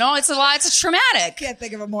about it. It's traumatic. Can't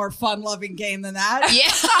think of a more fun-loving game than that.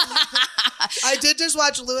 Yeah. I did just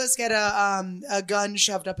watch Lewis get a gun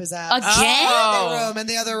shoved up his ass. Again? In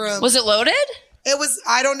the other room. Was it loaded? It was,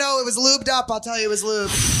 I don't know. It was lubed up. I'll tell you, it was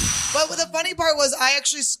lubed. But the funny part was I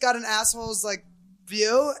actually got an asshole's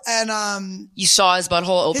view, and you saw his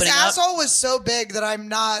butthole opening his up? asshole was so big that I'm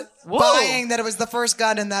not buying that it was the first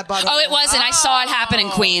gun in that butthole. Oh, it wasn't. I saw it happen in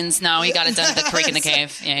Queens. No, he got it done at the creek in the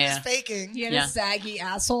cave. Yeah. He's faking. He had a saggy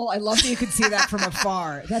asshole. I love that you could see that from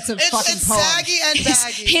afar. That's a fucking it's poem. saggy and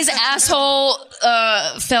baggy. His asshole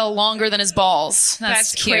fell longer than his balls.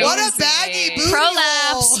 That's cute. What a baggy booty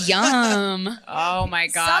Prolapse. hole. Yum. Oh my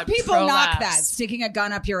God. Some people Prolapse. knock that, sticking a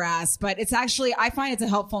gun up your ass, but it's actually, I find it's a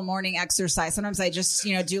helpful morning exercise. Sometimes I just,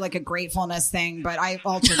 do like a gratefulness thing, but I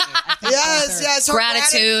alternate. I think Yes. So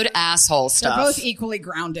Gratitude, asshole They're stuff. both equally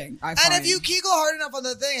grounding, I find. And if you kegel hard enough on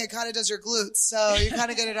the thing, it kind of does your glutes. So you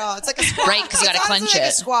kind of get it all. It's like a squat. Right, 'cause you gotta It's clench honestly like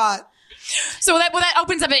it. a squat. So that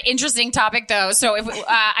opens up an interesting topic, though. So if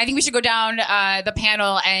I think we should go down the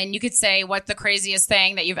panel, and you could say what the craziest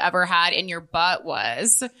thing that you've ever had in your butt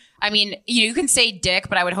was. I mean, you can say dick,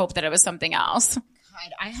 but I would hope that it was something else.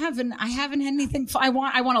 I haven't had anything. I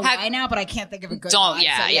want to lie now, but I can't think of a good lie.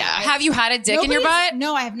 Have you had a dick in your butt?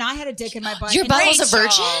 No, I have not had a dick in my butt. Your And butt was a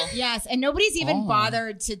virgin? Yes, and nobody's even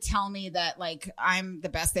bothered to tell me that I'm the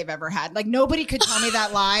best they've ever had. Nobody could tell me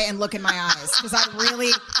that lie and look in my eyes because I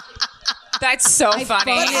really. That's so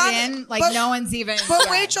funny. No one's even. But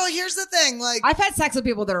Rachel, here's the thing. I've had sex with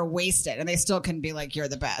people that are wasted, and they still can be like, "You're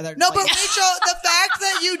the best." No, but Rachel, the fact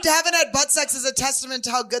that you haven't had butt sex is a testament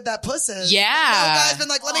to how good that puss is. Yeah. No guy's been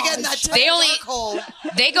like, let me get in that They dark only- hole.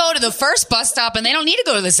 They go to the first bus stop and they don't need to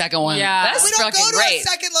go to the second one. Yeah. That's We don't fucking go to great. a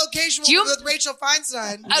second location Do you- with Rachel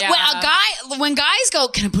Feinstein. When guys go,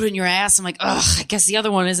 can I put it in your ass? I'm like, ugh, I guess the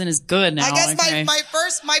other one isn't as good now. I guess Okay. my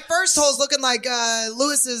first hole's looking like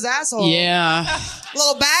Lewis's asshole. Yeah. A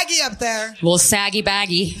little baggy up there. Little saggy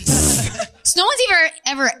baggy. So no one's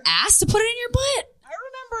ever asked to put it in your butt?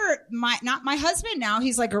 My husband now,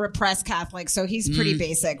 he's like a repressed Catholic, so he's pretty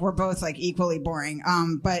basic. We're both equally boring.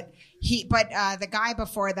 But the guy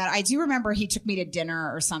before that, I do remember he took me to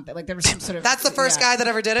dinner or something. There was some sort of. That's the first guy that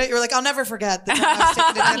ever did it. You were like, I'll never forget the time I was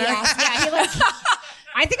taking to dinner.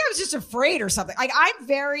 I think I was just afraid or something. I'm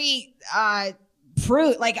very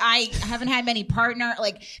prude. I haven't had many partner.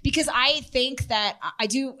 Because I think that I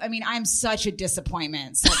do. I mean, I'm such a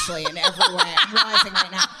disappointment sexually in every way. I'm realizing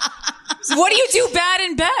right now. So what do you do bad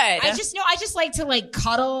in bed? I just like to like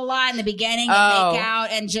cuddle a lot in the beginning and make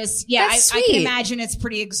out and just I can imagine it's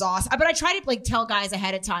pretty exhausting. But I try to like tell guys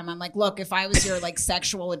ahead of time. I'm like, look, if I was your like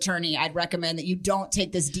sexual attorney, I'd recommend that you don't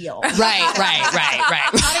take this deal. Right.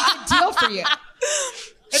 Not a good deal for you.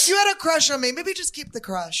 If you had a crush on me, maybe just keep the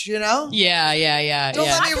crush, you know? Yeah. Don't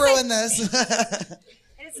let me ruin this.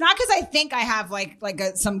 It's not because I think I have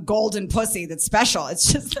some golden pussy that's special.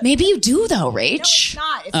 It's just maybe you do though, Rach. No, it's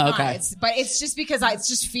not. It's not. Okay. But it's just because it's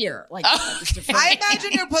just fear. Like I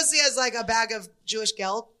imagine your pussy has like a bag of Jewish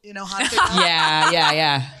gelt, you know, hot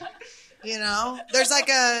Yeah. You know, there's like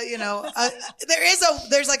there's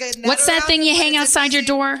like a. What's that thing you hang outside your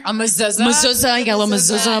door? A mezuzah. Mezuzah. You got a little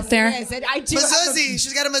mezuzah up there. I do. Mezuzah.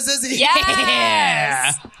 She's got a mezuzah.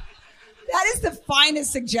 Yeah. That is the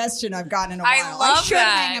finest suggestion I've gotten in a while. I should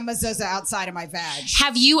that. hang a mezuzah outside of my vag.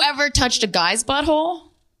 Have you ever touched a guy's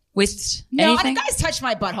butthole with No, anything? guys touch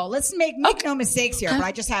my butthole. Let's make no mistakes here. But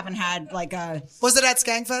I just haven't had like a. Was it at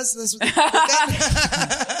Skankfest? Was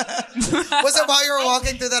it while you were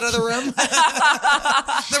walking through that other room?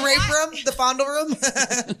 The rape room? The fondle room?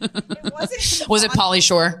 It wasn't. Was it Pauly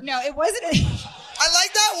Shore? No, it wasn't. I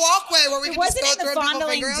like that walkway where we can just go through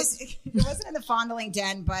people's fingers. It wasn't in the fondling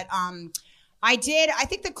den, but I did. I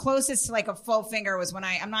think the closest to like a full finger was when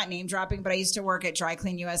I'm not name dropping, but I used to work at Dry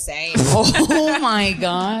Clean USA. Oh my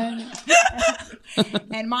God.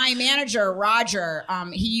 And my manager, Roger,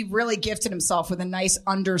 he really gifted himself with a nice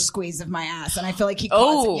under squeeze of my ass. And I feel like he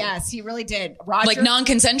caused it. Yes, he really did. Roger, Like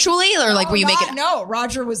non-consensually or like were you making? No,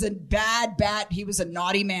 Roger was a bad bat. He was a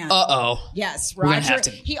naughty man. Uh-oh. Yes, We're gonna Roger. have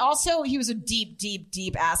to- He was a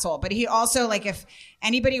deep asshole. But he also, like, if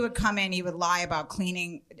anybody would come in, he would lie about dry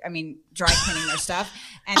cleaning their stuff.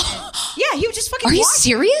 And yeah, he would just fucking. Are you watch it.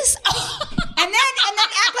 serious? And then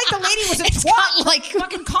act like the lady was a twat, like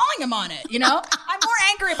fucking calling him on it. You know, I'm more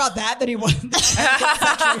angry about that than he was.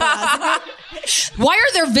 Why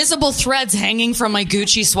are there visible threads hanging from my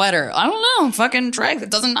Gucci sweater? I don't know. Fucking it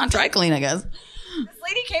doesn't not dry clean, I guess. This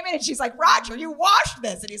lady came in and she's like, Roger, you washed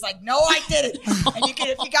this. And he's like, no, I didn't. And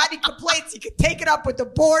if you got any complaints, you could take it up with the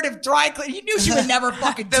board of dry cleaning. You knew she would never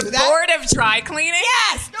fucking do that. The board of dry cleaning?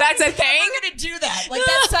 Yes. That's a thing? I'm going to do that. Like,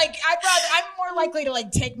 that's like, I'm more likely to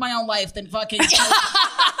like take my own life than fucking.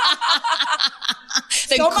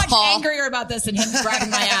 So much angrier about this than him grabbing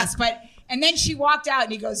my ass. And then she walked out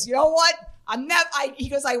and he goes, you know what? He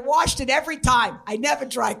goes, I washed it every time. I never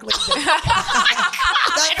dry cleaned it.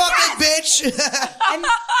 That fucking bitch.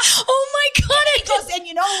 Oh my God. He goes, and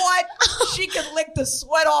you know what? She could lick the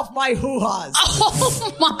sweat off my hoo-has.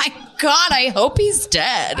 Oh my God. I hope he's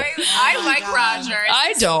dead. I like Roger.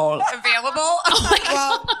 I don't. Available? Oh my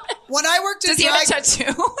God. When I worked at Does he have a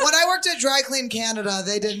tattoo? When I worked at Dry Clean Canada,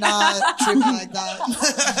 they did not treat me like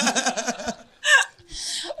that.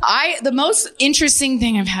 The most interesting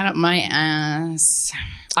thing I've had up my ass.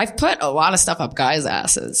 I've put a lot of stuff up guys'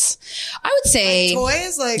 asses. I would say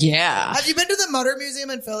toys, like yeah. Have you been to the Mutter Museum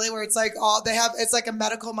in Philly where it's like it's like a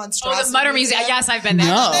medical monstrosity? Oh, the Mutter Museum. Yes, I've been there.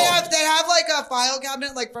 No. They have like a file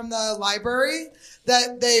cabinet like from the library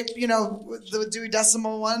that they, the Dewey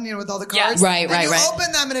Decimal one, with all the cards. Yeah. Right. You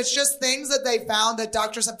open them and it's just things that they found that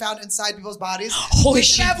doctors have found inside people's bodies. Holy we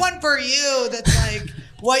should shit. have one for you that's like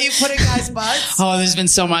what you put in guys' butts. Oh, there's been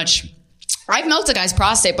so much. I've milked a guy's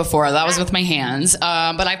prostate before. That was with my hands.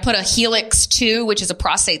 But I put a Helix 2, which is a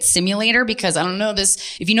prostate simulator, because I don't know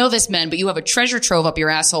if you know this, men, but you have a treasure trove up your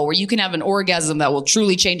asshole where you can have an orgasm that will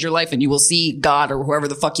truly change your life and you will see God or whoever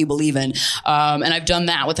the fuck you believe in. And I've done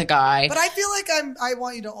that with a guy. But I feel like I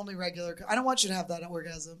want you to only regular. I don't want you to have that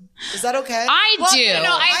orgasm. Is that okay? I do.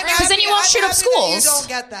 Because then you won't shoot up schools. You don't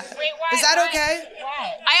get that. Is that okay?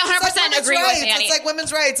 I 100% agree with Annie. It's like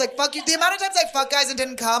women's rights. Like, fuck you. The amount of times I fuck guys and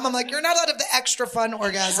didn't come, I'm like, you're not allowed to have the extra fun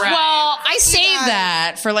orgasm. Well, I save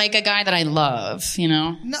that for like a guy that I love,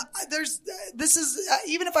 No, this is,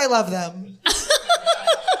 even if I love them,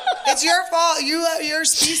 it's your fault. Your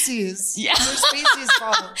species. Yeah. Your species'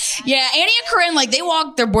 fault. Yeah, Annie and Corinne, like, they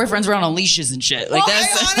walk their boyfriends around on leashes and shit. Like, I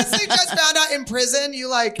honestly just found out in prison,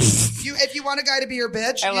 if you want a guy to be your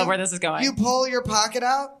bitch. I love where this is going. You pull your pocket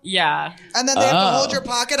out. Yeah. And then they have to hold your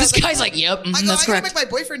pocket. This guy's like, yep, that's correct. I gotta make my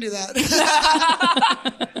boyfriend do that.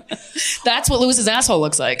 That's what Lewis's asshole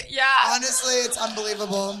looks like. Yeah. Honestly, it's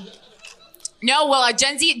unbelievable. No, well,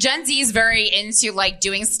 Gen Z is very into like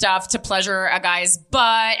doing stuff to pleasure a guy's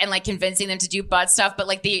butt and like convincing them to do butt stuff, but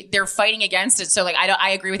like they're fighting against it. So like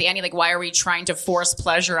I agree with Annie. Like, why are we trying to force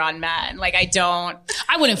pleasure on men? Like, I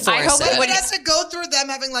wouldn't force it. It has to go through them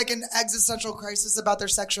having like an existential crisis about their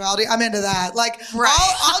sexuality. I'm into that. Like,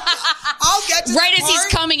 I'll get to right that as he's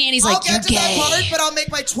part. coming in, he's like, "You're I'll get to that gay." part, but I'll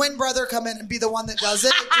make my twin brother come in and be the one that does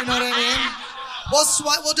it. Do you know what I mean?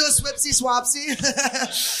 We'll do a swipsy swapsy.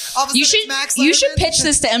 You should pitch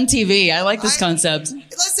this to MTV. I like this concept.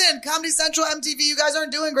 Listen, Comedy Central, MTV, you guys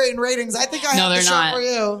aren't doing great in ratings. I think I have the they're show not. for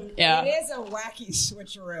you. Yeah. It is a wacky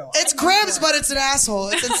switcheroo. It's cribs, but it's an asshole.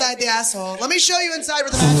 It's inside the asshole. Let me show you inside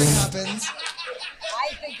where the magic happens.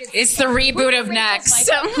 It's the reboot of Next.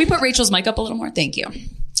 Can we put Rachel's mic up a little more? Thank you.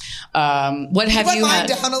 What have Put you mine had?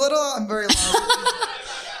 down a little. I'm very loud.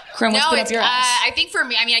 Krim, what's been up it's, your ass? I think for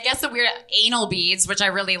me, I mean, I guess the weird anal beads, which I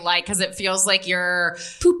really like because it feels like you're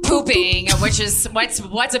pooping, which is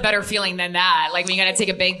what's a better feeling than that? Like when you got to take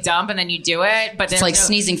a big dump and then you do it, but then It's like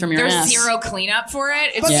sneezing from your there's ass. zero cleanup for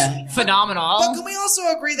it. It's phenomenal. But can we also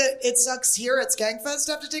agree that it sucks here at Skankfest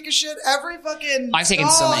to have to take a shit? Every fucking I've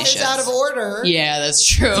taken so many is shits. out of order. Yeah, that's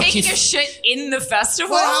true. Taking a shit in the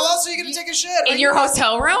festival? Well, how else are you going to take a shit? In your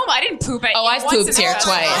hotel room? I didn't poop at I've once pooped in a here row.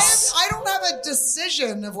 twice. I don't have a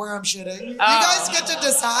decision of where I'm shitting. You guys get to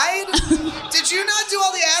decide. Did you not do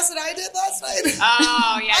all the acid I did last night?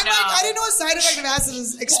 Oh, yeah, I'm like, I didn't know a side effect of acid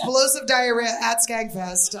is explosive diarrhea at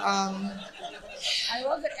Skankfest. I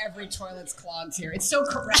love that every toilet's clogged here. It's so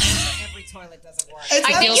correct that every toilet doesn't work.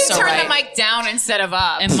 I think you so turn right. the mic down instead of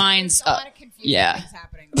up. And mine's up. Yeah.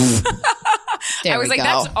 There I was we like, go.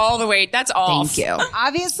 that's all the way. That's off. Thank you.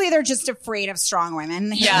 Obviously, they're just afraid of strong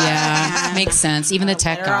women. Yeah, makes sense. Even the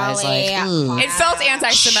tech guys, like, ooh. It felt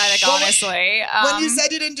anti-Semitic, honestly. When you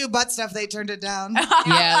said you didn't do butt stuff, they turned it down.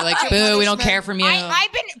 Yeah, like, boo, we don't care from you.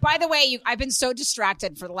 I've been, by the way, I've been so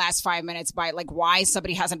distracted for the last 5 minutes by like why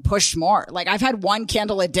somebody hasn't pushed more. Like I've had one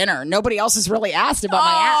candle at dinner. Nobody else has really asked about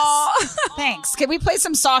my ass. Thanks. Can we play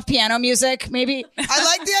some soft piano music, maybe? I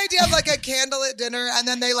like the idea of like a candle at dinner and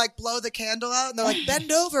then they like blow the candle out and they're like,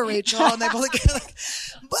 bend over, Rachel. And they blow the candle like,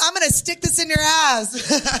 I'm going to stick this in your ass.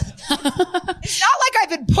 It's not like I've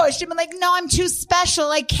been pushed. I've been like, no, I'm too special.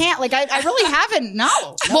 I can't. Like, I really haven't.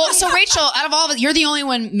 No. Well, so Rachel, out of all of it, you're the only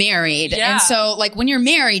one married. Yeah. And so, like, when you're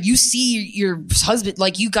married, you see your husband,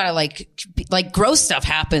 like, you gotta, like, gross stuff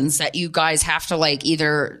happens that you guys have to, like,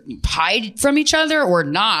 either hide from each other or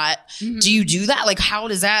not. Mm-hmm. Do you do that? Like, how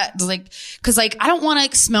does that, like, cause, like, I don't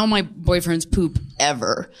want to smell my boyfriend's poop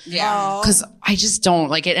ever. Yeah. Cause I just don't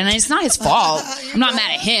like it. And it's not his fault. I'm not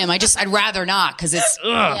mad at him. I'd rather not cause it's,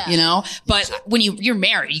 you know? But when you're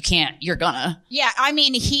married, you're gonna. Yeah, I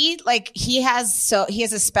mean, he has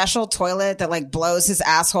a special toilet that like blows his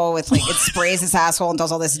asshole with like it sprays his asshole and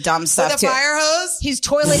does all this dumb stuff. With a fire hose? His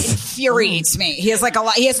toilet infuriates me. He has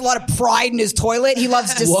a lot of pride in his toilet. He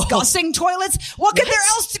loves discussing toilets. What could there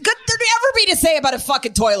ever be to say about a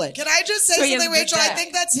fucking toilet? Can I just say So he has something, big Rachel? I dick.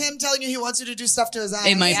 think that's him telling you he wants you to do stuff to his ass.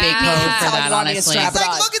 It might be code for that, honestly. It's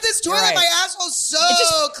like, look at this toilet. Right. My asshole's so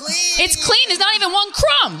clean. It's clean. There's not even one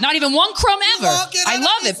crumb. Not even one crumb ever. walk in I and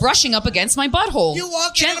love it. Brushing up against my butthole. You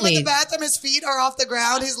walk gently. in with the bathroom, his feet are off the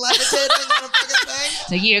ground. He's levitating on a fucking thing.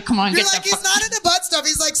 So yeah, come on, You're get like, the he's not into butt stuff.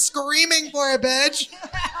 He's like screaming for it, bitch.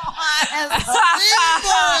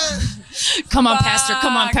 Come on, pastor,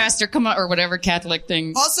 come on, or whatever Catholic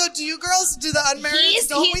thing. Also, do you girls do the unmarried?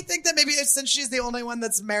 Don't we think that maybe since she's the only one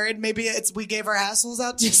that's married, maybe we gave our assholes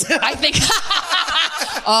out too soon? I think.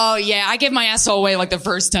 Oh yeah, I give my asshole away like the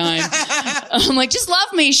first time. I'm like, just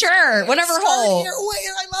love me, sure, whatever hole. Wait,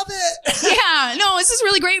 I love it. Yeah, no, this is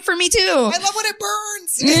really great for me too. I love when it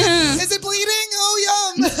burns. Yeah. Is it bleeding?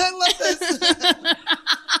 Oh, yum. I love this.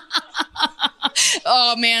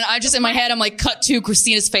 Oh man, I just in my head I'm like cut to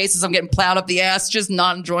Christina's face as I'm getting plowed up the ass, just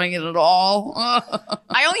not enjoying it at all.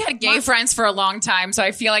 I only had gay friends for a long time, so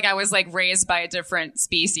I feel like I was like raised by a different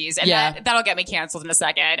species, and that'll get me canceled in a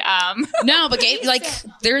second. No, but gay, like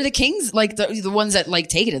they're the kings, like the ones that like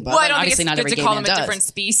take it. But well, I don't obviously think not it's every good gay to call man them a does. different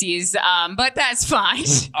species, but that's fine.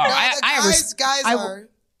 Guys are.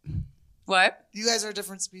 What? You guys are a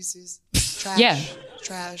different species. Trash. Yeah.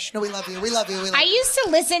 Trash. No, we love you. We love you. We love I you. used to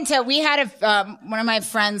listen to, we had one of my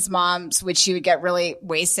friend's moms, which she would get really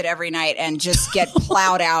wasted every night and just get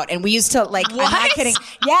plowed out. And we used to like, I'm not kidding.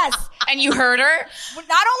 Yes. And you heard her?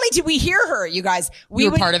 Not only did we hear her, you guys, we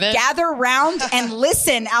were would part of it? gather around and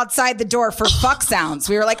listen outside the door for fuck sounds.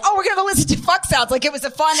 We were like, oh, we're going to go listen to fuck sounds. Like it was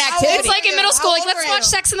a fun activity. It's like in middle school, like, let's watch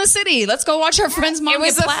Sex in the City. Let's go watch our friend's mom It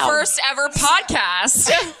was get the plowed. first ever podcast.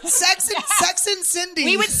 Sex and Cindy.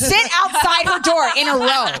 We would sit outside her door in a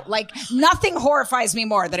row. Like nothing horrifies me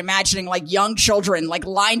more than imagining like young children like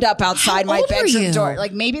lined up outside my old were bedroom you? door.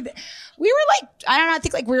 Like maybe we were like, I don't know, I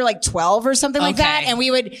think like we were like 12 or something like that. And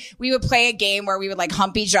we would play a game where we would like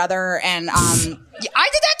hump each other and I did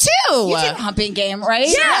that too. you did a humping game, right?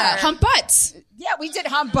 Yeah, hump butts. Yeah, we did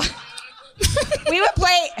hump. We would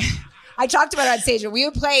play. I talked about it on stage, but we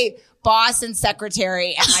would play boss and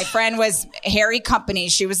secretary, and my friend was Harry Company.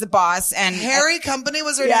 She was the boss, and Harry Company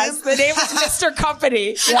was her yes, name. the name was Mr.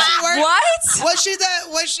 Company. Did Yeah. she work- What? Was she the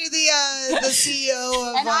CEO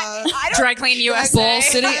of I don't- Dry Clean USA. Bull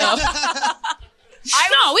City.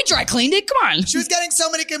 No, we dry cleaned it. Come on. She was getting so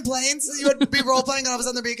many complaints. You would be role playing, and all of a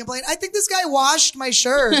sudden there'd be a complaint. I think this guy washed my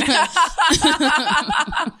shirt.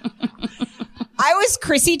 I was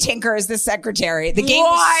Chrissy Tinker as the secretary. The game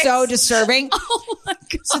was so disturbing. Oh my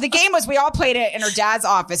God. So the game was we all played it in her dad's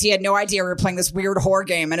office. He had no idea we were playing this weird whore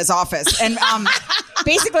game in his office. And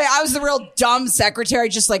basically I was the real dumb secretary,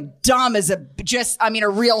 just like dumb as a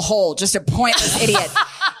real hole, just a pointless idiot.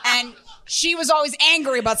 And she was always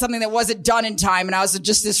angry about something that wasn't done in time, and I was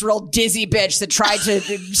just this real dizzy bitch that tried to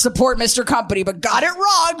support Mr. Company, but got it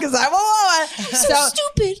wrong because I'm a woman. So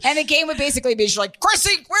stupid. And the game would basically be, she's like,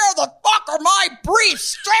 Chrissy, where the fuck are my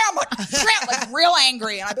briefs? Like real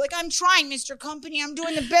angry. And I'd be like, I'm trying, Mr. Company. I'm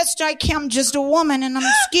doing the best I can. I'm just a woman, and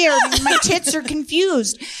I'm scared, and my tits are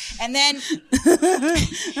confused. And then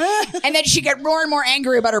she'd get more and more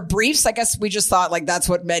angry about her briefs. I guess we just thought like that's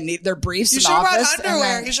what men need, their briefs You in should have office. brought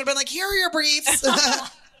underwear. You should have been like, here are your briefs.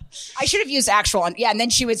 I should have used actual, and then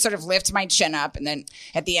she would sort of lift my chin up, and then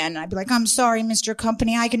at the end, I'd be like, I'm sorry, Mr.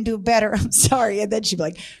 Company, I can do better. I'm sorry. And then she'd be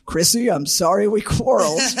like, Chrissy, I'm sorry we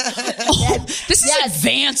quarreled. This is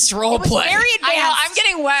advanced role play. Very advanced. I know, I'm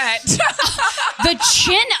getting wet. The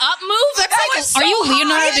chin up move? That's like, so are you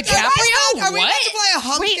Leonardo hard. DiCaprio? Are we What? about to play a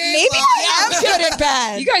hump Wait, game? maybe live? I am good at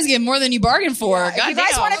that. You guys get more than you bargained for. If you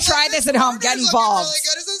guys want to try this at home, get It's involved. really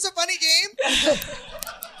good. Isn't this a funny game?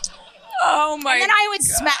 Oh my And then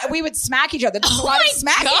we would smack each other. There's a lot of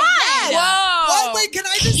smacking. God. Yes. Whoa. Oh, wait, can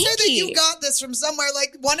I just say that Kinky. you got this from somewhere?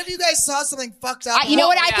 Like, one of you guys saw something fucked up. You know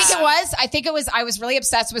what I Yeah. think it was? I think it was I was really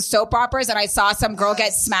obsessed with soap operas, and I saw some girl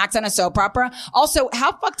get smacked on a soap opera. Also,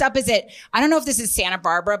 how fucked up is it? I don't know if this is Santa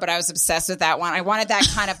Barbara, but I was obsessed with that one. I wanted that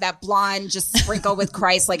kind of that blonde, just sprinkled with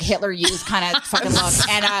Christ, like Hitler Youth kind of fucking look.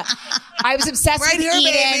 And I was obsessed Right with here,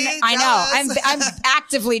 Eden. baby. I know. Jealous. I'm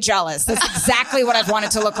actively jealous. That's exactly what I've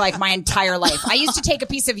wanted to look like my entire life. I used to take a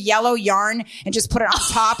piece of yellow yarn and just put it on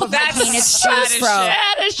top of my That's penis sad shoes as fro.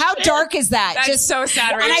 sad as How shit. dark is that? That's Just so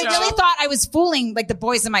sad, And I Rachel. really thought I was fooling like the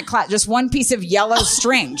boys in my class. Just one piece of yellow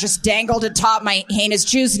string just dangled atop my heinous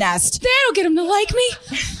Jew's nest. That'll get him to like me.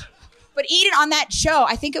 But Eden on that show,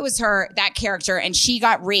 I think it was that character, and she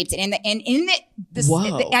got raped. And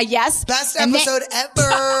yes, Best And then- episode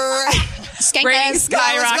ever. Skank Ratings Fest.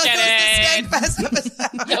 skyrocketed.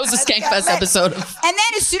 That was a Skank Fest episode. And then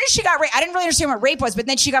as soon as she got raped, I didn't really understand what rape was, but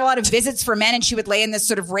then she got a lot of visits for men, and she would lay in this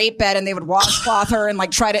sort of rape bed, and they would washcloth her and like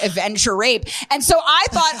try to avenge her rape. And so I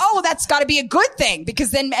thought, oh, that's got to be a good thing, because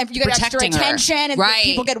then you get extra Protecting her. attention, and Right.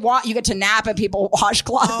 people you get to nap, and people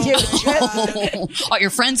washcloth you. All your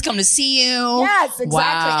friends come to see you. Yes, exactly.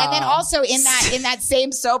 Wow. And then also in that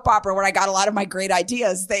same soap opera where I got a lot of my great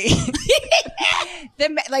ideas,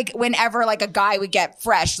 like whenever like a guy would get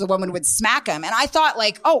fresh, the woman would smack him. And I thought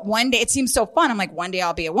like, oh, one day, it seems so fun. I'm like, one day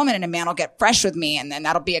I'll be a woman and a man will get fresh with me, and then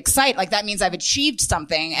that'll be exciting. Like that means I've achieved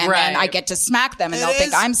something, and then I get to smack them, and they'll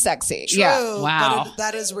think I'm sexy. True, Yeah. Wow. but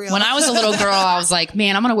that is real. When I was a little girl, I was like,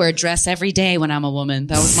 man, I'm going to wear a dress every day when I'm a woman.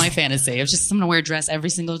 That was my fantasy. I was just, I'm going to wear a dress every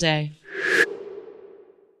single day.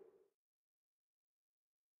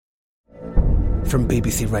 From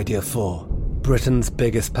BBC Radio 4, Britain's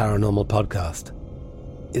biggest paranormal podcast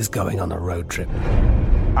is going on a road trip.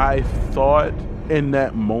 I thought in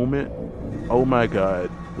that moment, oh my God,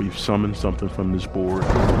 we've summoned something from this board.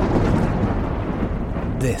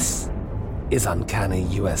 This is Uncanny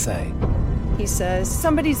USA. He says,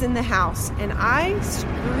 somebody's in the house, and I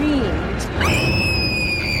screamed.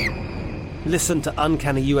 Listen to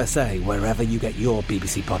Uncanny USA wherever you get your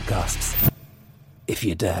BBC podcasts, if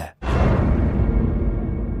you dare.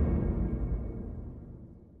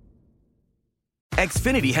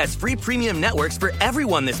 Xfinity has free premium networks for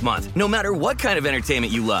everyone this month, no matter what kind of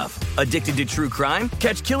entertainment you love. Addicted to true crime?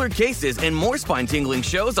 Catch killer cases and more spine-tingling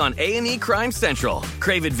shows on A&E Crime Central.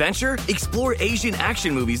 Crave adventure? Explore Asian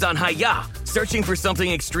action movies on Hi-Ya. Searching for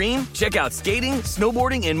something extreme? Check out skating,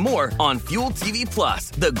 snowboarding, and more on Fuel TV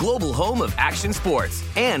Plus, the global home of action sports.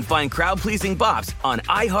 And find crowd-pleasing bops on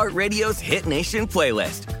iHeartRadio's Hit Nation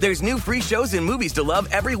playlist. There's new free shows and movies to love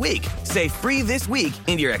every week. Say free this week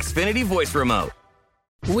in your Xfinity voice remote.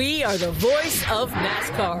 We are the voice of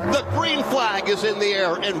NASCAR. The green flag is in the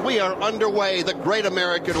air, and we are underway. The Great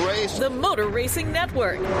American Race. The Motor Racing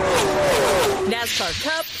Network. NASCAR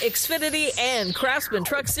Cup, Xfinity, and Craftsman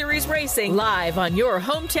Truck Series Racing live on your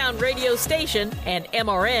hometown radio station and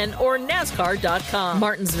MRN or NASCAR.com.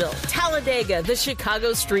 Martinsville, Talladega, the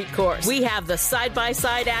Chicago Street Course. We have the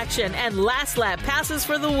side-by-side action and last lap passes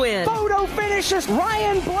for the win. Photo finishes.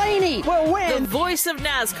 Ryan Blaney will win. The voice of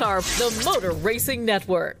NASCAR, the Motor Racing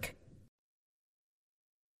Network.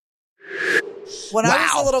 When I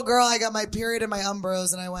was a little girl, I got my period in my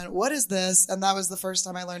Umbros, and I went, "What is this?" And that was the first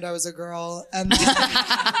time I learned I was a girl. And then, and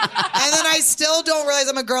then I still don't realize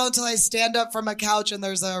I'm a girl until I stand up from a couch and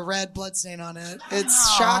there's a red blood stain on it.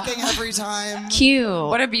 It's shocking every time. Cute.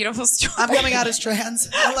 What a beautiful story. I'm coming out as trans.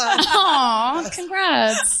 Hello. Aw,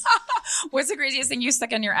 congrats. What's the craziest thing you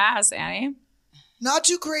stuck in your ass, Annie? Not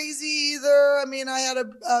too crazy either. I mean, I had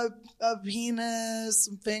a penis,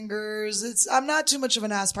 some fingers. I'm not too much of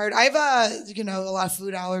an ass pirate. I have a lot of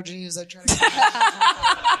food allergies. I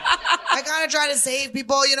kind of try to save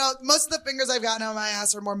people. Most of the fingers I've gotten on my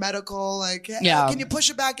ass are more medical. Like, can you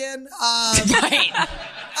push it back in? Right.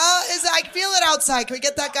 I feel it outside. Can we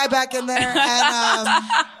get that guy back in there?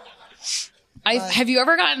 And Have you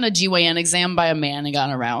ever gotten a GYN exam by a man and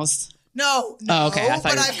gotten aroused? No. Oh, okay. I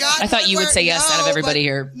thought you would say yes out of everybody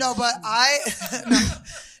here. No, but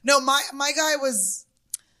my guy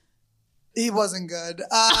he wasn't good.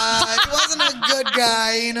 He wasn't a good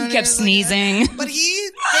guy. You know, he kept sneezing. But he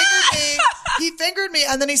fingered me,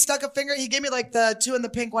 and then he stuck a finger. He gave me like the 2 in the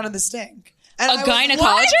pink, 1 in the stink. And a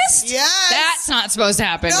gynecologist? Yes. That's not supposed to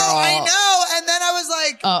happen, No, girl. I know. And then I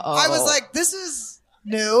was like, this is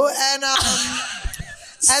new.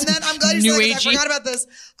 And then I'm glad you said it, 'cause I forgot about this.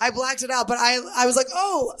 I blacked it out, but I was like,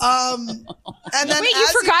 and then wait, you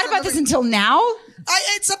forgot about this until now?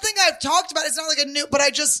 It's something I've talked about. It's not like a new, but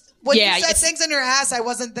when you said things in your ass, I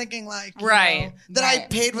wasn't thinking like, that I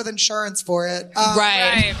paid with insurance for it.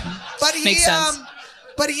 Right. But Makes sense.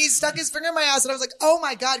 But he stuck his finger in my ass, and I was like, oh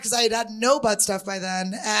my God, because I had no butt stuff by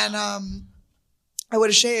then. And I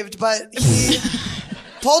would have shaved, but he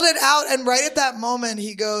pulled it out, and right at that moment,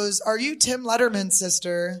 he goes, "Are you Tim Lederman's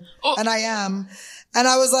sister?" Oh. And I am. And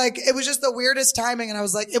I was like, it was just the weirdest timing. And I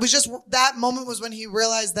was like, it was just that moment was when he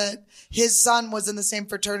realized that his son was in the same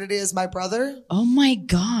fraternity as my brother. Oh my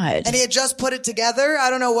God. And he had just put it together. I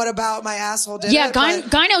don't know what about my asshole did it.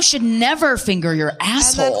 gyno should never finger your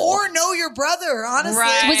asshole. Or know your brother, honestly.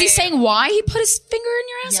 Right. Was he saying why he put his finger in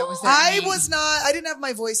your asshole? I didn't have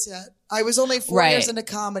my voice yet. I was only 4 years into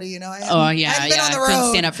comedy, I hadn't been on the road. Couldn't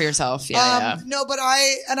stand up for yourself. No, but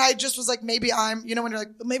I just was like, maybe when you're like,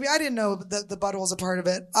 maybe I didn't know the butthole's a part of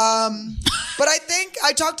it. But I think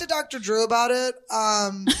I talked to Dr. Drew about it.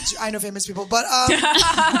 I know famous people, but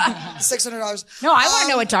 $600. No, I want to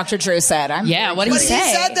know what Dr. Drew said. What did he say?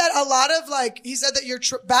 He said that a lot of he said that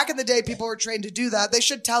back in the day, people were trained to do that. They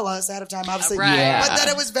should tell us ahead of time, obviously. Right. Yeah. But that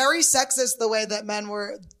it was very sexist the way that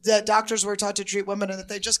doctors were taught to treat women, and that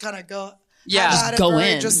they just kind of go. Just go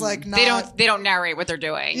in. Just like not. They don't narrate what they're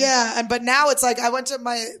doing. Yeah, but now it's like I went to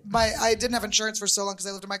my I didn't have insurance for so long because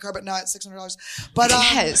I lived in my car, but now it's $600. But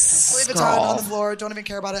yes, Louis Vuitton on the floor. Don't even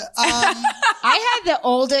care about it. I had the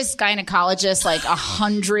oldest gynecologist,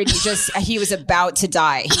 100. He was about to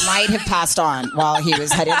die. He might have passed on while he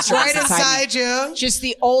was had insurance right inside you. Just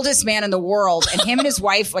the oldest man in the world, and him and his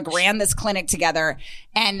wife ran this clinic together.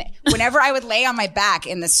 And whenever I would lay on my back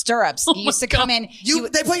in the stirrups, he used to come in.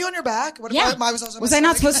 They put you on your back? What if I was also was I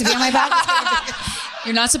not supposed to be on my back?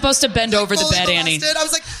 You're not supposed to bend over the bed, Annie. I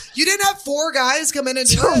was like, you didn't have 4 guys come in and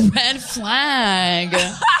do it's it. A red flag.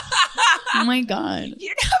 Oh my God. You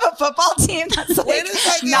didn't have a football team? That's When is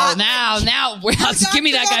that now, give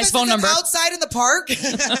me that guy's phone number. Outside in the park?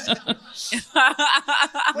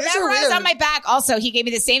 Whenever I was on my back, also, he gave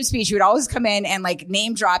me the same speech. He would always come in and like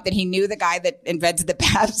name drop that he knew the guy that invented the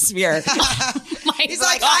pap smear. He's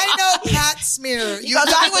like, I know Pat Smear. He goes,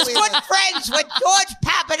 I was good friends with George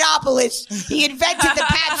Papadopoulos. He invented the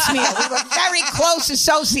pap smear. We were very close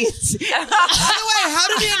associates. By the way, how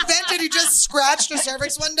did he invent it? He just scratched a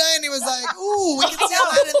cervix one day and he was like, ooh, we can see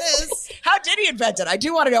that in this. How did he invent it? I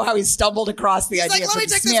do want to know how he stumbled across the idea. He's like, let me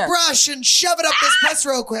take smear. this brush and shove it up this puss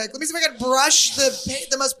real quick. Let me see if I can brush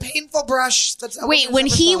the most painful brush that's Wait, when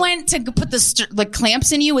he went to put the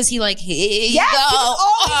clamps in you, was he like, hey, yes, go? he was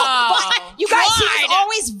always, you guys, he God. was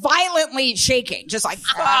always violently shaking, just like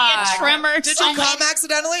tremor. Did you come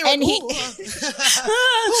accidentally? And he, Ooh,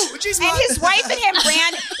 and his wife and him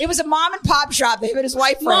ran. It was a mom and pop shop that him and his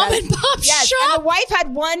wife ran. Mom and pop yes, shop. and the wife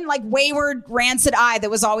had one like wayward, rancid eye that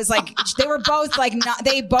was always like they were both like not.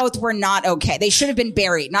 They both were not okay. They should have been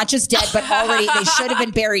buried, not just dead, but already they should have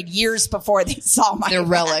been buried years before they saw my. They're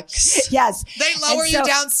relics. Yes, they lower you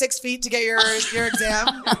down 6 feet to get your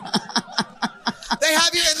exam. They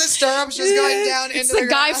have you in the stirrups, just going down It's into the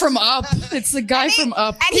guy from Up. It's the guy from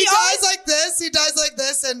Up. And he dies like this. He dies like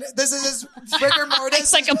this, and this is his rigor mortis.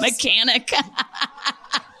 It's like a mechanic.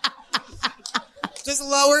 Just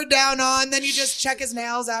lowered down on. Then you just check his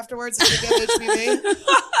nails afterwards if you get HPV.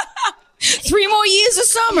 3 more years of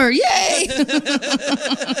summer. Yay.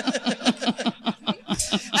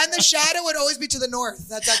 And the shadow would always be to the north.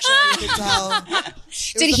 That's actually how you could tell.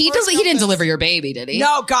 Did he didn't deliver your baby, did he?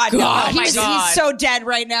 No, God, no. God. He's so dead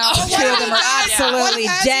right now. Oh, The two of them are absolutely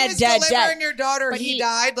What as dead, he was dead, delivering dead. your daughter, he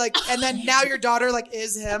died. Like, and then now your daughter like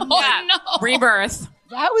is him. Oh, no. Rebirth.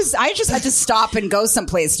 I just had to stop and go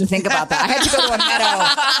someplace to think about that. I had to go to a meadow.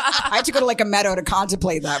 I had to go to like a meadow to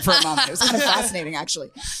contemplate that for a moment. It was kind of fascinating,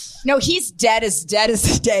 actually. No, he's dead as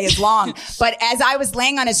the day is long. But as I was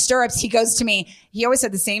laying on his stirrups, he goes to me. He always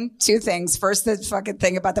said the same two things. First, the fucking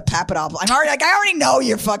thing about the Papadopoulos. I already know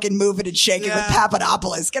you're fucking moving and shaking with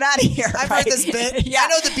Papadopoulos. Get out of here. I've heard this bit. Yeah. I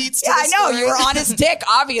know the beats to Yeah, I this know. story. You were on his dick,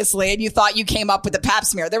 obviously, and you thought you came up with the pap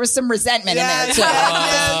smear. There was some resentment in there, too.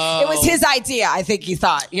 It was his idea, I think he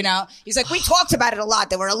thought, you know? He's like, we talked about it a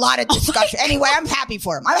lot. There were a lot of discussion. Anyway, I'm happy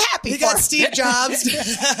for him. I'm happy He for got him. Steve Jobs.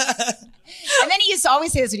 And then he used to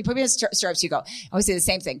always say this when he put me in stirrups. You go, I always say the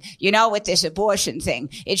same thing. You know, with this abortion thing,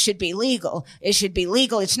 it should be legal. It should be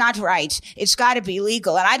legal. It's not right. It's got to be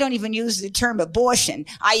legal. And I don't even use the term abortion.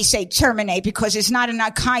 I say terminate because it's not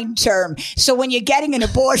a kind term. So when you're getting an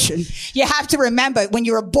abortion, you have to remember when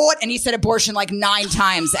you're and he said abortion like 9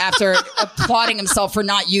 times after applauding himself for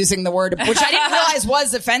not using the word, which I didn't realize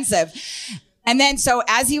was offensive. And then, so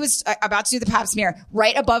as he was about to do the pap smear,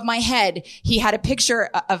 right above my head, he had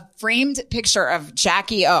a framed picture of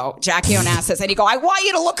Jackie Onassis. And he go, I want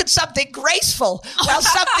you to look at something graceful while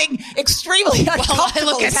something extremely uncomfortable I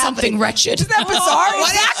look at is something happening. wretched. Isn't that bizarre?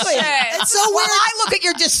 What Exactly. It's so While weird. I look at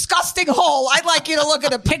your disgusting hole, I'd like you to look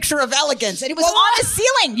at a picture of elegance. And it was on the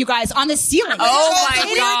ceiling, you guys, on the ceiling. Oh my The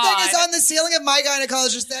weird God. thing is on the ceiling of my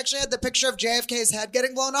gynecologist, they actually had the picture of JFK's head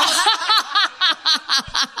getting blown off.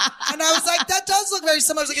 And I was like, that does look very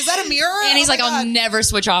similar. I was like, is that a mirror? And he's Oh my like, I'll God. never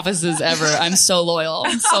switch offices ever. I'm so loyal.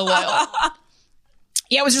 I'm so loyal.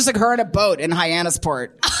 Yeah, it was just like her in a boat in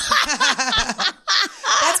Hyannisport.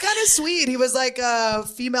 That's kind of sweet. He was like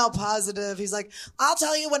female positive. He's like, I'll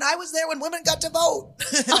tell you, when I was there when women got to vote.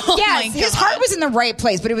 Yes, his heart was in the right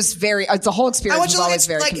place, but it was very, the whole I experience want was you to look always at,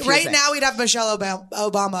 very like, confusing. right now we'd have Michelle Obama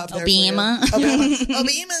up there. Obama. Obama.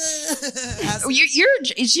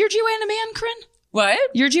 Is your Joanna man, Corinne? What?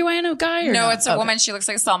 Your Joanna guy? Or No, not? it's a woman. She looks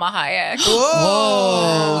like Salma Hayek.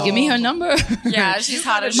 Oh, give me her number. Yeah, she's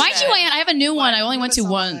hot as My shit. Joanna, I have a new one. I only went to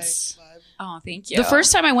once. Oh, thank you. The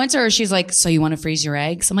first time I went to her, she's like, so you want to freeze your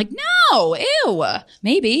eggs? I'm like, no, ew,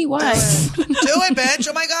 maybe. Why? Do it, bitch.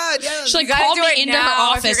 Oh my God. Yes. She like gotta called do me it into her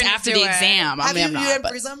now if you're office gonna after do the it. exam. I Have mean, you, I'm you not, didn't but-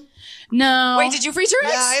 freeze them? No. Wait, did you freeze your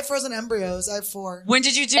eggs? Yeah, I have frozen embryos. I have 4. When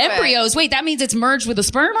did you do Embryos. Wait, that means it's merged with a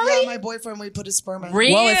sperm already? Yeah, my boyfriend, we put his sperm in.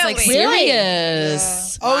 Really? Whoa, it's like Really?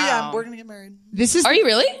 serious. Oh yeah, we're gonna get married. Are you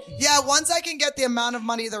really? Yeah, once I can get the amount of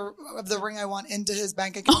money of the ring I want into his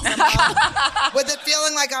bank account somehow, with it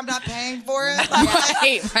feeling like I'm not paying for it.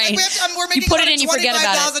 Right. Like we're making You put it in, you forget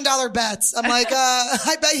about it. $25,000 bets. I'm like,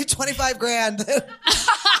 I bet you $25,000.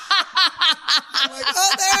 I'm like,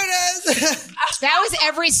 oh, there it is. That was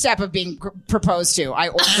every step of being proposed to. I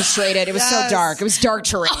orchestrated. It was so dark. It was dark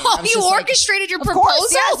terrain. Oh, I was you just like, orchestrated your of proposal?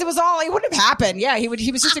 course, yes, it was all. It wouldn't have happened. Yeah, he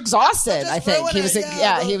was just exhausted. I think he was.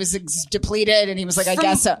 He was depleted, and he was like, I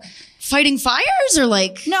guess so. Fighting fires or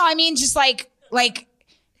like? No, I mean just like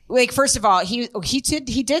like, first of all, he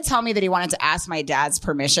did tell me that he wanted to ask my dad's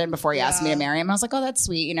permission before he asked me to marry him. I was like, oh, that's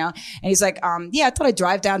sweet, you know? And he's like, yeah, I thought I'd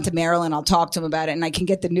drive down to Maryland. I'll talk to him about it and I can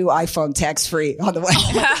get the new iPhone tax free on the way.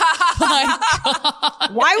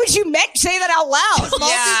 Why would you say that out loud?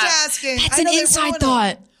 Multitasking. That's an inside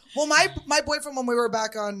thought. Well, my boyfriend, when we were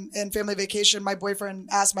back in family vacation, my boyfriend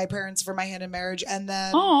asked my parents for my hand in marriage, and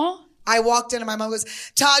then I walked in and my mom goes,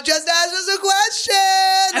 Todd just asked us a question.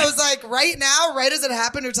 I was like, right now, right as it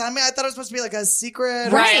happened, you're telling me? I thought it was supposed to be like a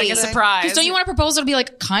secret. Right, like a surprise. Because don't you want a proposal to be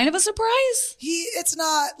like kind of a surprise? It's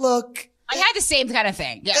not, look. I had the same kind of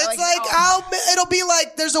thing. Yeah, it'll be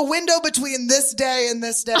like there's a window between this day and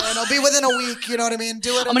this day, and it'll be within a week. You know what I mean?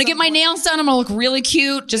 Do it. I'm gonna get my nails done. I'm gonna look really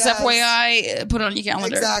cute. Just FYI, put it on your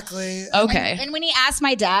calendar. Exactly. Okay. And when he asked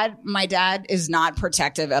my dad is not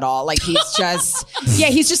protective at all. Like he's just,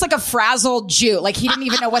 he's just like a frazzled Jew. Like he didn't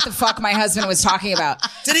even know what the fuck my husband was talking about.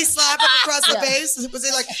 Did he slap him across the face? Was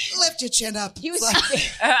he like, lift your chin up? He was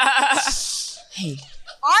hey.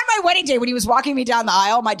 On my wedding day, when he was walking me down the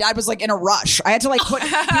aisle, my dad was like in a rush. I had to like he was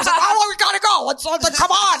like, oh, we gotta go. Let's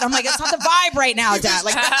come on. I'm like, that's not the vibe right now, Dad.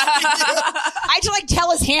 Like, I had to like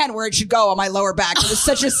tell his hand where it should go on my lower back. It was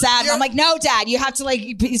such a sad. I'm like, no, Dad, you have to like,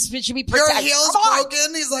 it should be protected. Your heel's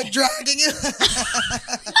broken. He's like dragging you.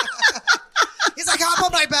 He's like, hop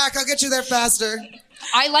on my back. I'll get you there faster.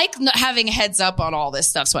 I like having heads up on all this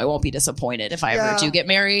stuff so I won't be disappointed if I ever do get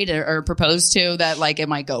married or proposed to, that like it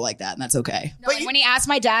might go like that, and that's okay. No, but when he asked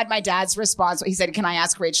my dad's response, he said, can I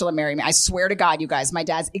ask Rachel to marry me? I swear to God, you guys, my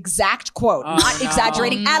dad's exact quote, not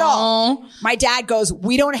exaggerating at all. My dad goes,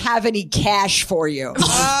 we don't have any cash for you.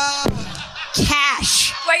 Cash.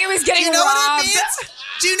 Like it was getting robbed. What it means?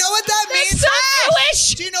 Do you know what that means? So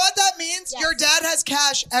foolish. Do you know what that means? Yes. Your dad has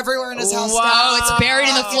cash everywhere in his house. Wow, it's buried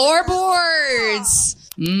in the floorboards.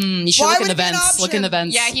 You should look in the vents. Look in the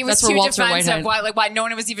vents. Yeah, he was That's too Walter defensive. Why no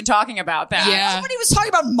one was even talking about that? Yeah. Somebody was talking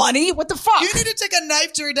about money. What the fuck? You need to take a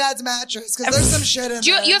knife to your dad's mattress because there's some shit in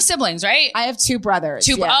there. You have siblings, right? I have two brothers.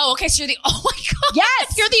 Oh, okay. So you're oh my God.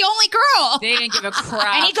 Yes. You're the only girl. They didn't give a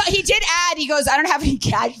crap. And he did add, he goes, I don't have any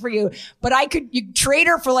cash for you, but you trade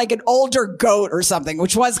her for like an older goat or something,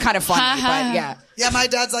 which was kind of funny, but yeah. Yeah, my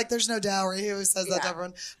dad's like, there's no dowry. He always says that to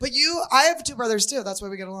everyone. But I have two brothers too. That's why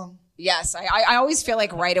we get along. Yes, I always feel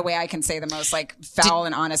like right away I can say the most like foul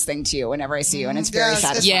and honest thing to you whenever I see you, and it's very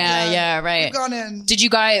satisfying. Yeah, right. We've gone in. Did you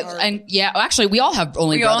guys? And actually, we all have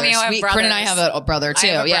only brothers. Only have brothers. Corinne and I have a brother too.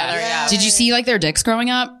 I have a brother, yeah. Did you see like their dicks growing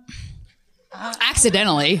up?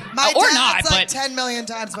 Accidentally, my or dad's not, like but 10 million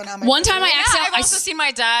times, but not my one time I've also seen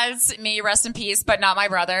my dad's. May he rest in peace, but not my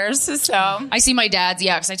brother's. So I see my dad's.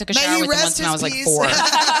 Yeah, because I took a shower with him once when I was like 4.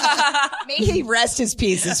 May he rest his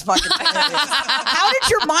peace is fucking hilarious. How did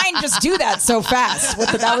your mind just do that so fast?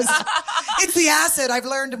 It's the acid. I've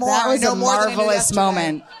learned more. That was I know a more marvelous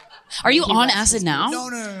moment. Are you on acid now?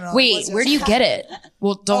 No. Wait, where do you get it?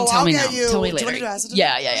 Well, don't tell me now. Tell me later. Do you want to do acid?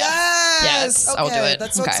 Yeah. Yes. I'll do it.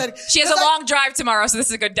 That's so exciting. She has a long drive tomorrow, so this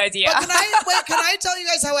is a good idea. But can I tell you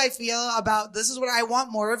guys how I feel about this? Is what I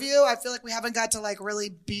want more of you. I feel like we haven't got to like really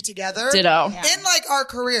be together. Ditto. In like our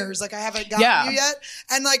careers, like I haven't gotten you yet.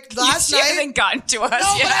 And like last night, you haven't gotten to us.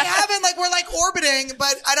 No, yet. but I haven't. Like we're like orbiting, and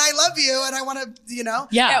I love you, and I want to,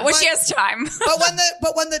 Yeah, when she has time.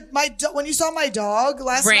 When you saw my dog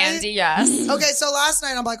last night, Brandy, yes. Okay, so last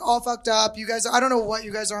night I'm like all fucked up. You guys, I don't know what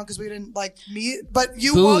you guys are on because we didn't like meet, but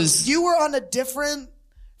you were on a different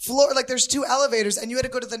floor. Like there's 2 elevators and you had to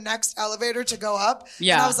go to the next elevator to go up.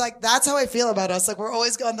 Yeah. And I was like, that's how I feel about us. Like we're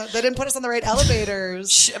always going, they didn't put us on the right elevators.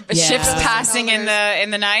 Ships passing in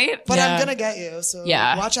the night. But I'm going to get you. So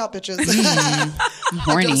watch out, bitches.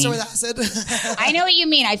 Horny. With acid. I know what you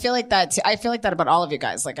mean. I feel like that. I feel like that about all of you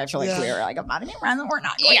guys. Like I feel like we're like, I'm not even around. We're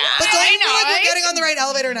not. Yeah. But don't you feel like we're getting on the right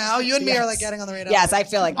elevator now? You and me are like getting on the right elevator. Yes, I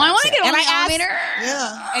feel like I want to get on the elevator.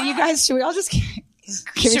 Yeah. And you guys, should we all just give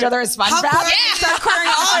each other a sponge bath? Yeah. Start crying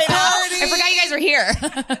I forgot you guys were here.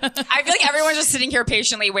 I feel like everyone's just sitting here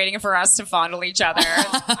patiently waiting for us to fondle each other.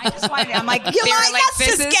 I just wanted. I'm like, let's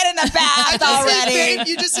just get in the bath already.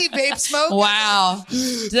 You just see vape smoke. Wow.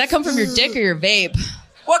 Did that come from your dick or your vape?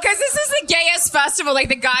 Well, because this is the gayest festival. Like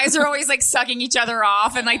the guys are always like sucking each other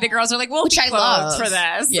off, and like the girls are like, "We'll be clothed for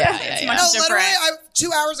this." Yeah, it's yeah. much No, different. literally,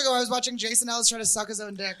 2 hours ago, I was watching Jason Ellis try to suck his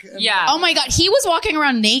own dick. Yeah. Oh my God, he was walking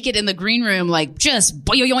around naked in the green room, like just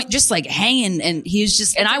like hanging, and he was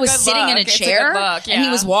just. And I was sitting in a chair, and he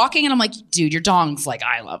was walking, and I'm like, "Dude, your dong's like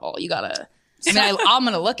eye level. You gotta." I mean, I'm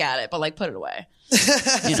gonna look at it, but like, put it away.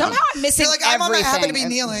 Somehow I'm missing like, everything. I happen to be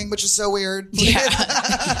kneeling, which is so weird. Yeah.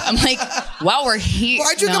 I'm like, while we're here.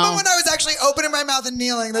 Why'd you come in when I was actually opening my mouth and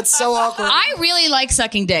kneeling? That's so awkward. I really like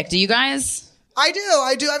sucking dick. Do you guys? I do.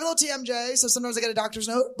 I have a little TMJ, so sometimes I get a doctor's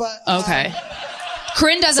note, but... Okay.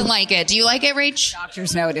 Corinne doesn't like it. Do you like it, Rach?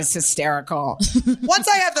 Doctor's note is hysterical. Once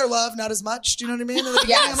I have their love, not as much. Do you know what I mean? In the beginning,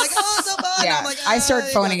 Yes. I'm like, oh, so fun. Yeah. I'm like, I started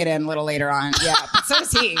phoning it in a little later on. Yeah, but so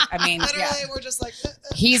does he. I mean, literally, yeah. we're just like...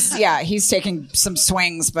 He's taking some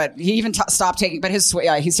swings, but he even stopped taking. But he's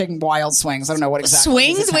taking wild swings. I don't know what exactly.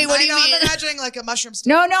 Swings? Wait, what do you mean? I'm imagining like a mushroom stick.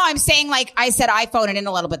 No, I'm saying like I said I phone it in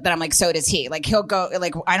a little bit, then I'm like, so does he. Like he'll go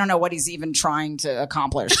like I don't know what he's even trying to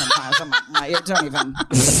accomplish sometimes. I'm like, don't even.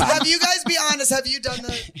 Have you guys be honest? Have you done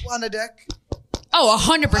the on a dick? Oh,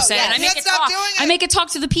 100%. I make it talk. I make it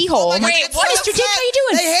talk to the pee hole. I'm like, It's what, so Mr. Dick? How you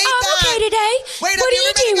doing? They hate that. Okay today. Wait, what are you have you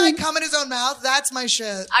ever doing? made a guy come in his own mouth? That's my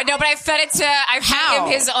shit. I know, but I fed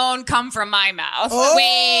him his own cum from my mouth. Oh,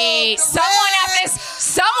 Wait, someone at this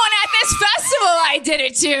festival I did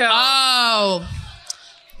it to. Oh.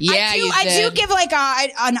 Yeah, I do give like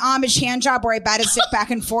an Amish hand job where I bat a stick back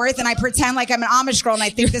and forth, and I pretend like I'm an Amish girl, and I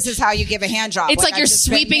think this is how you give a hand job. It's like you're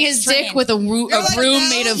sweeping his dick with a broom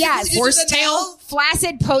made of horsetail.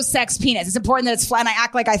 Flaccid post-sex penis. It's important that it's flat, and I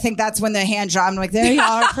act like I think that's when the hand job. I'm like, there you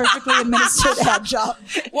are, perfectly administered hand job.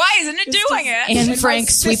 Why isn't it doing it? Anne Frank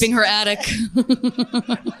sweeping her attic. And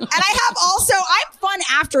I'm fun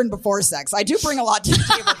after and before sex. I do bring a lot to the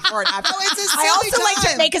table before and after. I also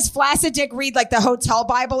like to make his flaccid dick read like the hotel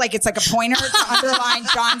Bible, like it's like a pointer to underline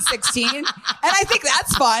John 16. And I think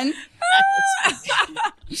that's fun.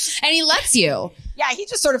 And he lets you. Yeah, he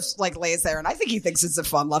just sort of like lays there, and I think he thinks it's a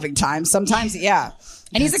fun, loving time. Sometimes, yeah.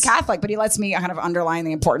 And he's a Catholic, but he lets me kind of underline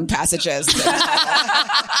the important passages.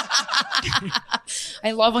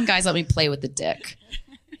 I love when guys let me play with the dick.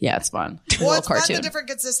 Yeah, it's fun. Well, it's fun. Cartoon. The different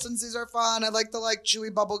consistencies are fun. I like the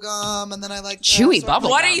chewy bubble gum, and then I like chewy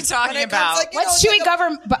bubble. What are you talking about? What's chewy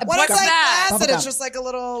gum? What's that? Acid, it's just like a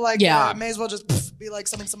little yeah. It may as well just be like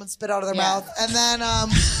something someone spit out of their mouth,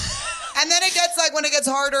 and then it gets like when it gets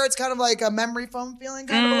harder, it's kind of like a memory foam feeling,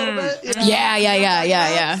 kind of a little bit. You know?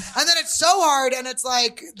 Yeah. And then it's so hard, and it's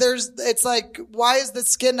like why is the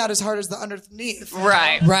skin not as hard as the underneath?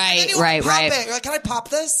 Right. You're like, can I pop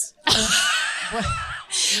this?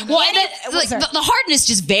 Well, and the hardness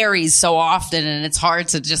just varies so often, and it's hard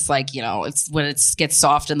to just it's when it gets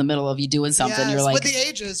soft in the middle of you doing something. You're like, with the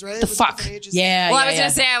ages, right? The fuck? Yeah. Well, I was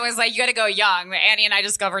gonna say, I was like, you got to go young. Annie and I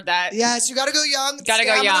discovered that. Yes, you got to go young. Got to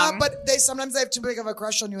go young. But sometimes they have too big of a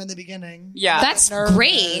crush on you in the beginning. Yeah, that's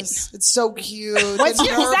great. It's so cute. Is that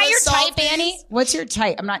your type, Annie? What's your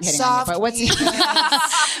type? I'm not hitting on you, but what's your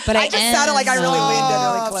But I just sounded like I really leaned in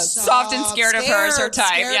really close. Soft and scared of her is her type.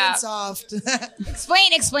 Scared Yeah, and soft.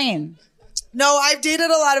 Explain. No, I've dated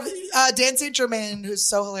a lot of Dan St. Germain, who's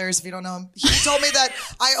so hilarious if you don't know him. He told me that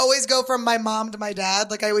I always go from my mom to my dad.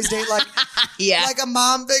 Like I always date like a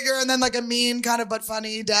mom figure and then like a mean kind of but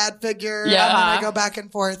funny dad figure. Yeah. And then I go back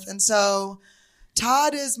and forth. And so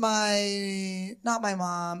Todd is not my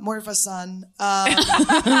mom, more of a son.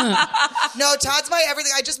 No, Todd's my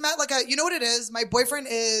everything. I just met you know what it is? My boyfriend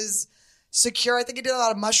is secure. I think he did a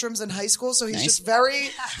lot of mushrooms in high school, so he's just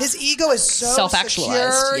his ego is so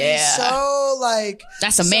self-actualized. Secure. Yeah. He's so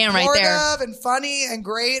that's a man right there. Supportive and funny and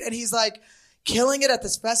great, and he's like killing it at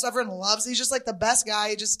this fest. Everyone loves. He's just like the best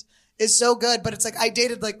guy. He just is so good. But it's like I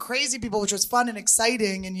dated like crazy people, which was fun and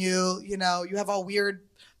exciting, and you have all weird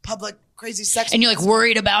public crazy sex. And you're like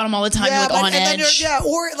worried about them all the time. Yeah, you're like on edge.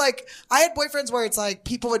 Or like I had boyfriends where it's like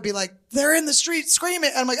people would be like, they're in the street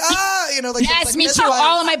screaming. And I'm like, like yes, like me too.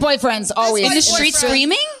 All of my boyfriends always in the street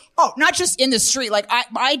screaming. Oh, not just in the street. Like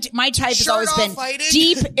my type has always been fighting.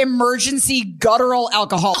 deep emergency guttural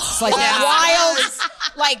alcoholics. Like wild,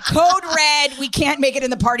 like code red. We can't make it in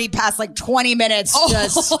the party past like 20 minutes.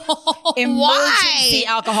 Just emergency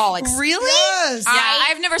alcoholics. Really? Yes. Yeah,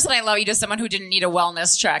 I've never said I love you to someone who didn't need a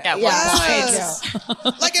wellness check at one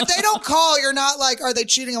point. Like if they don't call, you're not like, are they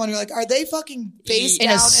cheating on you? Like, are they fucking face in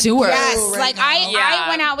down a sewer? Yes, right now? I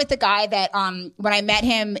went out with a guy that when I met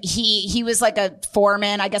him, he was like a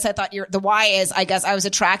foreman. I guess I thought the why is I guess I was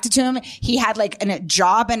attracted to him. He had like a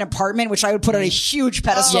job and apartment, which I would put on a huge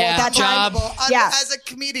pedestal at that time. As a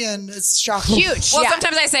comedian, it's shocking. Huge. Well,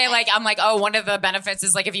 sometimes I say I'm like, oh, one of the benefits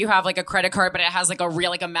is like if you have like a credit card, but it has like a real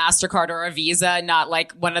like a MasterCard or a Visa, not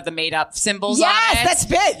like one of the made up symbols on it. Yes, that's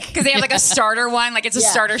big. Because they have like a starter one, like it's a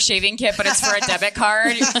starter shaving kit, but it's for a debit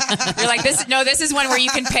card. You're like, this is one where you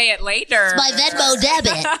can pay it later. It's my Venmo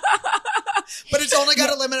debit. But it's only got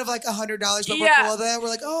a limit of like $100, but we're cool with it. We're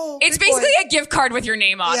like, oh, it's big boy. basically a gift card with your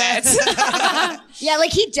name on it. Yeah,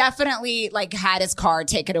 like he definitely like had his car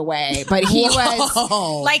taken away, but he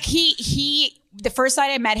was like he the first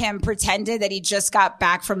night I met him pretended that he just got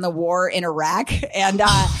back from the war in Iraq, and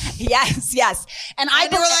yes, and we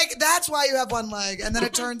were like, that's why you have one leg, and then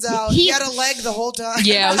it turns out he had a leg the whole time.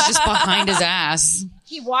 Yeah, it was just behind his ass.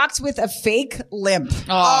 He walked with a fake limp.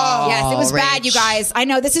 Oh, yes, it was Rach. bad, you guys. I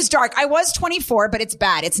know this is dark. I was 24, but it's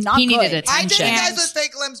bad. It's not He good. needed I attention. dated guys with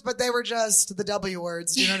fake limbs, but they were just the W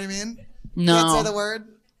words. Do you know what I mean? No. Can't say the word.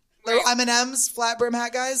 Little M&M's, flat brim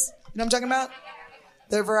hat guys. You know what I'm talking about?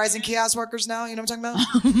 They're Verizon kiosk workers now. You know what I'm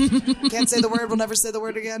talking about? Can't say the word. We'll never say the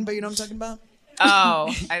word again, but you know what I'm talking about?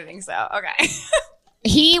 Oh, I think so. Okay.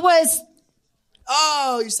 He was...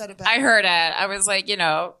 Oh, you said it back. I heard it. I was like,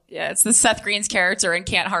 it's the Seth Green's character and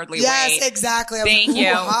Can't Hardly Wait. Yes, exactly. I was Thank like, you.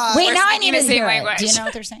 ooh, hot. Wait, We're now I speaking need the to same hear it. language. Do you know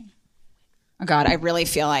what they're saying? Oh, God, I really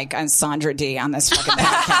feel like I'm Sandra D on this fucking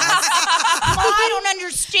podcast. I don't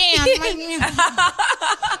understand.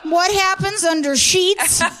 What happens under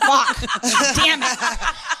sheets? Fuck. Damn it.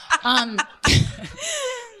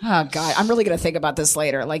 Oh, God. I'm really going to think about this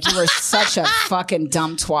later. Like, you were such a fucking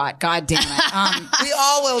dumb twat. God damn it. We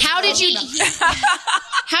all will. How did you...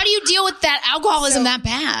 How do you deal with that alcoholism that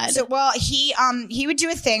bad? So, well, he would do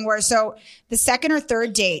a thing where, so the second or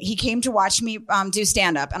third date, he came to watch me do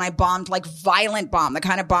stand up, and I bombed, like violent bomb, the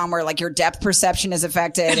kind of bomb where like your depth perception is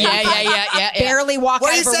affected. Yeah. Barely walk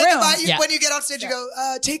What out he of a said room. about you when you get off stage, you go,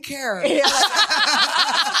 take care.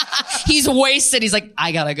 He's wasted. He's like,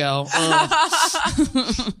 I gotta go.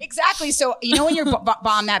 Exactly. So, when you're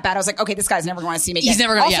bombed that bad, I was like, okay, this guy's never going to see me again. He's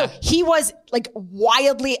never gonna, Also, he was like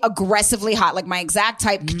wildly aggressively hot, like my exact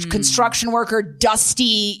type, construction worker,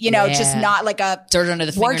 dusty, just not like a dirt under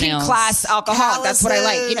the working fingernails. class alcoholic. That's what I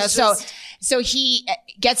like, Calluses, So he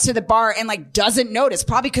gets to the bar and like doesn't notice,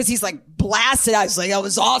 probably because he's like blasted out. He's like, that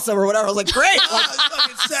was awesome or whatever. I was like, great.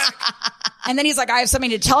 And then he's like, I have something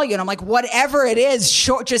to tell you. And I'm like, whatever it is,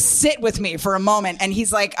 just sit with me for a moment. And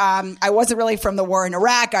he's like, I wasn't really from the war in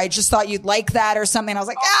Iraq. I just thought you'd like that or something. I was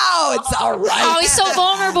like, oh, it's all right. Oh, he's so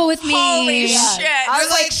vulnerable with me. Holy shit. I was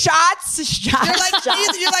like, shots.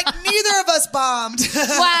 You're like, neither of us bombed.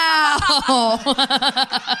 Wow.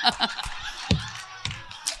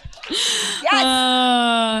 Yes.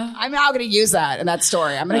 I'm now going to use that in that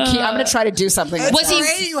story. I'm going to try to do something. It's Was great,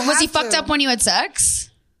 he you fucked have up when you had sex?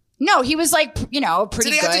 No, he was like, pretty good.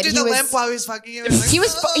 Did he have to do the limp while he was fucking you?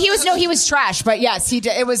 He was trash, but yes, he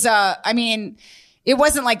did. It was, it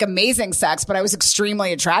wasn't like amazing sex, but I was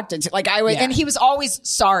extremely attracted to, like I was, and he was always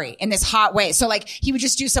sorry in this hot way. So like he would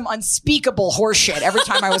just do some unspeakable horseshit every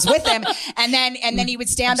time I was with him. And then he would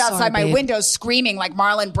stand outside my window screaming like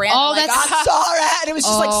Marlon Brando. Oh, like, that's I'm sorry. And it was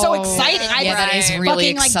just like so exciting. That is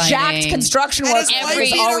really fucking exciting. like jacked construction worker. His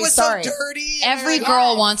was white always was sorry. so dirty. Every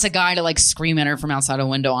girl wants a guy to like scream at her from outside a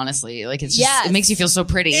window, honestly. Like it's just, it makes you feel so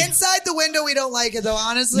pretty. Inside the window, we don't like it though,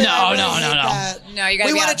 honestly. No. No, No, you gotta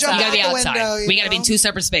we be wanna outside. jump You gotta be out the outside. window, We gotta be in two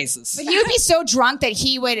separate spaces. But he would be so drunk that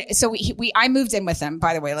he would. So I moved in with him.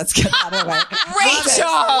 By the way, let's get that out of the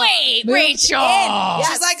way. Rachel.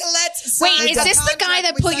 She's like, let's. Wait, sign is this the guy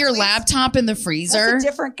that put your laptop in the freezer? That's a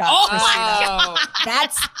different guy. Oh my God.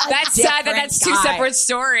 That's sad that that's two separate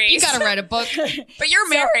stories. You gotta write a book. But you're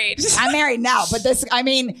married. I'm married now, but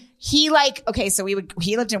he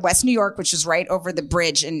lived in West New York, which is right over the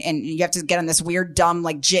bridge, and you have to get on this weird, dumb,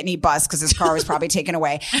 like jitney bus because his car was probably taken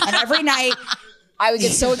away. And every night I would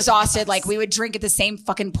get so exhausted, like we would drink at the same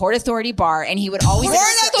fucking Port Authority bar, and he would always Port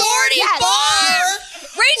Authority bar.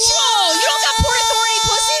 Rachel, you don't got Port Authority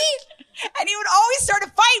pussy. And he would always start a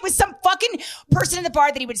fight with some fucking person in the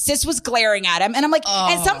bar that he would insist was glaring at him. And I'm like,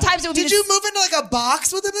 and sometimes it would be. Did you move into like a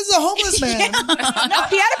box with him? This is a homeless man. No,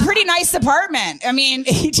 he had a pretty nice apartment. I mean,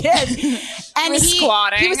 he did. And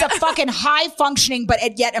he was a fucking high functioning,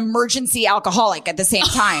 but yet emergency alcoholic at the same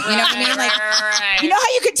time. You know what I mean? Like, you know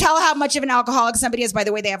how you could tell how much of an alcoholic somebody is by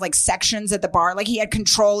the way they have like sections at the bar? Like he had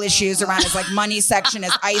control issues around his like money section,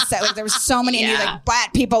 his ice, like there was so many, and he like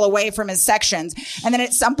bat people away from his sections. And then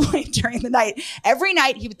at some point during the night, every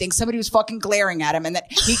night he would think somebody was fucking glaring at him, and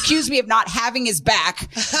that he accused me of not having his back.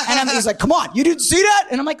 And he's like, come on, you didn't see that?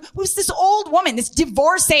 And I'm like, who's this old woman, this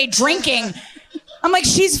divorcee drinking? I'm like,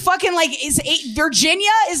 she's fucking like, Virginia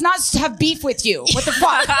is not to have beef with you. What the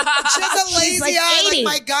fuck? She has a lazy like eye 80.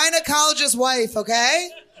 like my gynecologist wife, okay?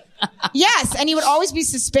 Yes, and he would always be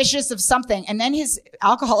suspicious of something. And then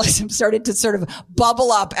alcoholism started to sort of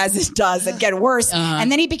bubble up as it does and get worse.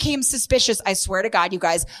 And then he became suspicious, I swear to God, you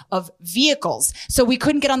guys, of vehicles. So we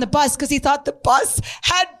couldn't get on the bus because he thought the bus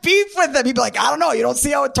had beef with him. He'd be like, I don't know. You don't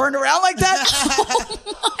see how it turned around like that?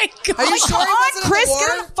 Oh my God. Are you sure come he on, wasn't in Chris, the war?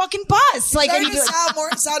 get on a fucking bus. Like, and Starting he'd to be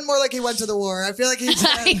like, sound more like he went to the war. I feel like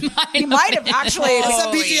he might have actually.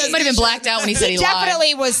 Some PTSD Might have been blacked out when he said he lied.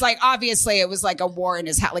 definitely was like, obviously it was like a war in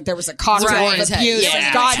his house. Like there was a cocktail War of in his head. abuse. Yeah.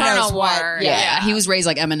 And God Internal knows what. war. Yeah, he was raised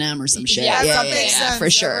like Eminem or some shit. Yeah, yeah, that makes sense. for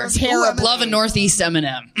sure. Terrible. Love a Northeast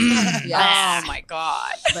Eminem. Oh my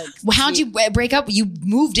God. Like, Well, how'd you break up? You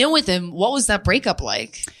moved in with him. What was that breakup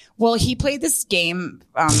like? well, he played this game.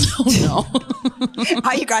 Oh no.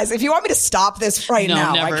 Hi, you guys. If you want me to stop this right No,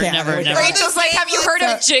 now, never, I can't. never, Like, never. Rachel's like, have you heard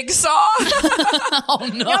of Jigsaw? Oh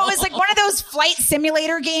no. No, it was like one of those flight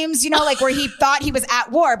simulator games, like where he thought he was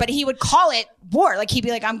at war, but he would call it war. Like he'd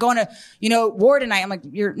be like, I'm going to, war tonight. I'm like,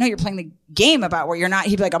 you're playing the game about war. You're not.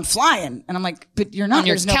 He'd be like, I'm flying. And I'm like, but you're not. On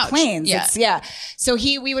your There's no couch. planes. Yeah. So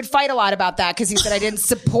we would fight a lot about that because he said I didn't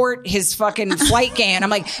support his fucking flight game. And I'm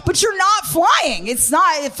like, but you're not flying. It's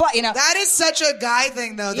not, That is such a guy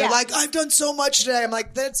thing, though. They're Yeah. like, I've done so much today. I'm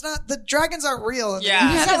like, that's not, the dragons aren't real.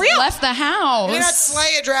 Yeah. It's not real. Left the house. You did not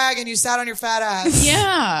slay a dragon. You sat on your fat ass.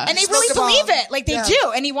 Yeah. And they Smoked really a bomb. believe it. Like they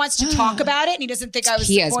do. And he wants to talk about it and he doesn't think I was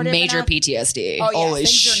He has supportive major enough. PTSD. Oh, yeah, Holy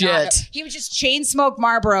things are not shit. good. He would just chain smoke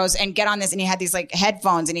Marlboros and get on this, and he had these like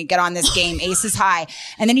headphones, and he'd get on this game, Aces High,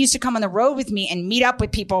 and then he used to come on the road with me and meet up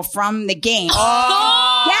with people from the game.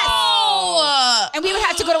 Oh. Yes. And we would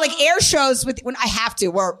have to go to like air shows when I have to,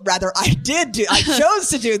 or rather, I chose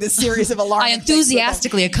to do this series of alarming I things with them.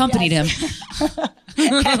 enthusiastically accompanied him.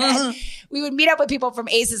 And we would meet up with people from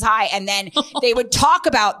Aces High, and then they would talk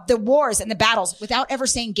about the wars and the battles without ever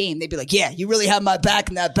saying game. They'd be like, yeah, you really had my back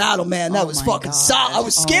in that battle, man. That was fucking solid. I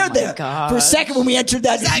was scared there for a second when we entered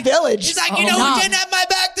that village. He's like, who didn't have my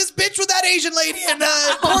back? This bitch with that Asian lady in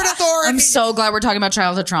Port Authority. I'm so glad we're talking about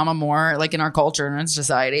childhood trauma more, like in our culture and in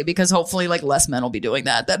society, because hopefully, like, less men will be doing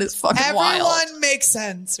that. That is fucking wild. Everyone makes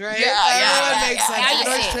sense, right? Yeah, Everyone makes sense. You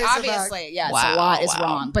don't trace it back. Obviously, yes, Wow, a lot is wow.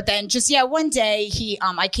 wrong. But then just, one day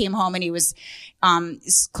I came home and he was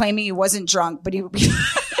claiming he wasn't drunk, but he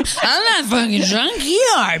I'm not fucking drunk.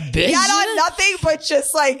 You are, bitch. He had on nothing but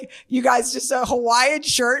just like, you guys, just a Hawaiian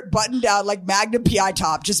shirt buttoned down, like Magnum PI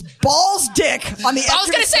top, just balls dick on the I was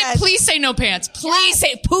going to say, please say no pants. Please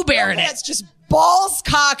say Pooh Bear in it. That's just balls,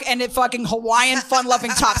 cock, and a fucking Hawaiian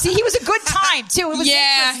fun-loving top. See, he was a good time, too. It was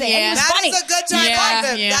interesting. And he was That funny. is a good time. Yeah,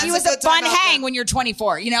 Outfit. yeah. That's He a was good a fun time hang outfit. when you're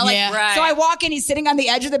 24, Yeah. Right. So I walk in, he's sitting on the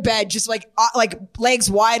edge of the bed, just like legs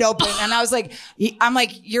wide open. And I was like, I'm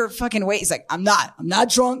like, you're fucking wait. He's like, I'm not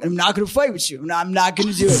drunk. And I'm not going to fight with you. I'm not going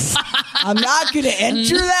to do it. I'm not going to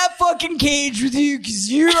enter that fucking cage with you because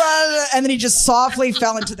you're and then he just softly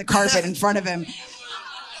fell into the carpet in front of him.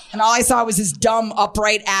 And all I saw was his dumb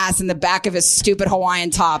upright ass in the back of his stupid Hawaiian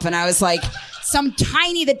top. And I was like,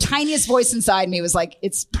 the tiniest voice inside me was like,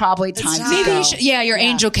 it's probably time to Maybe go. you should, your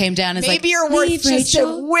angel came down and is Maybe like, you're worth "Leave, just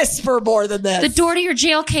Rachel. a whisper more than this. The door to your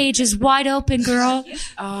jail cage is wide open, girl.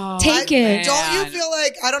 Take it. Don't you feel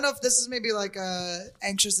like, I don't know if this is maybe like a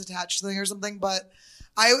anxious attached thing or something, but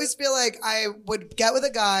I always feel like I would get with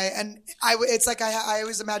a guy and it's like I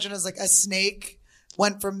always imagine as like a snake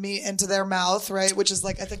went from me into their mouth, right? Which is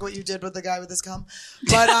like, I think what you did with the guy with his cum.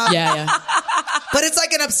 But, Yeah. but it's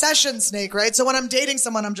like an obsession snake, right? So when I'm dating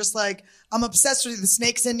someone, I'm just like, I'm obsessed with you. The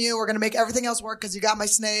snake's in you. We're going to make everything else work because you got my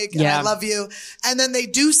snake and I love you. And then they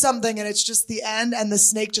do something and it's just the end and the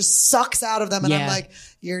snake just sucks out of them. And I'm like,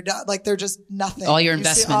 you're done. Like, they're just nothing. All your You see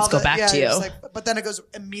investments all go back to you're you. just like, but then it goes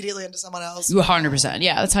immediately into someone else. 100%.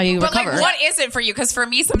 Yeah, that's how you But recover. like, what is it for you? Because for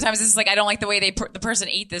me, sometimes it's like I don't like the way the person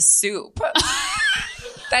ate this soup.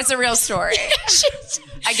 That's a real story.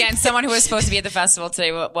 Again, someone who was supposed to be at the festival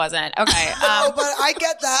today wasn't. Okay. No, but I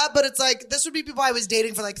get that. But it's like, this would be people I was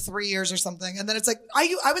dating for like 3 years or something. And then it's like, I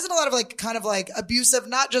was in a lot of like, kind of like abusive,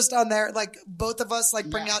 not just on there, like both of us like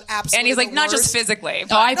bring out absolutely And he's like, the not worst. just physically.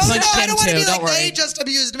 Oh, I No, punched I him don't want to too. be Don't like, worry. they just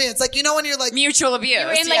abused me. It's like, you know, when you're like, Mutual abuse.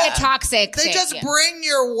 You're in like a toxic they thing, just yeah. bring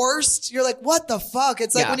your worst. You're like, what the fuck?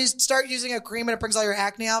 It's like Yeah. when you start using a cream and it brings all your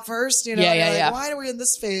acne out first. You know, Yeah, you're yeah, like, yeah. why are we in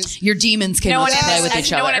this phase? Your demons came out to play with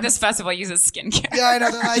each no one other. at this festival uses skincare. Yeah, I know.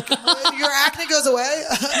 They're like, your acne goes away.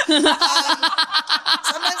 Sometimes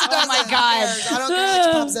it doesn't. Oh my God. I don't care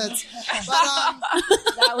which pumps it's. But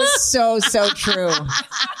That was so true.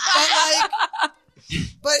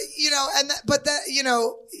 but you know, but that, you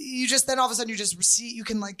know, you just then all of a sudden you just see, you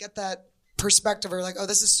can like get that perspective or like, oh,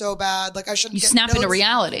 this is so bad. Like I shouldn't. You get snap into notes.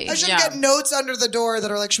 reality. I shouldn't get notes under the door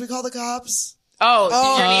that are like, should we call the cops?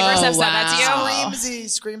 Oh, your neighbors have said that to you?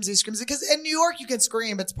 Screamsy. Because in New York, you can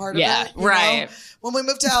scream. It's part of it. You right. know? When we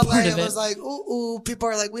moved to LA, it was like, ooh, people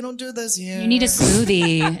are like, we don't do this here. You need a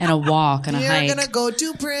smoothie and a walk and a hike. You're going to go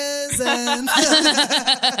to prison. They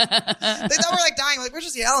thought we were like dying. Like, we're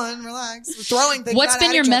just yelling. Relax. We're throwing things. What's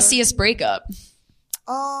been your messiest breakup?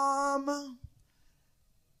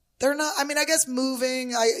 They're not, I mean, I guess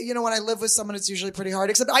moving, when I live with someone, it's usually pretty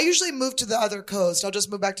hard, except I usually move to the other coast. I'll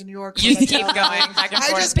just move back to New York. You keep going back and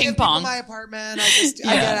forth. I just ping pong. give my apartment. I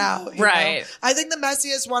get out. Right. Know? I think the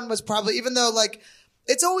messiest one was probably, even though like,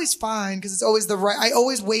 it's always fine because it's always I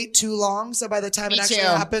always wait too long. So by the time it actually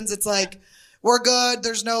happens, it's like, we're good.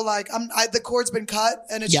 There's no like, the cord's been cut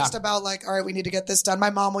and it's just about like, all right, we need to get this done.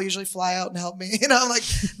 My mom will usually fly out and help me. I'm like,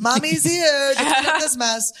 mommy's here to clean up this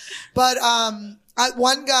mess. But,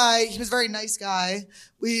 one guy, he was a very nice guy.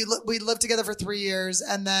 We lived together for 3 years.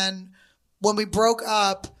 And then when we broke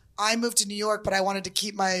up, I moved to New York, but I wanted to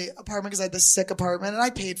keep my apartment because I had this sick apartment and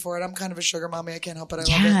I paid for it. I'm kind of a sugar mommy. I can't help it. I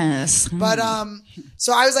love it. But,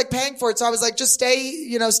 so I was like paying for it. So I was like, just stay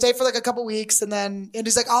for like a couple weeks. And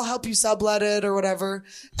he's like, I'll help you sublet it or whatever.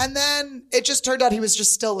 And then it just turned out he was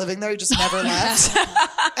just still living there. He just never left.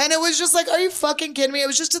 And it was just like, are you fucking kidding me? It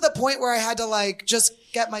was just to the point where I had to like, just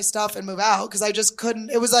get my stuff and move out because I just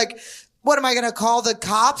couldn't. It was like, what am I going to call the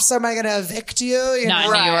cops? Am I going to evict you? Not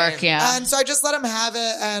in New York, yeah. And so I just let him have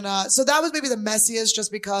it. And so that was maybe the messiest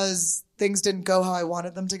just because things didn't go how I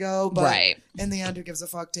wanted them to go. But in the end, who gives a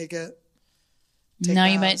fuck? Take it. Now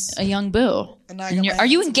you met a young boo. Are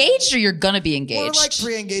you engaged or you're going to be engaged? We're like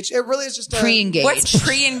pre-engaged. It really is just pre-engaged. What's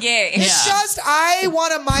pre-engaged? It's just I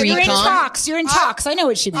want a my You're in talks. You're in talks. I know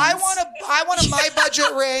what she means. I want a my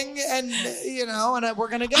budget ring, and and we're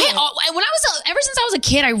gonna get it. Ever since I was a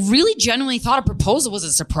kid, I really genuinely thought a proposal was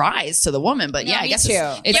a surprise to the woman. But I guess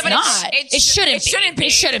it's not. It shouldn't be.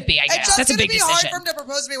 It shouldn't be. I guess that's a big decision. It's hard for him to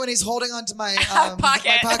propose to me when he's holding onto my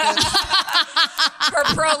pocket. Her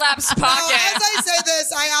prolapse pocket. As I say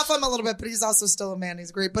this, I alpha him a little bit, but he's also still a man.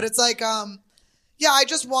 He's great. But it's like, I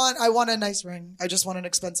want a nice ring. I just want an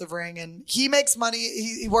expensive ring. And he makes money.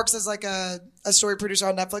 He works as like a story producer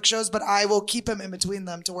on Netflix shows, but I will keep him in between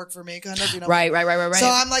them to work for me, kind of, Right. So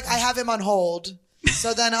I'm like, I have him on hold.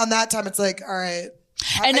 So then on that time, it's like, all right.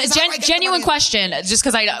 And genuine question, just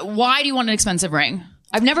because why do you want an expensive ring?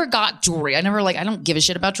 I've never got jewelry. I don't give a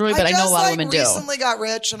shit about jewelry, but I know a lot of women do. I recently got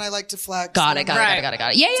rich and I like to flex. Got it.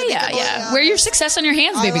 Yeah. Wear your success on your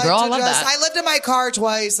hands, baby girl. I love that. I lived in my car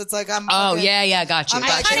twice. It's like I'm. Oh, yeah. Got you.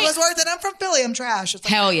 It was worth it. I'm from Philly. I'm trash. It's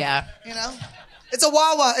like, hell yeah. It's a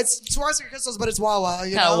Wawa. It's Swarovski crystals, but it's Wawa.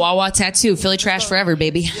 Wawa tattoo. Philly trash forever,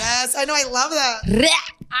 baby. Yes, I know. I love that.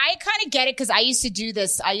 I kind of get it because I used to do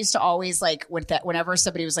this. I used to always like whenever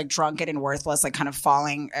somebody was like drunken and worthless, like kind of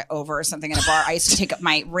falling over or something in a bar, I used to take up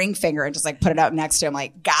my ring finger and just like put it up next to him,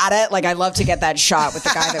 like, got it. Like I love to get that shot with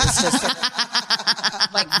the guy that was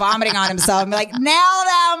just like vomiting on himself and be like, nail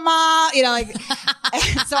that, mom.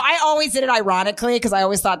 So I always did it ironically because I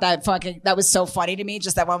always thought that was so funny to me.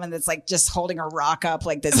 Just that woman that's like just holding her rock up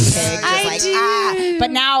like this pig. But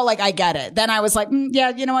now like I get it. Then I was like,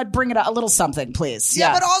 yeah, you know what? Bring it up a little something, please.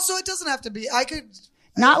 Yeah. But also it doesn't have to be.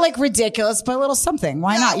 Not like ridiculous, but a little something.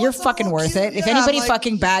 Why not? You're fucking worth it. If anybody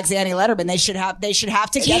fucking bags Annie Letterman, they should have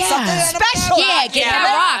to get something special. Yeah, get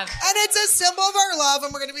that rock. And it's a symbol of our love,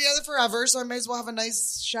 and we're gonna be together forever. So I may as well have a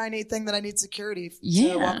nice shiny thing that I need security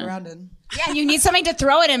to walk around in. Yeah, you need something to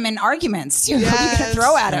throw at him in arguments. Yes. You can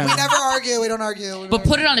throw at him. We never argue. We don't argue. But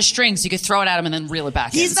put it on a string so you could throw it at him and then reel it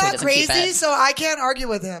back in. He's not crazy, so I can't argue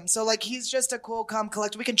with him. So like he's just a cool, calm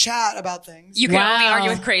collector. We can chat about things. You can only argue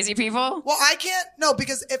with crazy people? Well, I can't. No,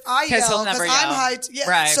 because if I yell, because I'm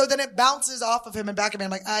hyped, so then it bounces off of him and back of me.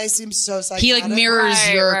 I'm like, I seem so psychotic. He like mirrors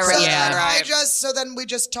your So then we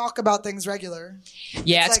just talk about things regular.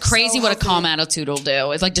 Yeah, it's crazy what a calm attitude will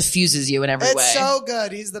do. It like diffuses you in every way. It's so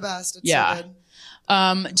good. He's the best. It's so good.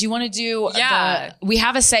 Do you want to do? We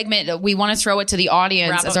have a segment that we want to throw it to the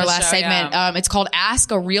audience as our last segment. It's called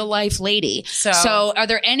Ask a Real Life Lady. So are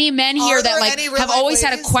there any men here that like have always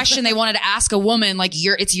had a question they wanted to ask a woman? Like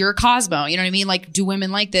it's your Cosmo. You know what I mean? Like, do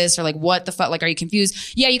women like this or like what the fuck? Like, are you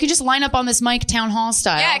confused? Yeah, you can just line up on this mic, town hall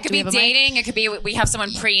style. Yeah, it could be dating. It could be we have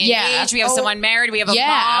someone pre-engaged. We have someone married. We have a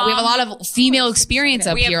mom. We have a lot of female experience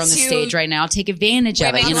up here on the stage right now. Take advantage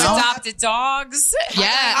of it. You know, adopted dogs. Yeah,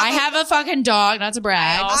 I have a fucking dog. Not to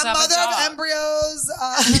brag. I'm mother of embryos.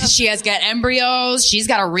 She has got embryos. She's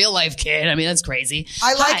got a real life kid. I mean, that's crazy.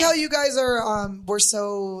 I like how you guys are. We're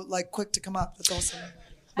so like quick to come up. That's awesome.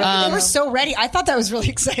 They were so ready. I thought that was really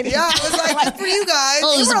exciting. Yeah, I was like, good for you guys.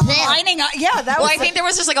 Oh, You they were were lining up. Yeah, that Well, was I think there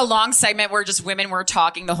was just like a long segment where just women were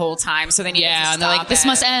talking the whole time, so they needed to Yeah, stop and they're like, this it.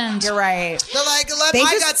 must end. You're right. They're like,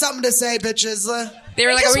 I got something to say, bitches. They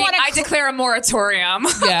were They like, just wanna I declare a moratorium.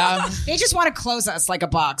 Yeah. They just want to close us like a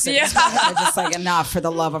box. They're Yeah. just like, enough for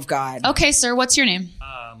the love of God. Okay, sir, what's your name?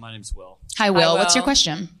 My name's Will. Hi, Will. Will. What's your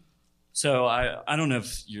question? So I don't know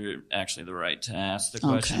if you're actually the right to ask the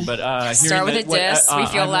question, Okay. but Start with a diss. We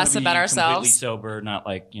feel less about ourselves. Completely sober, not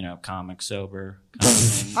like comic sober. Kind of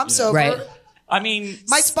thing, I'm sober. Right. I mean,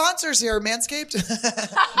 My sponsors here, Manscaped.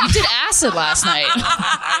 You did acid last night.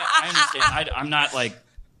 I understand. I'm not like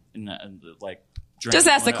drinking. Just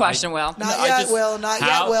ask the I- question, Will. Not I yet, just- Will. Not yet,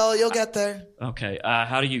 how- Will. You'll get there. Okay.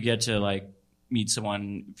 How do you get to meet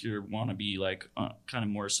someone if you want to be kind of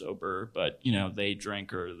more sober, but they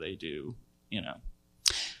drink or they do,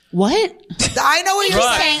 What? I know what you're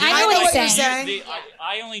Right. saying. I know what you're saying.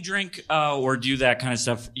 I only drink or do that kind of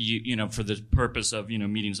stuff, for the purpose of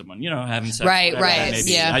meeting someone, having sex. Right, whatever right, that may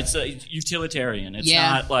be. yeah. It's utilitarian. It's Yeah.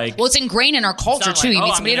 not like Well, it's ingrained in our culture, it's too. not You like,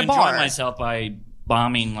 meet I'm somebody at a gonna bar. enjoy myself by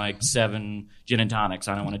bombing 7 gin and tonics.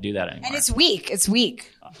 I don't want to do that anymore. And it's weak. It's weak.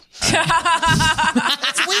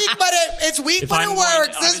 It's weak, but it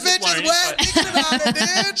works. This bitch is wet. Thinking about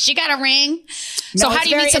it, dude. She got a ring. No, So how it's do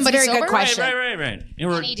you very- meet it's somebody a very good sober? question. Right.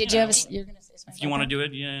 Honey, did you have you're going to say something? If you want to do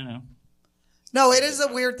it, No, it is a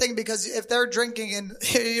weird thing because if they're drinking and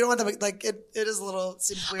you don't want to it is a little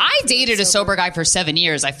seems weird. I dated a sober guy for 7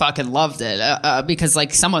 years. I fucking loved it because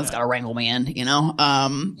someone's got to wrangle me in,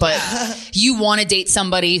 But you want to date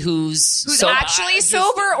somebody who's sober. Actually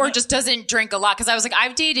sober or just doesn't drink a lot? Because I was like,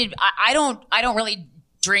 I've dated. I don't really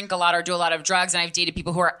drink a lot or do a lot of drugs, and I've dated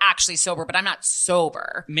people who are actually sober, but I'm not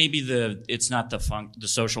sober. maybe it's not the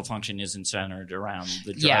social function isn't centered around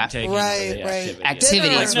the drug Yeah. taking Right, or the right.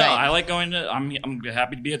 Activities, No, right. I like going to. I'm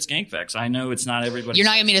happy to be at Skankfest. I know it's not everybody. You're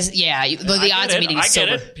not going to meet us. Yeah. The odds of meeting I is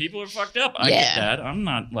sober. get it. People are fucked up. I Yeah. get that. I'm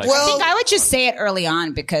not like. Well, I think I would just say it early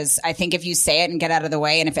on because I think if you say it and get out of the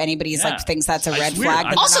way, and if anybody's Yeah. thinks that's a It's red weird. flag,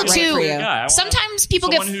 then Also, they're not right too, for you. Yeah, I want sometimes people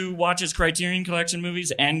get someone who watches Criterion Collection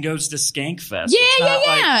movies and goes to Skankfest. Yeah, It's not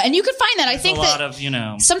yeah. And you could find that. I think a that lot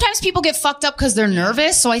of sometimes people get fucked up because they're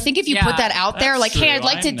nervous. So I think if you Yeah, put that out there, that's like, hey, true. I'd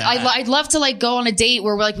like I'm to, that. I'd love to go on a date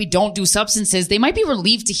where we don't do substances. They might be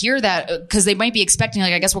relieved to hear that because they might be expecting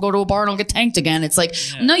I guess we'll go to a bar and I'll get tanked again. It's like,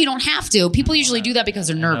 no, you don't have to. People usually do that because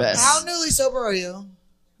they're nervous. How newly sober are you?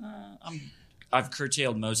 I've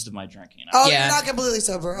curtailed most of my drinking. Oh, Yeah. you're not completely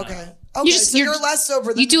sober. Okay. Okay, so you're less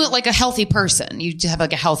sober than You do it like a healthy person. You have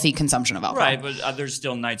a healthy consumption of alcohol. Right, but there's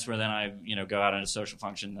still nights where then I, go out on a social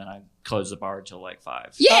function, then I close the bar till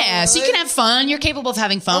 5. Yeah, so you can have fun. You're capable of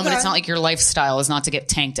having fun, but Okay. it's not like your lifestyle is not to get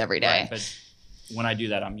tanked every day. Right, but when I do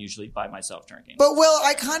that, I'm usually by myself drinking. But Will,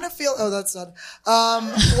 I kind of feel. Oh, that's sad.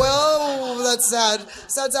 Will, that's sad.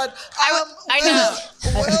 Sad. I know.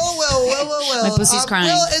 Will. My pussy's crying.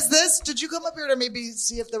 Will, is this? Did you come up here to maybe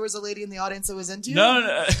see if there was a lady in the audience that was into you?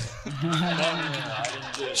 No.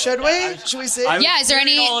 Should we? Should we see? Yeah, is there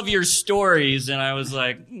any- all of your stories, and I was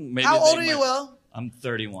like, maybe. How they old are you, might- Will? I'm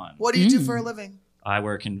 31. What do you do for a living? I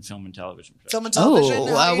work in film and television. Film and television. Oh,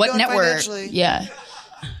 How are you what doing network? financially? Yeah.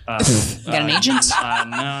 You got an agent?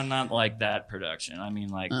 No, not like that production. I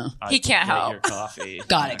mean, I He can't get help. your coffee.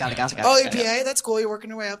 Got it. Oh, EPA. That's cool. You're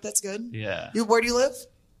working your way up. That's good. Yeah. Where do you live?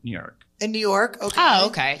 New York. In New York. Okay. Oh,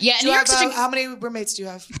 okay. Yeah, Do New you York's have, such a- how many roommates do you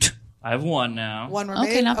have? I have one now. One roommate.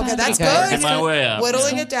 Okay, not bad. that's Pretty good. good. Working my way up.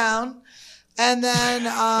 Whittling it down. And then,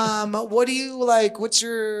 what do you like? What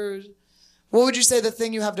would you say the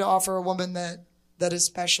thing you have to offer a woman that is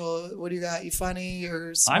special? What do you got? You funny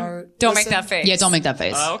or smart? Don't make that face. Yeah, don't make that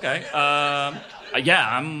face. Okay.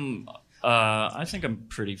 Yeah, I'm. I think I'm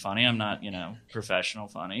pretty funny. I'm not, professional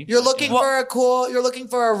funny. You're looking you're looking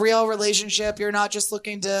for a real relationship. You're not just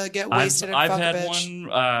looking to get wasted and I've fuck had a bitch.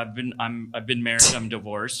 one. I've been married. I'm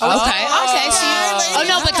divorced. Okay. So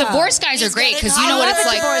no, but divorce guys are great because you know what it's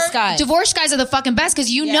like. Divorce guy. Divorce guys are the fucking best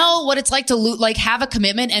because you know what it's like to have a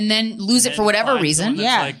commitment and then lose it for whatever Find reason. someone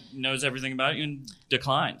that's, knows everything about you and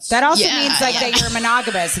declines. That also Yeah, means that you're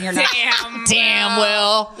monogamous and you're not. Damn,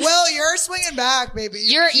 Will. Will, you're swinging back, baby.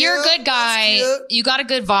 You're a cute. good guy. That's cute. You got a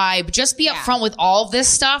good vibe. Just be upfront with all of this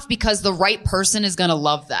stuff because the right person is gonna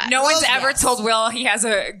love that. No one's ever told Will he has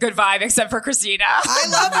a good vibe except for Christina. I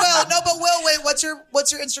love Will. No, but Will, wait.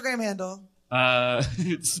 What's your Instagram handle?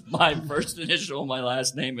 It's my first initial, my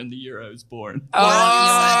last name, and the year I was born.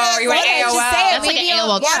 Oh, you went AOL. Just say it. That's like Maybe an you'll-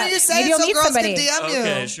 AOL. Why don't you say Maybe it you'll so meet girls somebody. can DM you?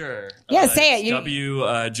 Okay, sure. Yeah, say it.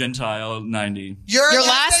 W Gentile 90. Your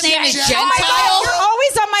last name is Oh my God, you're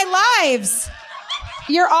always on my lives.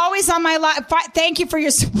 You're always on my live. Thank you for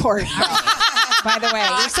your support. by the way.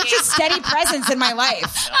 You're such a steady presence in my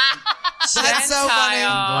life. That's so funny.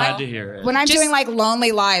 Glad to hear it. When I'm doing like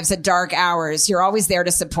lonely lives at dark hours, you're always there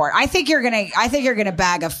to support. I think you're gonna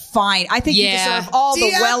bag a fine. I think you deserve all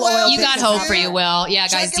the well-oiled. You got hope for you, Will. Yeah,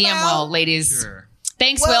 guys, DM Will, ladies. Sure.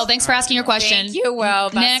 Thanks, Will. Thanks for asking your question. Thank you, Will.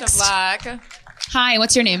 Best Next. of luck. Hi,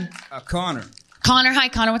 what's your name? Connor. Connor. Hi,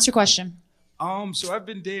 Connor. What's your question? So I've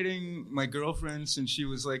been dating my girlfriend since she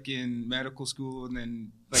was like in medical school and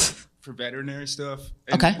then like for veterinary stuff.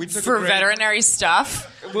 And Okay. we took a For break. veterinary stuff?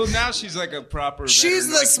 Well, now she's like a proper She's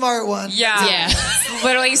the smart one. Yeah. It's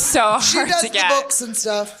literally so She hard does to the get. books and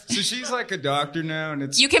stuff. So she's like a doctor now, and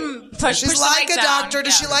it's You can push She's the like mic a down. doctor.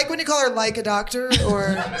 Does she like when you call her like a doctor?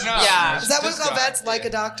 Or Yeah. is that what we call vets? Like a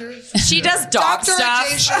doctor? She does dog Doctor stuff.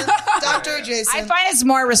 adjacent. Doctor adjacent. I find it's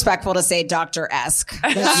more respectful to say doctor-esque.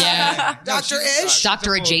 Yeah. Doctor-ish.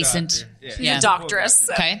 Doctor adjacent. Yeah. Doctoress.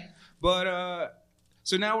 Okay. But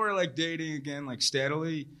so now we're like dating again, like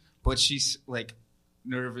steadily. But she's like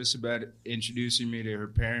nervous about introducing me to her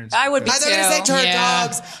parents. I would be I thought you were going to say to her Yeah.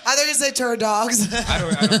 dogs. I thought you were going to say to her dogs. I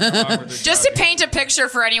don't know with her Just to paint a picture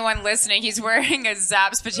for anyone listening, he's wearing a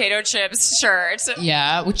Zapp's potato chips shirt.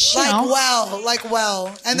 Yeah, which you like know.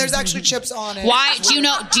 well. And there's actually chips on it. Why do you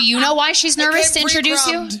know why she's nervous to introduce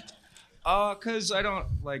you? Because I don't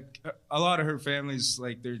like a lot of her family's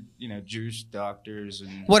like they're Jewish doctors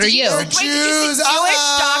and What are you? They're Wait, did you Jews. say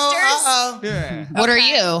Jewish doctors? yeah. What are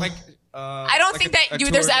you? Like I don't think that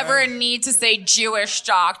there's ever a need to say Jewish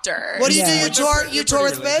doctor. What do you do? Yeah. You tour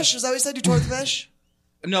with religious. fish? Is that what you said? You tour with fish?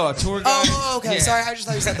 No, a tour guide. Oh, okay. Yeah. Sorry, I just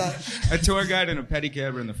thought you said that. A tour guide and a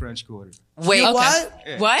pedicab in the French Quarter. Wait, You okay. what?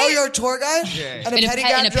 Yeah. What? Oh, you're a tour guide? Yeah. And In a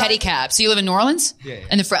pedicab pedicab. So you live in New Orleans? Yeah.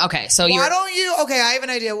 Okay, so you're Why don't you? Okay, I have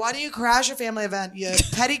an idea. Why don't you crash a family event? You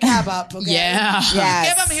pedicab up. Okay. Yeah.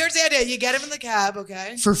 Yes. Give him. Here's the idea. You get him in the cab.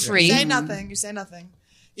 Okay. for free. You say nothing. You say nothing.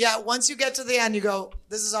 Yeah. Once you get to the end, you go.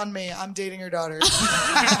 This is on me. I'm dating your daughter. Wow,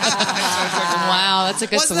 that's a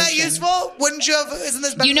good Wasn't that solution. useful? Wouldn't you have? Isn't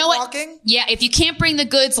this better You know than what? walking? Yeah, if you can't bring the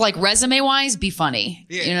goods like resume wise, be funny.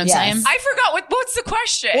 Yeah. You know what Yes. I'm saying? I forgot what's the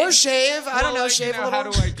question? Or shave. I don't know. Well, like, Shave a how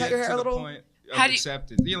little. do I Cut get your to hair a the little. point of How do you-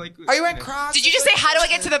 acceptance? Yeah, like, Are you wearing Crocs? Did you just say how do I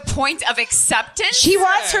get to the point of acceptance? He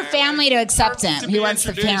wants her family to accept To him. be He wants the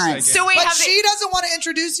introduced, I parents. guess. So wait, But have she doesn't want to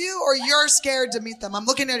introduce you, or you're scared to meet them. I'm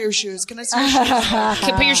looking at your shoes. Can I see your shoes?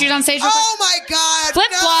 Can put your shoes on stage real quick? Oh my God!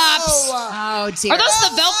 Flip flops. No. Oh dear. Are those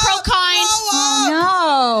the Velcro kind?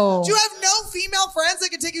 No. Do you have no female friends that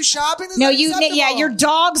can take you shopping? This is No, you. unacceptable. Yeah, your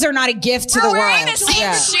dogs are not a gift to we're the wearing world. the same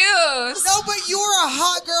Yeah. shoes. No, but you're a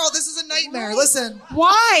hot girl. This is a nightmare. Listen.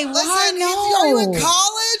 Why? Listen. Why no? Are you in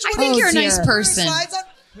college? I think you're a nice dear. person. By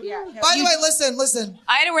the way, listen.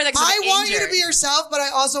 I had to wear that 'cause I I'm want you to injured. be yourself, but I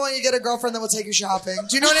also want you to get a girlfriend that will take you shopping.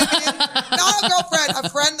 Do you know what I mean? Not a girlfriend, a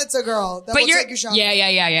friend that's a girl that will take you shopping. Yeah.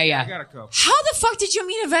 I got a couple. How the fuck did you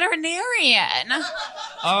meet a veterinarian?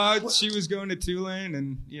 She was going to Tulane,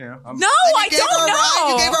 and No, And you I gave her don't a know.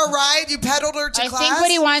 ride. You gave her a ride. You pedaled her to I class. think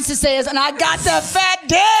what he wants to say is, and I got the fat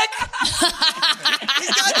dick.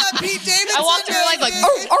 He's got that Pete Davidson. I walked through her life like,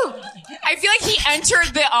 I feel like he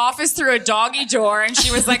entered the office through a doggy door, and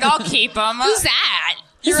she was like, "I'll keep him." Who's that?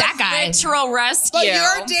 You're Who's that guy? Literal rescue. But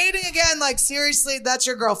you're dating again. Like seriously, that's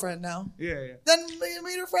your girlfriend now. Yeah. Then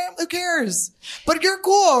meet her friend. Who cares? But you're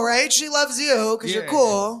cool, right? She loves you because you're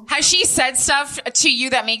cool. Has she said stuff to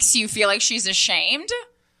you that makes you feel like she's ashamed?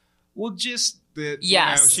 Well, just that.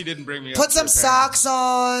 Yes. She didn't bring me. Put up to some her socks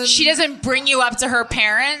on. She doesn't bring you up to her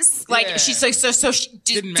parents. Like Yeah. she's like, so.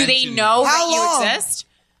 Do they mention- know How that long? you exist?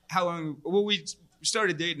 How long? Well, we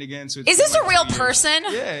started dating again. So Is this a real person?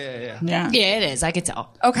 Yeah. Yeah. Yeah, it is. I could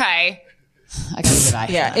tell. Okay. I got a good eye.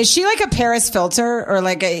 Yeah. Is she like a Paris filter or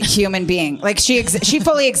like a human being? Like she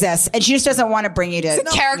fully exists and she just doesn't want to bring you to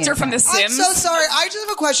Character from The I'm Sims. so sorry. I just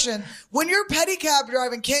have a question. When you're pedicab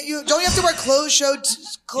driving, don't you have to wear closed-toed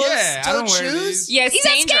Yeah, I don't wear shoes? these. Yeah, it's He's at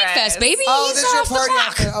dangerous. Skate Fest, baby. Oh, He's this is your off the party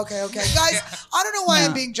clock. outfit. Okay. Guys, I don't know why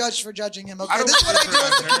I'm being judged for judging him, okay? I don't This is what I do as a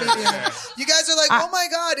judge her. comedian. Yeah. You guys are like, oh my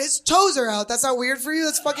God, his toes are out. That's not weird for you?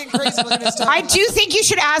 That's fucking crazy looking at his toes. I do think you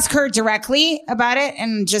should ask her directly about it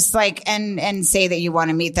and just like and say that you want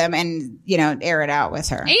to meet them and air it out with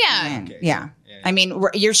her. Yeah. Yeah. I mean,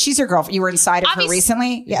 she's your girlfriend. You were inside of her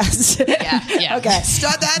recently? Yes. Yeah. Okay. So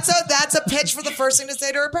that's a pitch for the first thing to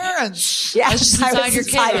say to her parents. Yeah. I was just inside your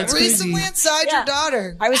kid. That's Recently inside your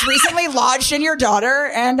daughter. I was recently lodged in your daughter,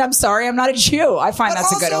 and I'm sorry, I'm not a Jew. I find But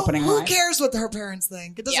that's a good also, open who line. cares what her parents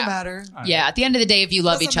think? It doesn't matter. Yeah, at the end of the day, if you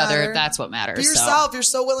love Doesn't each other, matter. that's what matters. Be so. yourself. You're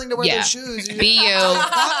so willing to wear Yeah. their shoes. Be you.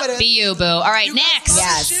 Confident. Be you, boo. All right, next.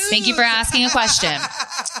 Yes. Thank you for asking a question.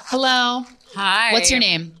 Hello. Hi.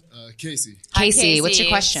 Casey. Casey. Hi, Casey, what's your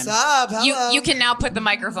question? What's up? Hello. You can now put the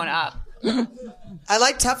microphone up. I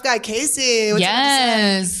like tough guy Casey. What's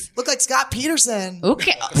Yes. Look like Scott Peterson.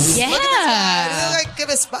 Okay. Yeah. Look at this guy. Give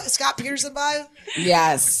a Scott Peterson vibe.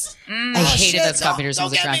 Yes. I hated that Scott Peterson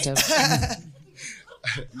was attractive.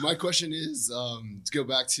 My question is to go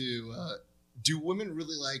back to do women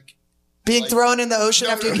really like being thrown in the ocean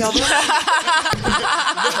after you kill them?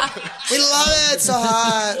 We love it. So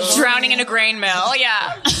hot. Drowning in a grain mill.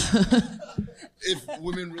 Yeah. If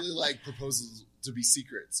women really like proposals to be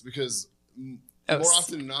secrets, because more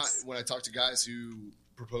often than not, when I talk to guys who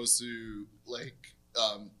propose to like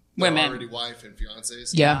their Women. already wife and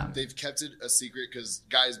fiancés, Yeah. they've kept it a secret because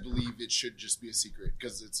guys believe it should just be a secret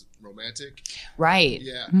because it's romantic. Right.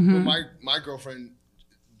 Yeah. Mhm. But my girlfriend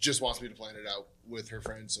just wants me to plan it out with her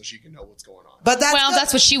friends so she can know what's going on. But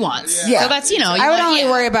that's what she wants. Yeah. So that's, you I would only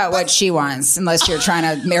worry about what she wants unless you're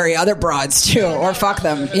trying to marry other broads too or fuck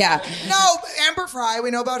them. Yeah. No, Amber Fry,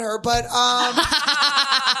 we know about her, but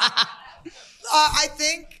I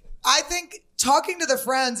think talking to the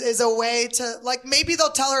friends is a way to, like, maybe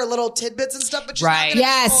they'll tell her little tidbits and stuff, but she's Right. not going to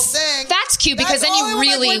Yes. do the whole thing. That's cute because then all you I want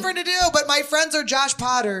really- my boyfriend to do, but my friends are Josh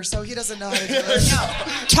Potter, so he doesn't know how to do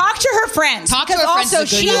it. Talk to her friends. Talk to because her friends also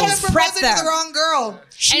is a good she move. has Proposing prepped to them. the wrong girl.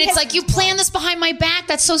 And it's like, you planned this behind my back.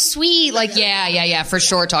 That's so sweet. Like, yeah, for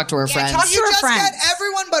sure. Talk to her friends. You just get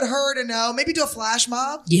everyone but her to know. Maybe do a flash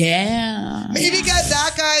mob. Yeah. Maybe get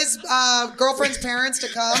that guy's girlfriend's parents to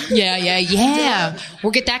come. Yeah.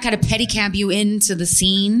 Or get that kind of pedicab you into the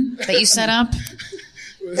scene that you set up.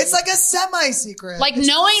 It's like a semi-secret. Like,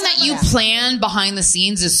 knowing that you plan behind the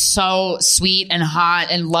scenes is so sweet and hot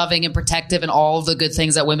and loving and protective and all of the good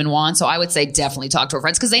things that women want. So I would say definitely talk to her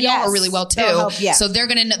friends because they know her really well too. They'll help, yeah. So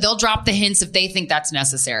they'll drop the hints if they think that's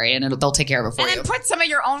necessary, and they'll take care of it for And you. then put some of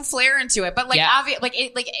your own flair into it. But like, Yeah.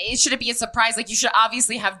 it should be a surprise. Like, you should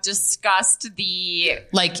obviously have discussed the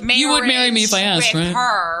Like, you would marry me if I asked, with right?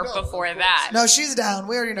 her before that. No, she's down.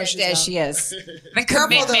 We already know she's down. She is. The Careful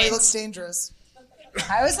though, he commitment. looks dangerous.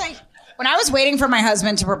 I was like, when I was waiting for my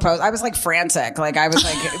husband to propose, I was like frantic. Like I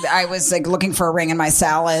was like looking for a ring in my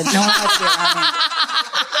salad. No one else did.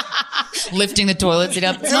 Lifting the toilet seat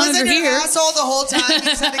up. As It long was as in you're your here. asshole the whole time.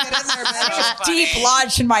 He's sending it in there, bitch. Deep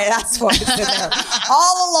lodged in my asshole. Was in there.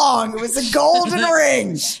 All along, it was a golden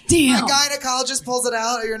ring. Damn. A gynecologist pulls it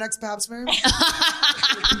out at your next pap smear.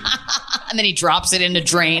 And then he drops it in a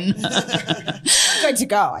drain. Good to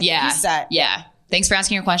go. Yeah. He's set. Yeah. Thanks for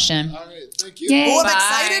asking your question. All right, thank you. Yay. Oh, I'm Bye.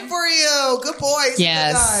 excited for you. Good boy. He's a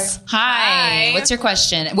Yes. good Hi. What's your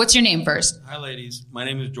question? What's your name first? Hi, ladies. My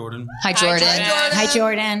name is Jordan. Hi, Jordan. Hi,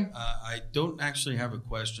 Jordan. I don't actually have a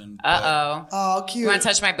question. Uh-oh. Oh, cute. You want to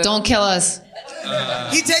touch my boob? Don't kill us.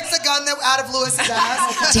 He takes the gun out of Lewis's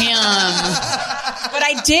ass. Damn. But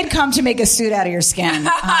I did come to make a suit out of your skin.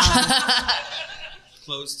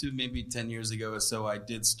 Close to maybe 10 years ago or so, I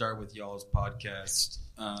did start with y'all's podcast.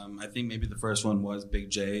 I think maybe the first one was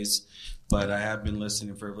Big J's, but I have been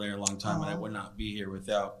listening for a very long time, and I would not be here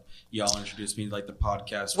without y'all introduced me to like the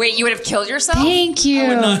podcast. Wait, you would have killed yourself? Thank you.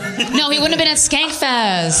 No, he wouldn't have been at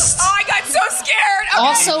Skankfest. Oh, I got so scared. Okay.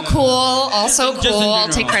 Also cool. Also Just in cool. I'll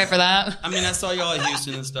general. take credit for that. I mean, I saw y'all at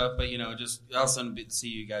Houston and stuff, but just awesome to see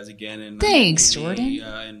you guys again. And Thanks, Jordan.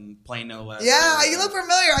 Jordan. In Plano last Yeah, year. you look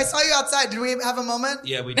familiar. I saw you outside. Did we have a moment?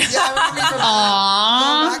 Yeah, we did. Yeah, I remember you from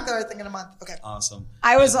Aww. going back there, I think, in a month. Okay. Awesome.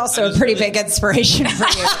 I was also a pretty big inspiration for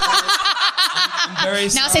you. I'm very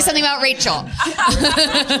Now say something about Rachel.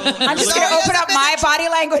 I'm just going to open up my body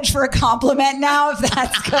language for a compliment now, if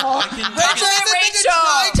that's cool. Rachel.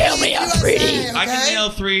 Tell me I'm pretty. I can nail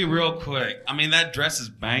 3 real quick. I mean, that dress is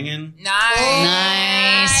banging.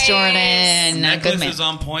 Nice, Jordan. Necklace Good man. is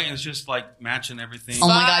on point. It's just like matching everything. Oh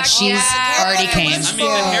my God, she's already came. I mean,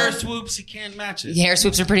 the hair swoops, you can't match it. The hair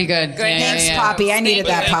swoops are pretty good. Thanks, Poppy. I needed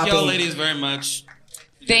that, Thank y'all Poppy. ladies very much.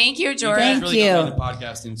 Thank you, Jordan. You guys really got me you. into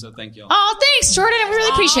podcasting, so thank y'all. Oh, thanks, Jordan. I really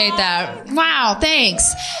appreciate that. Wow,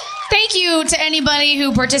 thanks. Thank you to anybody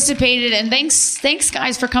who participated, and thanks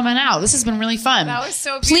guys for coming out. This has been really fun. That was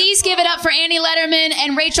so beautiful. Please give it up for Annie Lederman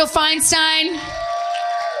and Rachel Feinstein.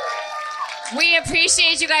 We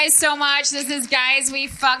appreciate you guys so much. This is Guys We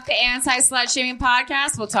Fuck, the Anti-Slut Shaming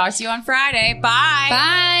Podcast. We'll talk to you on Friday. Bye.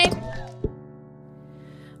 Bye.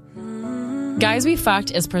 Guys We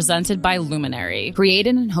Fucked is presented by Luminary.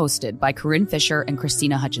 Created and hosted by Corinne Fisher and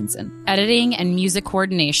Christina Hutchinson. Editing and music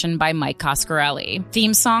coordination by Mike Coscarelli.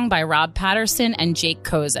 Theme song by Rob Patterson and Jake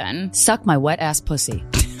Cozen. Suck my wet ass pussy.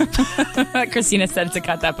 Christina said to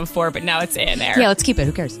cut that before, but now it's in there. Yeah, let's keep it.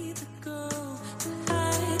 Who cares?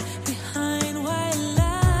 Behind white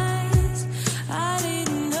lies, I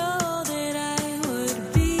didn't know that I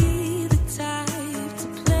would be the type to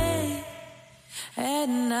play at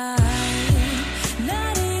night.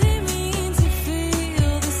 Not in me.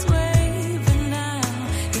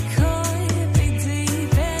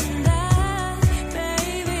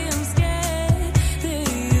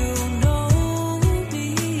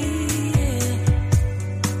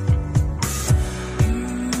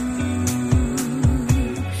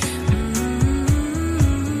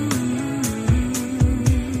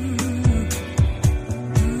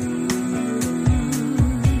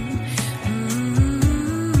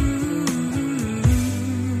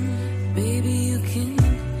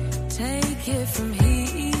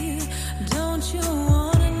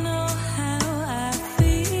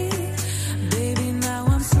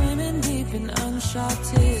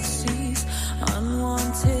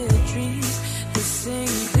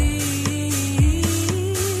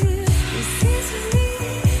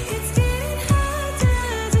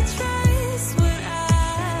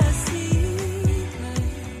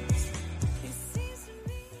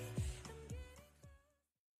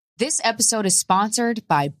 This episode is sponsored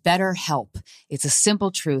by BetterHelp. It's a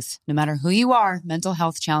simple truth. No matter who you are, mental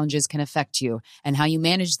health challenges can affect you, and how you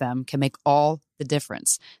manage them can make all the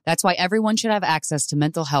difference. That's why everyone should have access to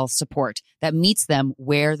mental health support that meets them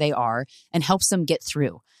where they are and helps them get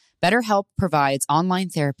through. BetterHelp provides online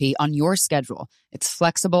therapy on your schedule. It's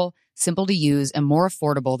flexible, simple to use, and more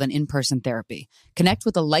affordable than in-person therapy. Connect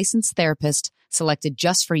with a licensed therapist selected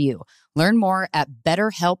just for you. Learn more at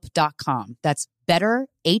BetterHelp.com. That's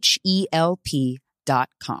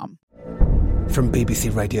BetterHelp.com. From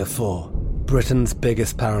BBC Radio 4, Britain's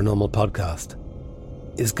biggest paranormal podcast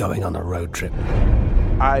is going on a road trip.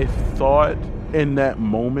 I thought in that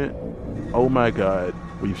moment, oh my God,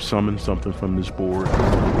 we've summoned something from this board.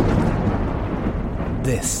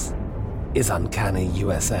 This is Uncanny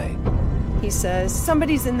USA. He says,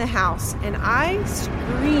 somebody's in the house, and I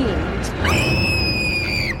screamed.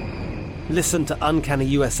 Listen to Uncanny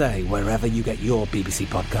USA wherever you get your BBC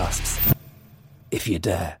podcasts, if you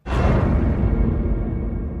dare.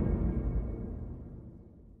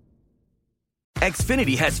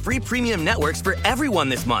 Xfinity has free premium networks for everyone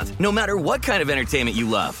this month, no matter what kind of entertainment you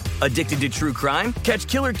love. Addicted to true crime? Catch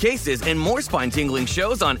killer cases and more spine-tingling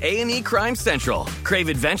shows on A&E Crime Central. Crave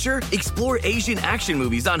adventure? Explore Asian action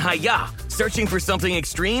movies on Hi-YAH. Searching for something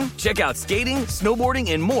extreme? Check out skating,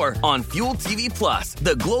 snowboarding, and more on Fuel TV Plus,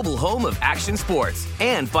 the global home of action sports.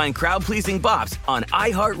 And find crowd-pleasing bops on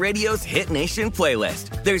iHeartRadio's Hit Nation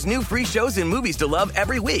playlist. There's new free shows and movies to love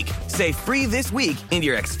every week. Say free this week in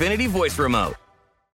your Xfinity voice remote.